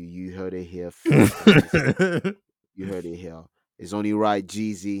 You heard it here first. You heard it here. It's only right,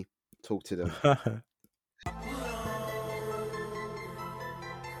 Jeezy. Talk to them.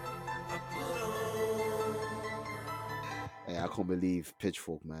 Hey, I can't believe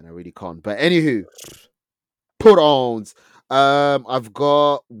Pitchfork, man. I really can't. But anywho, put ons. I've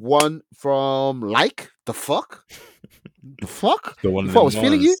got one from the fuck. The fuck? The one I was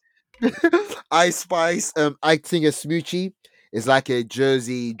feeling you. Ice Spice. I think a Smoochie is like a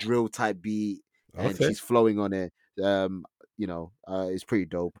Jersey drill type beat, and she's flowing on it. It's pretty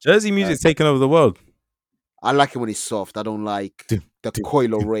dope. Jersey music's taking over the world. I like it when it's soft. I don't like the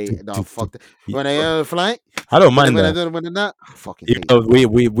coil rate. No, fuck that. When I fly, I don't mind that. I fucking hate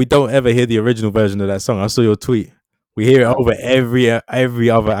that. We don't ever hear the original version of that song. I saw your tweet. We hear it over every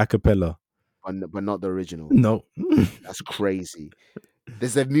other acapella, but not the original. No, that's crazy.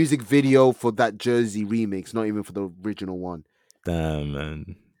 There's a music video for that Jersey remix, not even for the original one. Damn,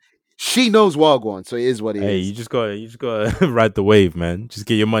 man. She knows Wagwan, so it is what it is. Hey, you just gotta ride the wave, man. Just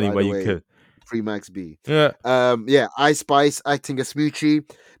get your money while you can. Free Max B. Yeah. Ice Spice acting a Smoochie.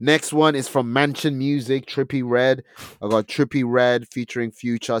 Next one is from Mansion Music, Trippie Redd. I got Trippie Redd featuring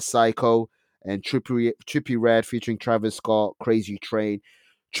Future, Psycho, and Trippie Redd featuring Travis Scott, Crazy Train.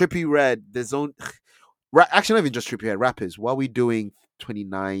 Trippie Redd, actually not even just Trippie Redd, rappers. Why are we doing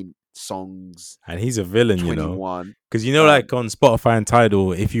 29 songs? And he's a villain, 21. Because like on Spotify and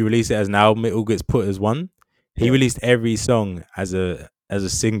Tidal, if you release it as an album, it all gets put as one. He released every song as a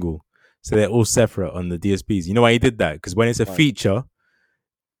single. So they're all separate on the DSPs. You know why he did that? Because when it's a feature,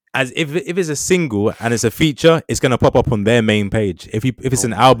 as if it's a single and it's a feature, it's gonna pop up on their main page. If it's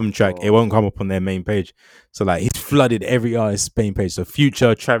an album track, it won't come up on their main page. So like he's flooded every artist's main page. So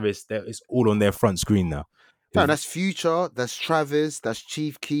Future, Travis, it's all on their front screen now. No, that's Future, that's Travis, that's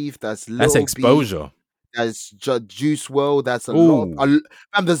Chief Keef, that's Exposure. That's Juice WRLD. That's a lot.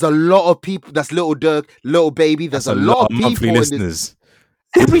 And there's a lot of people. That's Little Durk, Little Baby. There's a lot of people. Monthly listeners.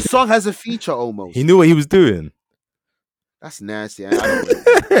 Every song has a feature almost. He knew what he was doing. That's nasty. I don't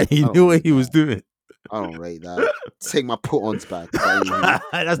rate that. He knew what he was doing. I don't rate that. Take my put-ons back. That's the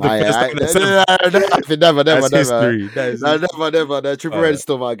first time. Never. History. Never. Trippie Redd is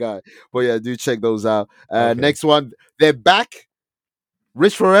still my guy. But yeah, do check those out. Next one, they're back.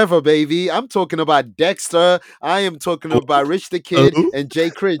 Rich Forever, baby. I'm talking about Dexter. I am talking about Rich the Kid and Jay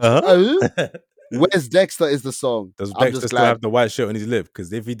Critch. Where's Dexter is the song. Does Dexter still have the white shirt on his lip?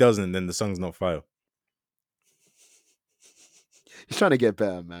 Because if he doesn't, then the song's not fire. He's trying to get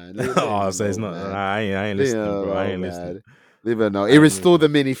better, man. So it's not. I ain't listening, bro. I ain't listening. Leave it alone. It restored the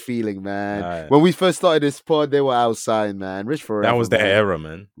mini feeling, man. Right. When we first started this pod, they were outside, man. Rich Forever. That was their era,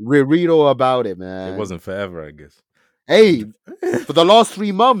 man. Read all about it, man. It wasn't forever, I guess. Hey, for the last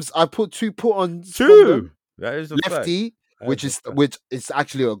 3 months, I put 2 put-ons. True. That is Lefty. Fact. Which is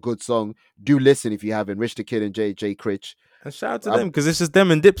actually a good song. Do listen if you haven't. Rich the Kid and Jay Critch. And shout out to them because it's just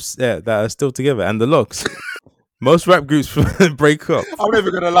them and Dips that are still together, and the Locks. Most rap groups break up. I'm never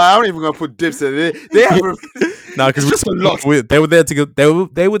gonna lie. I'm not even gonna put Dips in it. They have because they were there together.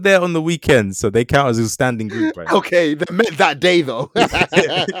 They were there on the weekend, so they count as a standing group, right? Okay, they met that day though.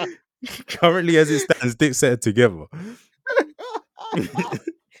 Currently, as it stands, Dipset are together.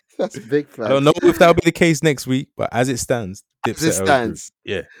 That's big fan. I don't know if that'll be the case next week, but as it stands,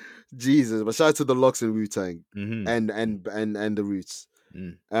 yeah. Jesus, but shout out to the Locks and Wu-Tang and the Roots.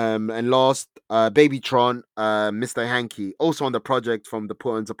 And last, Baby Tron, Mr. Hanky, also on the project from the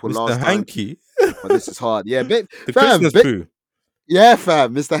Put to Pull last time. Mr. Hanky? But this is hard. Yeah, the Christmas poo. Yeah,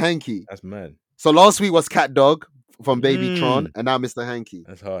 fam, Mr. Hanky. That's mad. So last week was Cat Dog from Baby Tron, and now Mr. Hanky.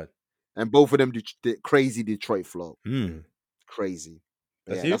 That's hard. And both of them did crazy Detroit flow. Crazy.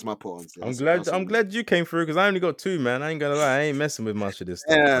 That's my put-ons. I'm glad you came through because I only got 2, man. I ain't gonna lie, I ain't messing with much of this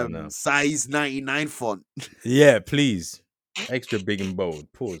stuff right now. Size 99 font. Yeah, please. Extra big and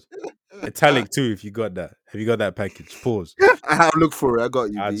bold. Pause. Italic too, if you got that. Have you got that package? Pause. I'll look for it. I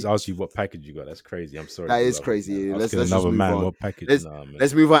got you. I just asked you what package you got. That's crazy. I'm sorry. That is crazy. Let's just move on. What package?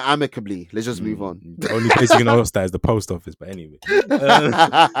 Let's move on amicably. Let's just move on. The only place you can ask that is the post office. But anyway,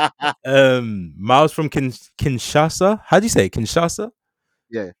 Miles from Kinshasa. How do you say it? Kinshasa?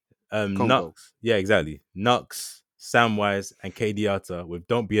 Yeah, Congo. Nux. Yeah, exactly. Nux, Samwise, and KD with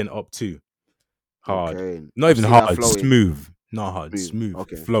Don't Be an Op 2. Hard. Okay, Not I've even seen that hard. flowing. Smooth. Not hard. Smooth. Smooth.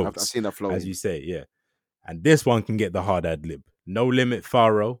 Okay, I've Floats. seen that As flowing. you say, yeah. And this one can get the hard ad lib. No Limit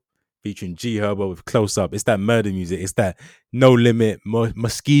Faro featuring G Herbo with Close Up. It's that murder music. It's that No Limit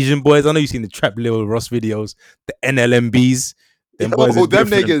Muskegon boys. I know you've seen the Trap Lil Ross videos, the NLMBs. Them boys are them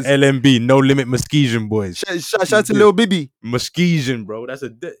different. niggas. LMB, No Limit Muskegon boys. Shout out to Lil Bibi. Muskegon, bro.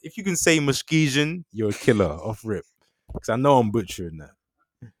 If you can say Muskegon, you're a killer off rip. Because I know I'm butchering that.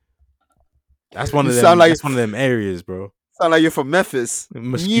 That's one of them. That's one of them areas, bro. Sound like you're from Memphis.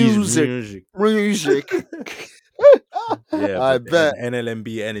 Music. Yeah, I bet.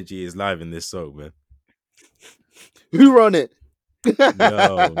 NLMB energy is live in this song, man. Who run it? Yo,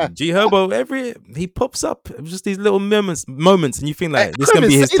 G Herbo, he pops up. It was just these little moments, and you think like this is gonna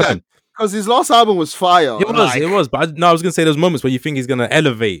be his time. Because his last album was fire. It was. But I was gonna say those moments where you think he's gonna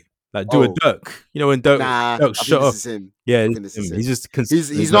elevate, like do a Dirk. You know when Dirk shut up. Yeah, he's just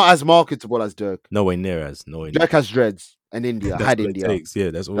he's not as marketable as Dirk. Nowhere near as. Dirk has dreads and India.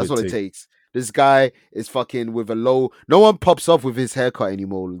 Yeah, that's all it takes. This guy is fucking with a low. No one pops off with his haircut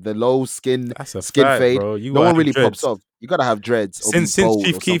anymore. The low skin fade. Bro. No one really pops off. You gotta have dreads. Since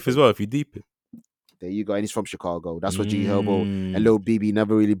Chief Keef as well, if you deep it. There you go. And he's from Chicago. That's what G Herbo and Lil BB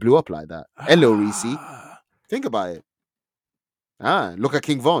never really blew up like that. And Lil Reese. Think about it. Look at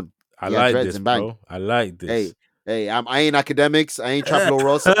King Von. I like this, bro. I like this. Hey, I ain't academics. I ain't Trap Lil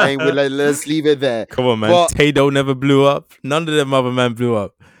Ross. I ain't let's leave it there. Come on, man. Tado never blew up. None of them other men blew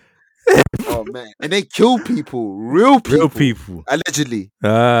up. Oh man, and they kill people, real people, allegedly.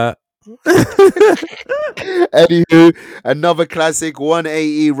 Anywho, another classic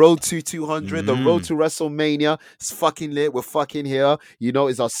 180 Road to 200, the Road to WrestleMania. It's fucking lit. We're fucking here. You know,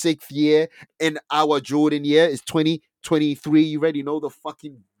 it's our 6th year in our Jordan year. It's 2023. You already know the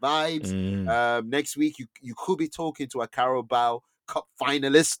fucking vibes. Next week, you could be talking to a Carabao Cup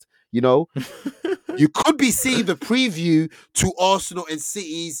finalist. You know, you could be seeing the preview to Arsenal and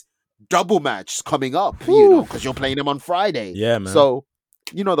City's double match coming up, you know, because you're playing them on Friday. Yeah, man. So,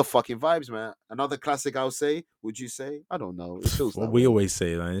 you know the fucking vibes, man. Another classic, I'll say. Would you say? I don't know. It feels what we always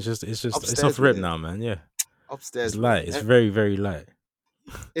say, man. It's just, upstairs, it's off rip now, man. Yeah. Upstairs. It's light. It's very, very light.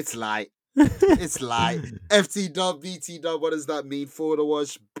 It's light. It's light. FT dub, BT dub. What does that mean? For the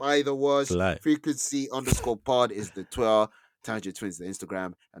wash, by the wash. Frequency _pod is the Twitter. Tangent Twinz, the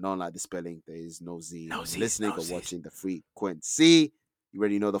Instagram. And unlike the spelling, there is no Z. Listening or watching the frequency. You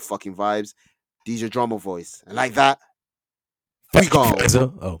already know the fucking vibes. DJ drummer voice. And like that, we go.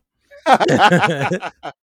 Oh.